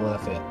cloister isn't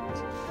worth it.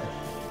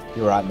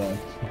 You're right, man.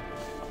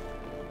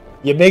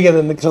 You're bigger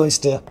than the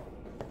cloister.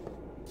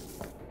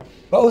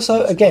 But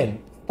also,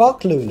 again,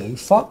 fuck Lulu,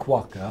 fuck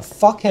Waka,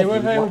 fuck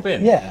everyone. Where have they all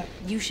been? Yeah.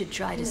 You should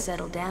try to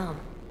settle down.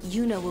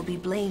 Yuna will be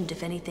blamed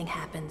if anything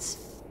happens.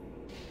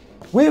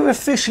 We're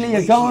officially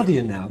a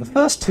guardian now. The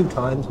first 2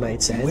 times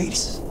made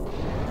sense.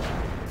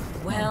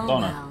 Well,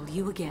 well,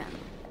 you again.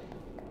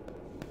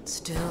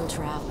 Still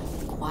traveling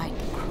with quite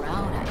the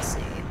crowd, I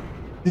see.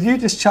 Did you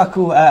just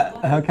chuckle at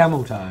her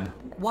camel toe?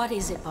 What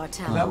is it,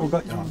 Bartel? That will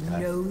go. You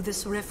know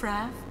this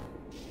riffraff?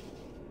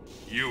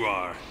 You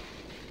are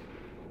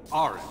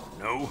Aaron,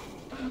 no?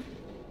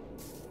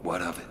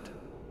 What of it?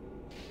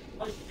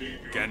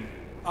 Can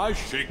I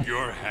shake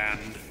your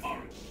hand?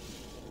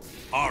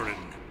 Aaron.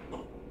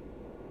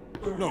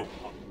 No,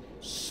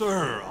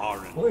 Sir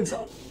Aaron. What is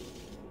that?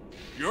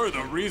 You're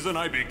the reason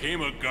I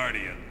became a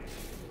guardian.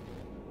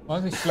 Why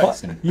is he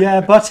flexing?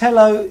 Yeah,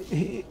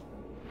 Bartello,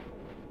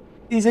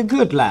 he's a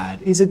good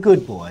lad. He's a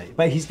good boy,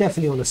 but he's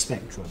definitely on a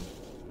spectrum.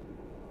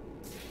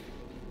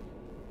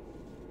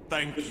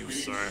 Thank you,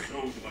 sir.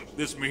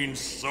 This means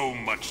so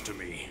much to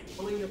me.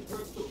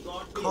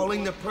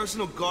 Calling the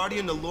personal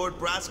guardian to Lord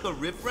Braska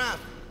riffraff?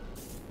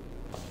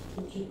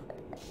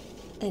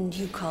 And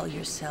you call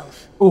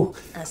yourself Oh,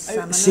 a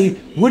summoner?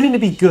 see, wouldn't it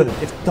be good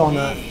if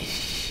Donna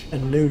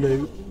and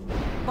Lulu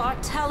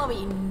Bartello,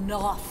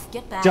 enough.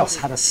 Get back. just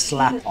had a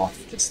slap off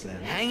just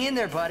then? Hang in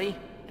there, buddy.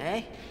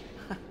 Eh?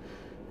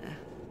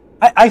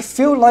 I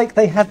feel like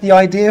they had the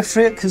idea for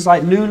it because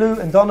like Lulu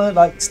and Donna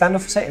like stand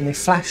off a set and they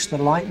flash the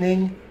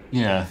lightning.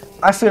 Yeah.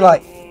 I feel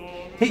like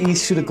he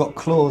should have got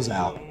claws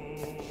out.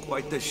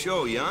 Quite the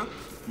show, yeah?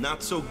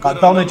 Not so good.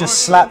 But Donna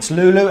just slaps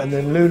Lulu and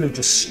then Lulu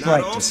just straight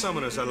Not all just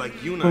summoners are like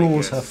Yuna, I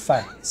pulls guess.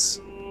 her face.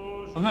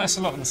 I've noticed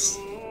a lot of this.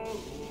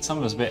 Some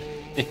of us a bit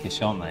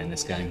dickish, aren't they, in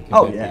this game?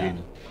 Oh compared to yeah.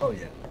 Yuna? Oh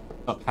yeah.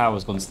 But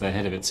power's gone to their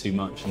head a bit too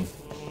much. And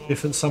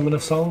Different summoner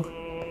song.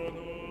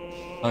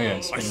 oh yeah,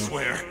 it's I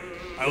swear,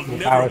 I'll Little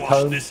never wash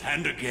baritone. this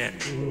hand again.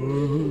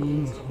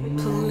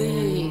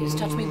 Please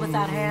touch me with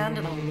that hand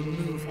and I'll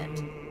remove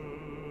it.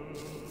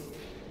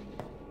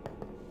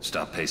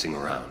 Stop pacing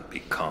around. Be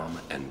calm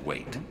and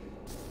wait.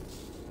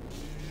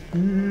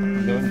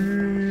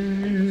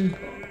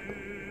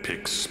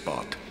 Pick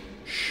spot.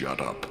 Shut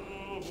up.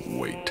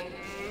 Wait.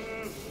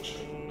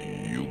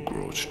 You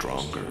grow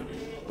stronger,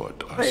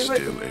 but are Wait.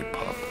 still a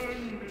pup.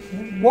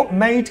 What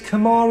made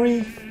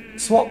Kamari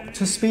swap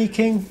to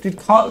speaking? Did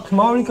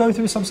Kamari go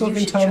through some sort of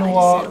You should try internal to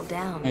arc? settle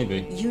down.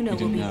 Maybe. Yuna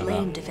will be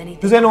blamed if anything.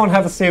 Does anyone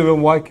have a theory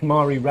on why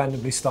Kamari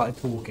randomly started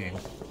talking?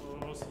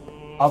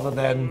 Other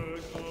than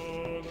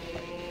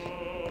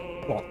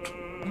what?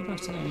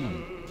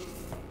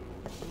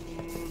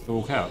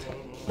 Walk out.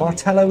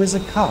 Bartello is a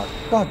cunt.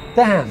 God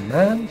damn,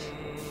 man.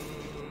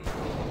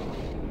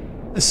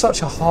 It's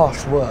such a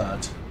harsh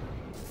word.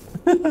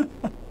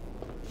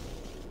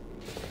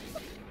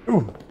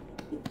 Ooh.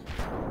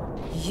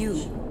 You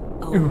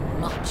owe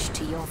much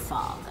to your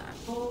father.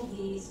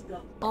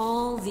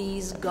 All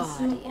these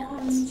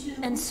guardians.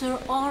 And Sir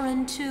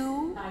Orin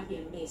too?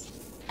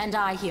 And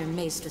I hear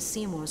Maester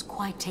Seymour's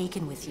quite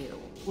taken with you.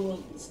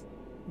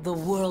 The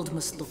world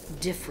must look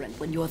different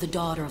when you're the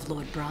daughter of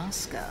Lord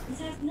Braska.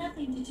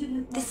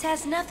 This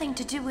has nothing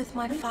to do with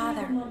my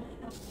father.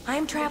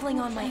 I'm traveling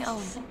on my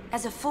own,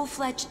 as a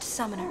full-fledged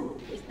summoner.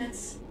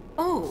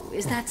 Oh,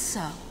 is that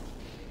so?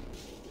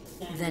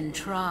 Then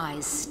try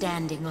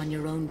standing on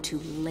your own 2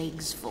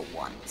 legs for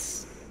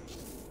once.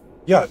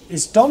 Yo,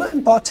 is Donna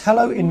and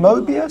Bartello in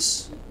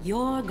Mobius?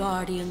 Your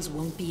guardians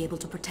won't be able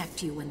to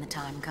protect you when the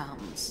time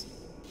comes.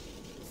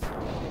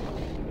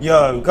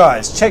 Yo,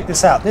 guys, check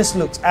this out. This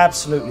looks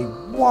absolutely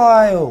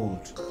wild.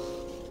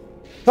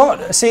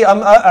 God, see,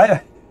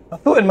 I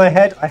thought in my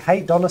head, I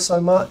hate Donna so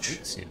much.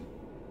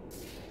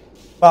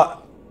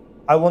 But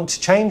I want to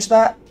change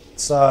that,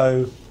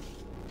 so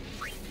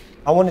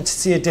I wanted to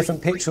see a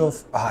different picture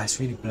of... Ah, it's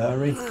really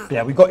blurry.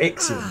 Yeah, we got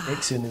Ixin.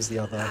 Ixin is the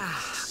other.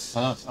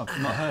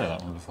 I've not heard of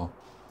that one before.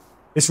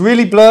 It's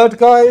really blurred,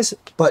 guys,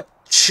 but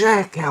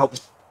check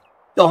out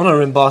Donna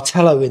and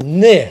Bartello in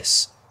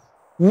this.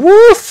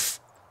 Woof!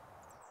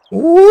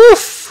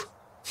 Woof!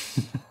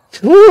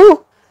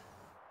 Woo!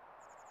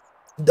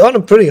 Donna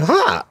pretty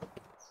hot.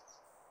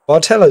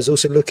 Bartello's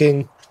also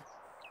looking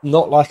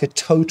not like a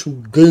total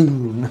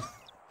goon.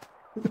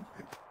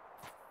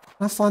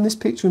 I find this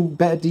picture in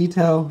better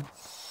detail.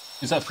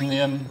 Is that from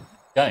the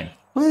game?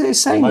 Well, it's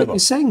saying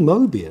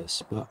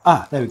Mobius,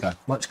 but there we go.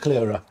 Much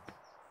clearer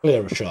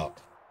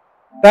shot.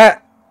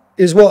 That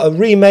is what a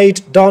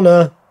remade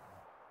Donna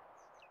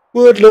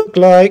would look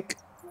like.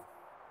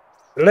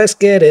 Let's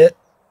get it.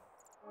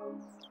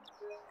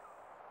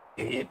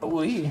 Yeah,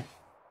 boy.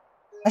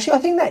 Actually, I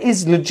think that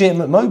is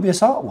legitimate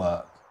Mobius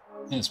artwork.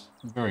 Yeah, it's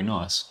very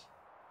nice.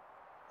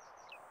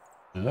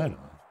 Very nice.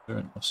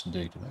 Very nice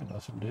indeed. Very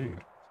nice indeed.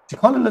 She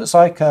kind of looks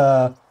like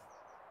a...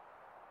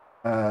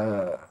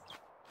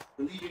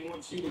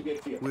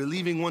 We're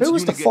leaving once who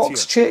was the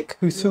fox chick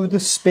who threw the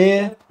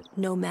spear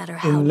No matter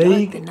how in dark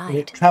League? the And night,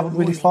 it travelled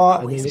really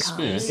far, and then always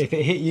comes. if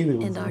it hit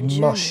you, And it our would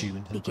mush you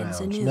into the begins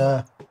ground. anew.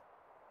 Nah.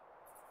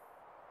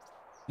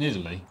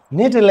 Nidalee.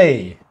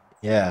 Nidalee.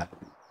 Yeah.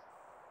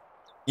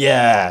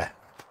 Yeah.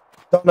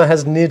 Donna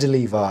has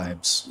Nidalee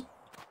vibes.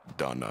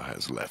 Donna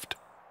has left.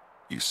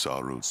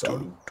 Isaru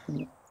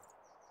too.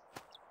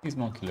 These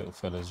monkey little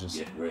fellas just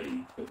Get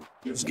ready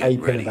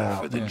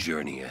about. for the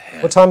journey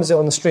ahead. What time is it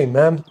on the stream,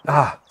 man?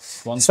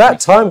 It's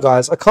that time,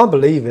 guys. I can't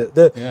believe it.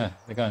 Yeah,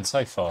 they're going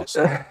so fast.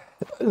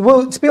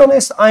 Well, to be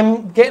honest,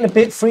 I'm getting a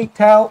bit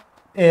freaked out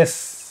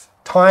if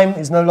time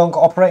is no longer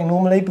operating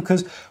normally,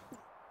 because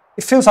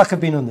it feels like I've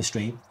been on the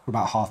stream for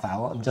about half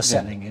hour. I'm just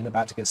settling in,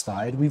 about to get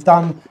started. We've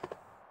done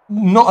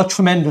not a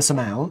tremendous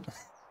amount.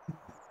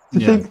 To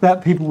think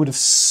that people would have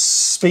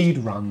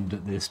speed-runned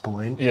at this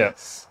point. Yeah.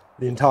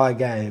 The entire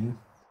game.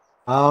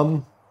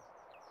 Time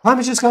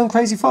is just going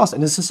crazy fast,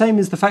 and it's the same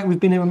as the fact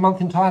we've been here a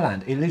month in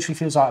Thailand. It literally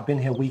feels like I've been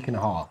here a week and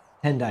a half,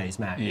 10 days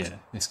max. Yeah,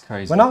 it's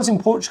crazy. When I was in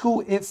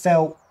Portugal, it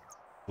felt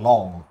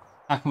long.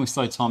 How can we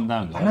slow time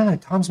down? I don't know,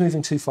 time's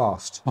moving too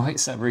fast. Why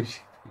is that really?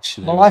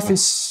 My life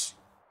is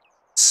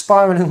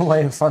spiraling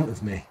away in front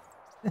of me.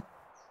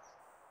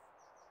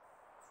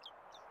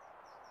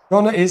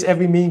 Donna is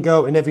every mean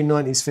girl in every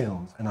 90s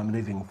film, and I'm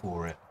living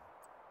for it.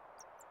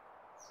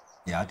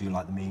 Yeah, I do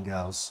like the mean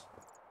girls.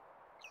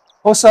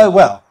 Also,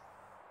 well,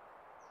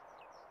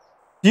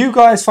 do you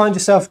guys find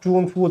yourself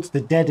drawn towards the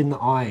dead in the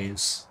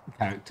eyes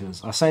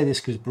characters? I say this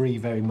because Bree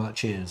very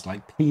much is.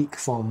 Like Peak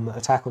from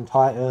Attack on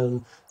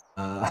Titan.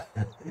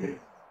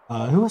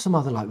 Who are some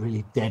other like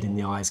really dead in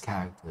the eyes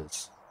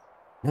characters?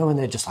 You know, when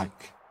they're just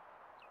like...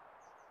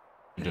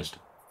 there's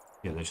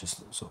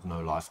just sort of no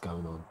life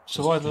going on.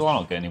 So why do I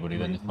not get anybody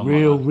then? If I'm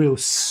Real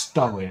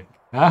stoic.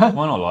 Huh?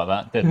 Why not like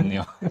that? Dead in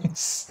the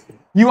eyes.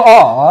 You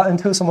are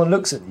until someone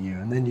looks at you,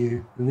 and then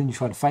you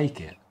try to fake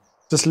it.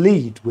 Just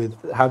lead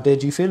with how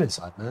dead you feel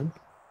inside, man.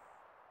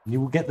 And you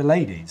will get the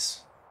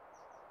ladies.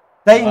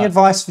 Dating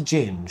advice for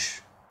Ginge.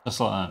 Just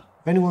like that.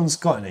 If anyone's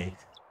got any,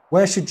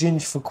 where should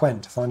Ginge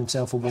frequent to find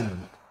himself a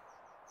woman?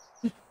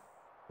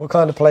 What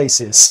kind of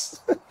places?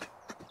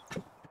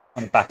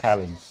 On back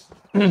alley.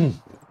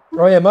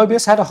 Oh yeah,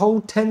 Mobius had a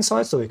whole 10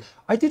 side story.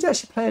 I did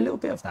actually play a little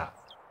bit of that.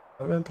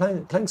 I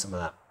remember playing some of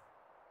that.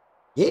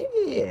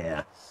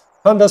 Yeah.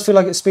 Time does feel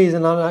like it's speeding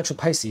at an unnatural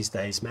pace these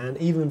days, man.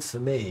 Even for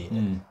me.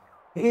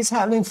 It is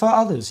happening for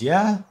others,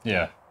 yeah?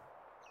 Yeah.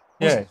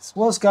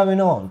 What's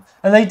going on?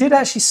 And they did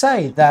actually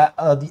say that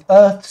the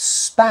Earth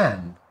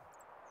span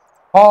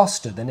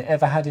faster than it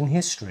ever had in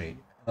history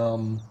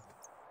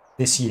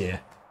this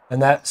year.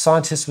 And that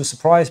scientists were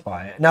surprised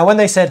by it. Now, when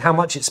they said how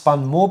much it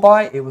spun more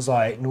by, it was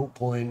like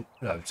something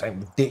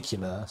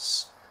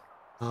ridiculous.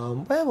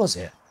 Where was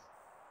it?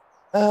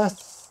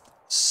 Earth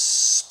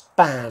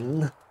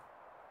span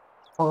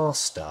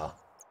faster.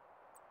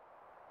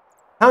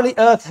 Apparently,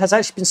 Earth has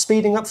actually been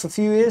speeding up for a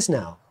few years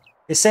now.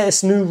 It set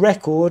its new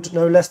record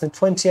no less than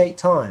 28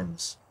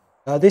 times.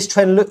 This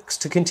trend looks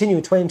to continue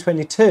in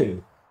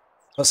 2022.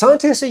 But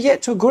scientists are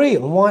yet to agree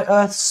on why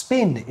Earth's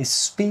spin is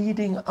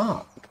speeding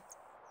up.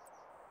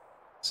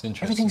 It's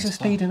interesting. Everything's just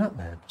speeding up,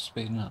 man.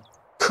 Speeding up.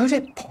 Could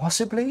it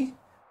possibly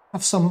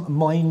have some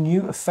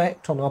minute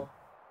effect on our...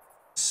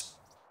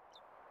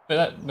 But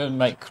that would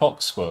make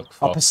clocks work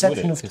faster, our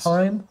perception of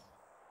time?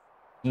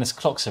 Unless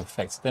clocks are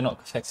affected, they're not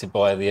affected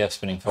by the Earth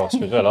spinning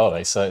faster as well, are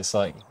they? So it's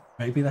like...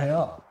 Maybe they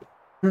are.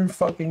 Who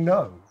fucking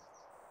knows?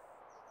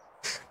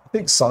 I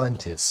think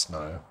scientists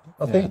know.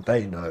 I think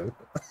they know.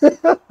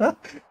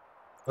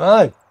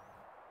 Right.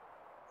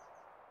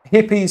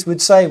 Hippies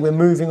would say we're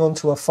moving on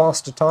to a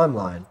faster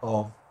timeline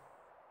of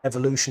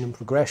evolution and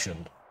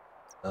progression.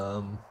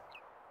 The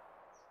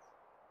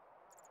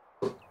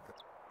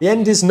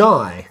end is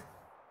nigh.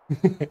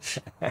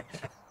 The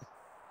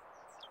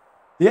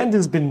end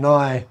has been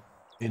nigh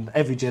in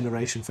every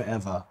generation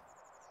forever.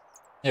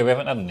 Yeah, we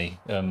haven't had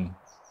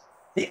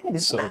any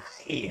sort of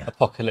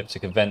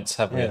apocalyptic events,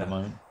 have we, at the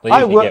moment? They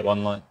usually get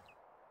one like...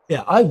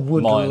 Yeah, I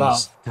would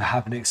love to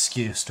have an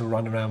excuse to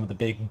run around with a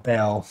big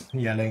bell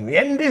yelling, "The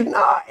end is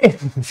nigh!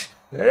 It's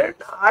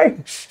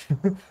nigh!"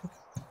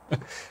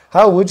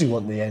 How would you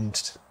want the end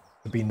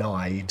to be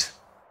nighed?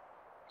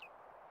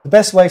 The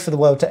best way for the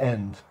world to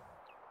end. The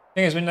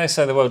thing is, when they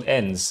say the world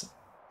ends,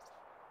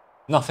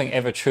 nothing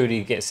ever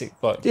truly gets it.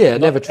 Like,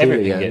 never truly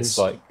everything ends. gets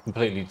like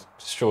completely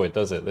destroyed,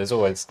 does it? There's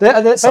always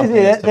there's something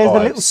that a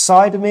survives. little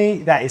side of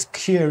me that is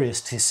curious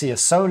to see a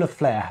solar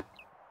flare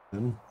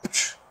happen,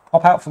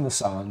 pop out from the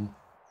sun,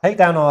 take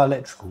down our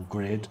electrical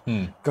grid,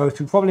 go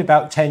through probably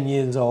about 10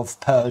 years of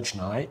purge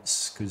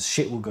nights, because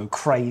shit will go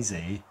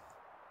crazy.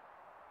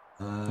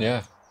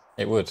 Yeah,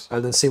 it would.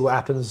 And then see what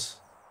happens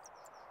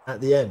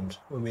at the end,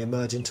 when we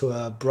emerge into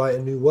a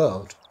brighter new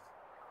world.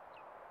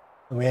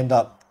 And we end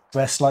up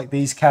dressed like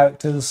these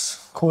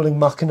characters, calling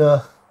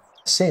Machina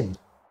sin.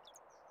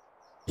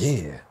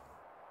 Yeah.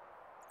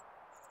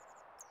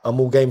 I'm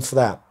all game for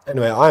that.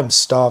 Anyway, I'm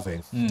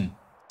starving.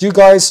 Do you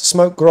guys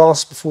smoke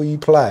grass before you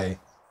play?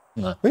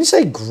 No. When you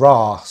say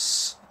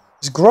grass,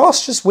 is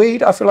grass just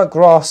weed? I feel like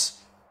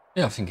grass...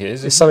 Yeah, I think it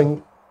is. It's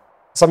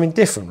something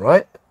different,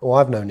 right? Or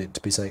I've known it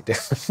to be something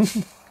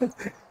different.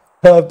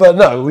 But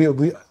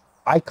no,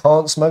 I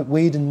can't smoke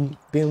weed and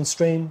be on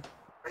stream.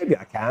 Maybe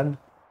I can.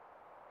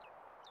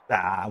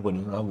 Nah, I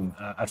wouldn't.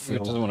 I'd He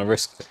feel. doesn't want to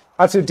risk it.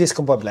 I'd feel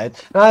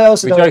discombobulated. And I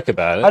also We joke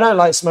about it. I don't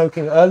like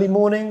smoking early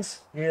mornings.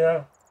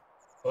 Yeah,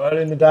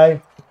 early in the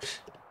day.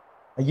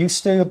 I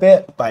used to a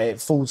bit, but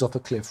it falls off a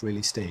cliff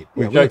really steep.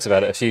 We joked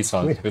about it a few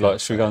times. We're like,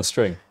 should we go on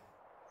string?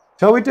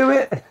 Shall we do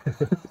it?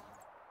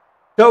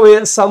 Shall we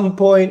at some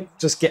point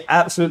just get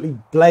absolutely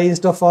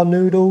blazed off our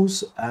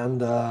noodles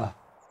and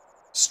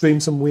stream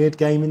some weird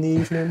game in the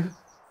evening?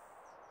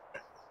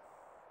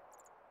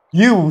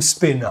 You will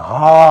spin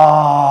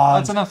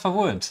hard. I don't know if I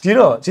would. Do you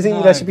not? Do you think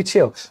you'd actually be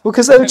chill? Well,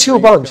 because they're a chill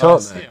bunch,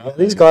 aren't they? Yeah,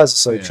 these guys are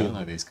so chill. I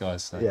know these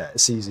guys. So. Yeah,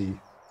 it's easy.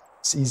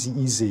 It's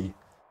easy.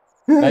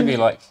 Maybe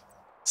like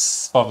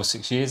 5 or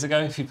 6 years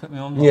ago, if you put me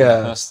on,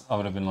 yeah, I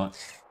would have been like.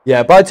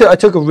 Yeah, but I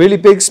took a really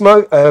big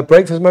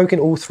break from smoking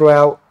all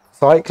throughout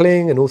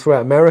cycling and all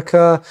throughout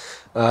America.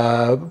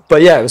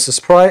 But yeah, it was a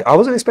surprise. I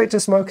wasn't expecting to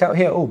smoke out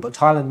here at all, but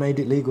Thailand made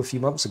it legal a few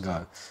months ago.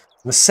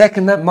 And the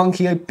second that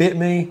monkey bit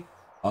me,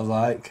 I was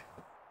like,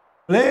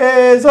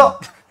 blaze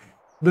up,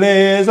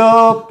 blaze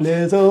up,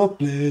 blaze up,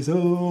 blaze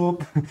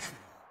up.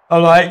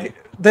 I'm like,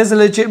 there's a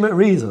legitimate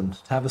reason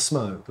to have a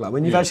smoke. Like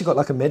when you've actually got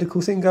like a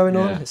medical thing going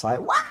on, it's like,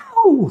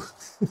 wow.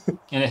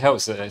 And it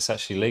helps that it's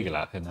actually legal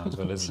out here now as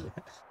well, isn't it?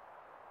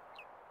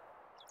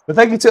 But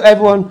thank you to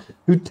everyone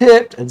who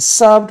tipped and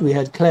subbed. We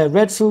had Claire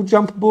Redfield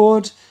jump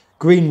aboard.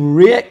 Green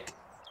Rick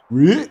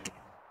did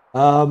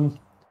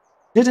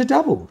a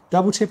double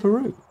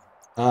tipperoo.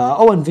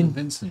 And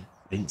Vincent.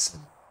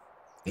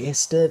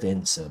 Mr.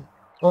 Vincent.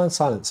 Oh, and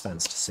Silence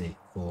fans to see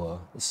for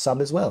the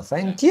sub as well.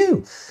 Thank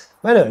you.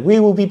 Anyway, we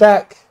will be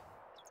back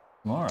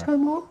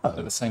tomorrow. At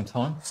the same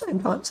time. Same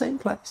time, same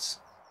place.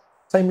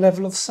 Same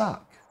level of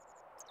suck.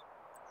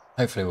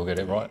 Hopefully we'll get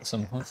it right at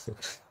some point.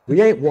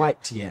 We ain't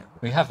wiped yet.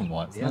 We haven't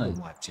wiped. We haven't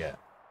wiped yet.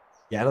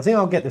 Yeah, and I think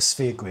I'll get the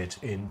sphere grid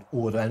in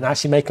order and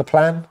actually make a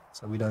plan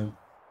so we don't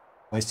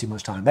waste too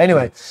much time. But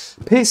anyway,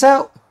 peace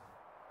out.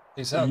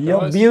 Peace out, you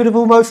guys.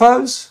 Beautiful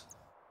mofos.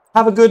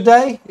 Have a good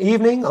day,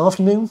 evening,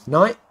 afternoon,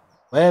 night,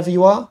 wherever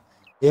you are.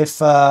 If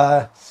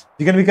you're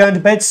going to be going to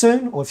bed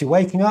soon, or if you're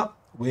waking up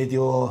with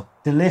your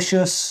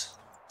delicious,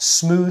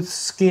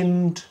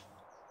 smooth-skinned,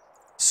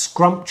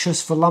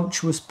 scrumptious,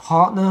 voluptuous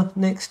partner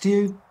next to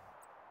you,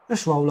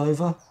 just roll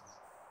over.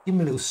 Give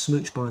him a little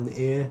smooch behind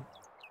the ear.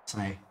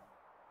 Say,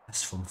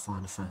 that's from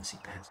Final Fantasy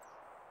Pez.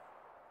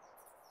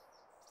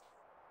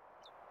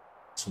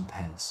 That's from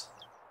Pez.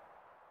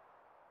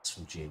 That's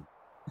from Ginge.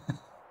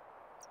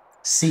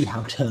 See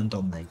how turned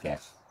on they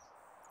get.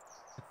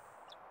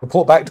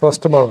 Report back to us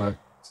tomorrow.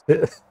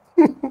 It's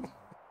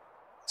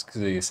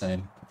because you're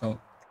saying, oh,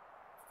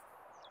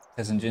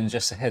 Peasant Ginge,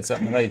 just a heads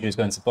up, Malaysia is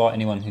going to bite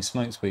anyone who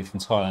smokes weed from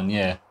Thailand.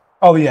 Yeah.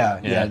 Oh yeah,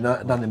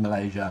 none in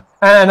Malaysia.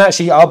 And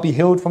actually, I'll be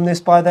healed from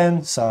this by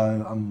then, so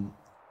I'm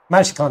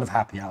actually kind of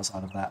happy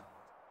outside of that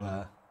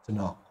to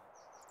not.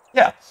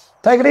 Yeah,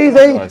 take it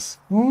easy, Nice.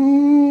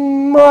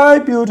 My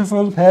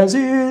beautiful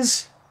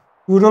Pezzies.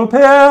 We'll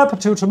prepare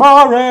till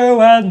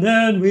tomorrow, and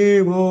then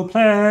we will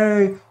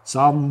play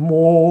some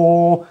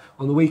more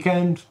on the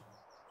weekend.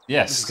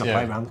 Yes. Just gonna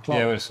play around the clock.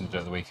 Yeah, we'll just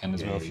enjoy the weekend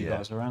as well if you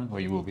guys are around. Well,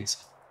 you will be.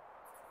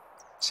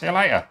 See you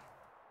later.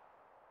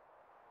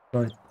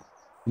 Right.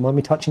 Mind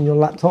me touching your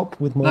laptop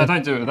with my... No,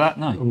 don't do it with that,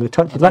 no. I'm going to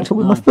touch your laptop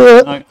with my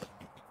foot.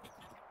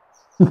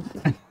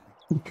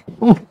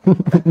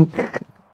 No.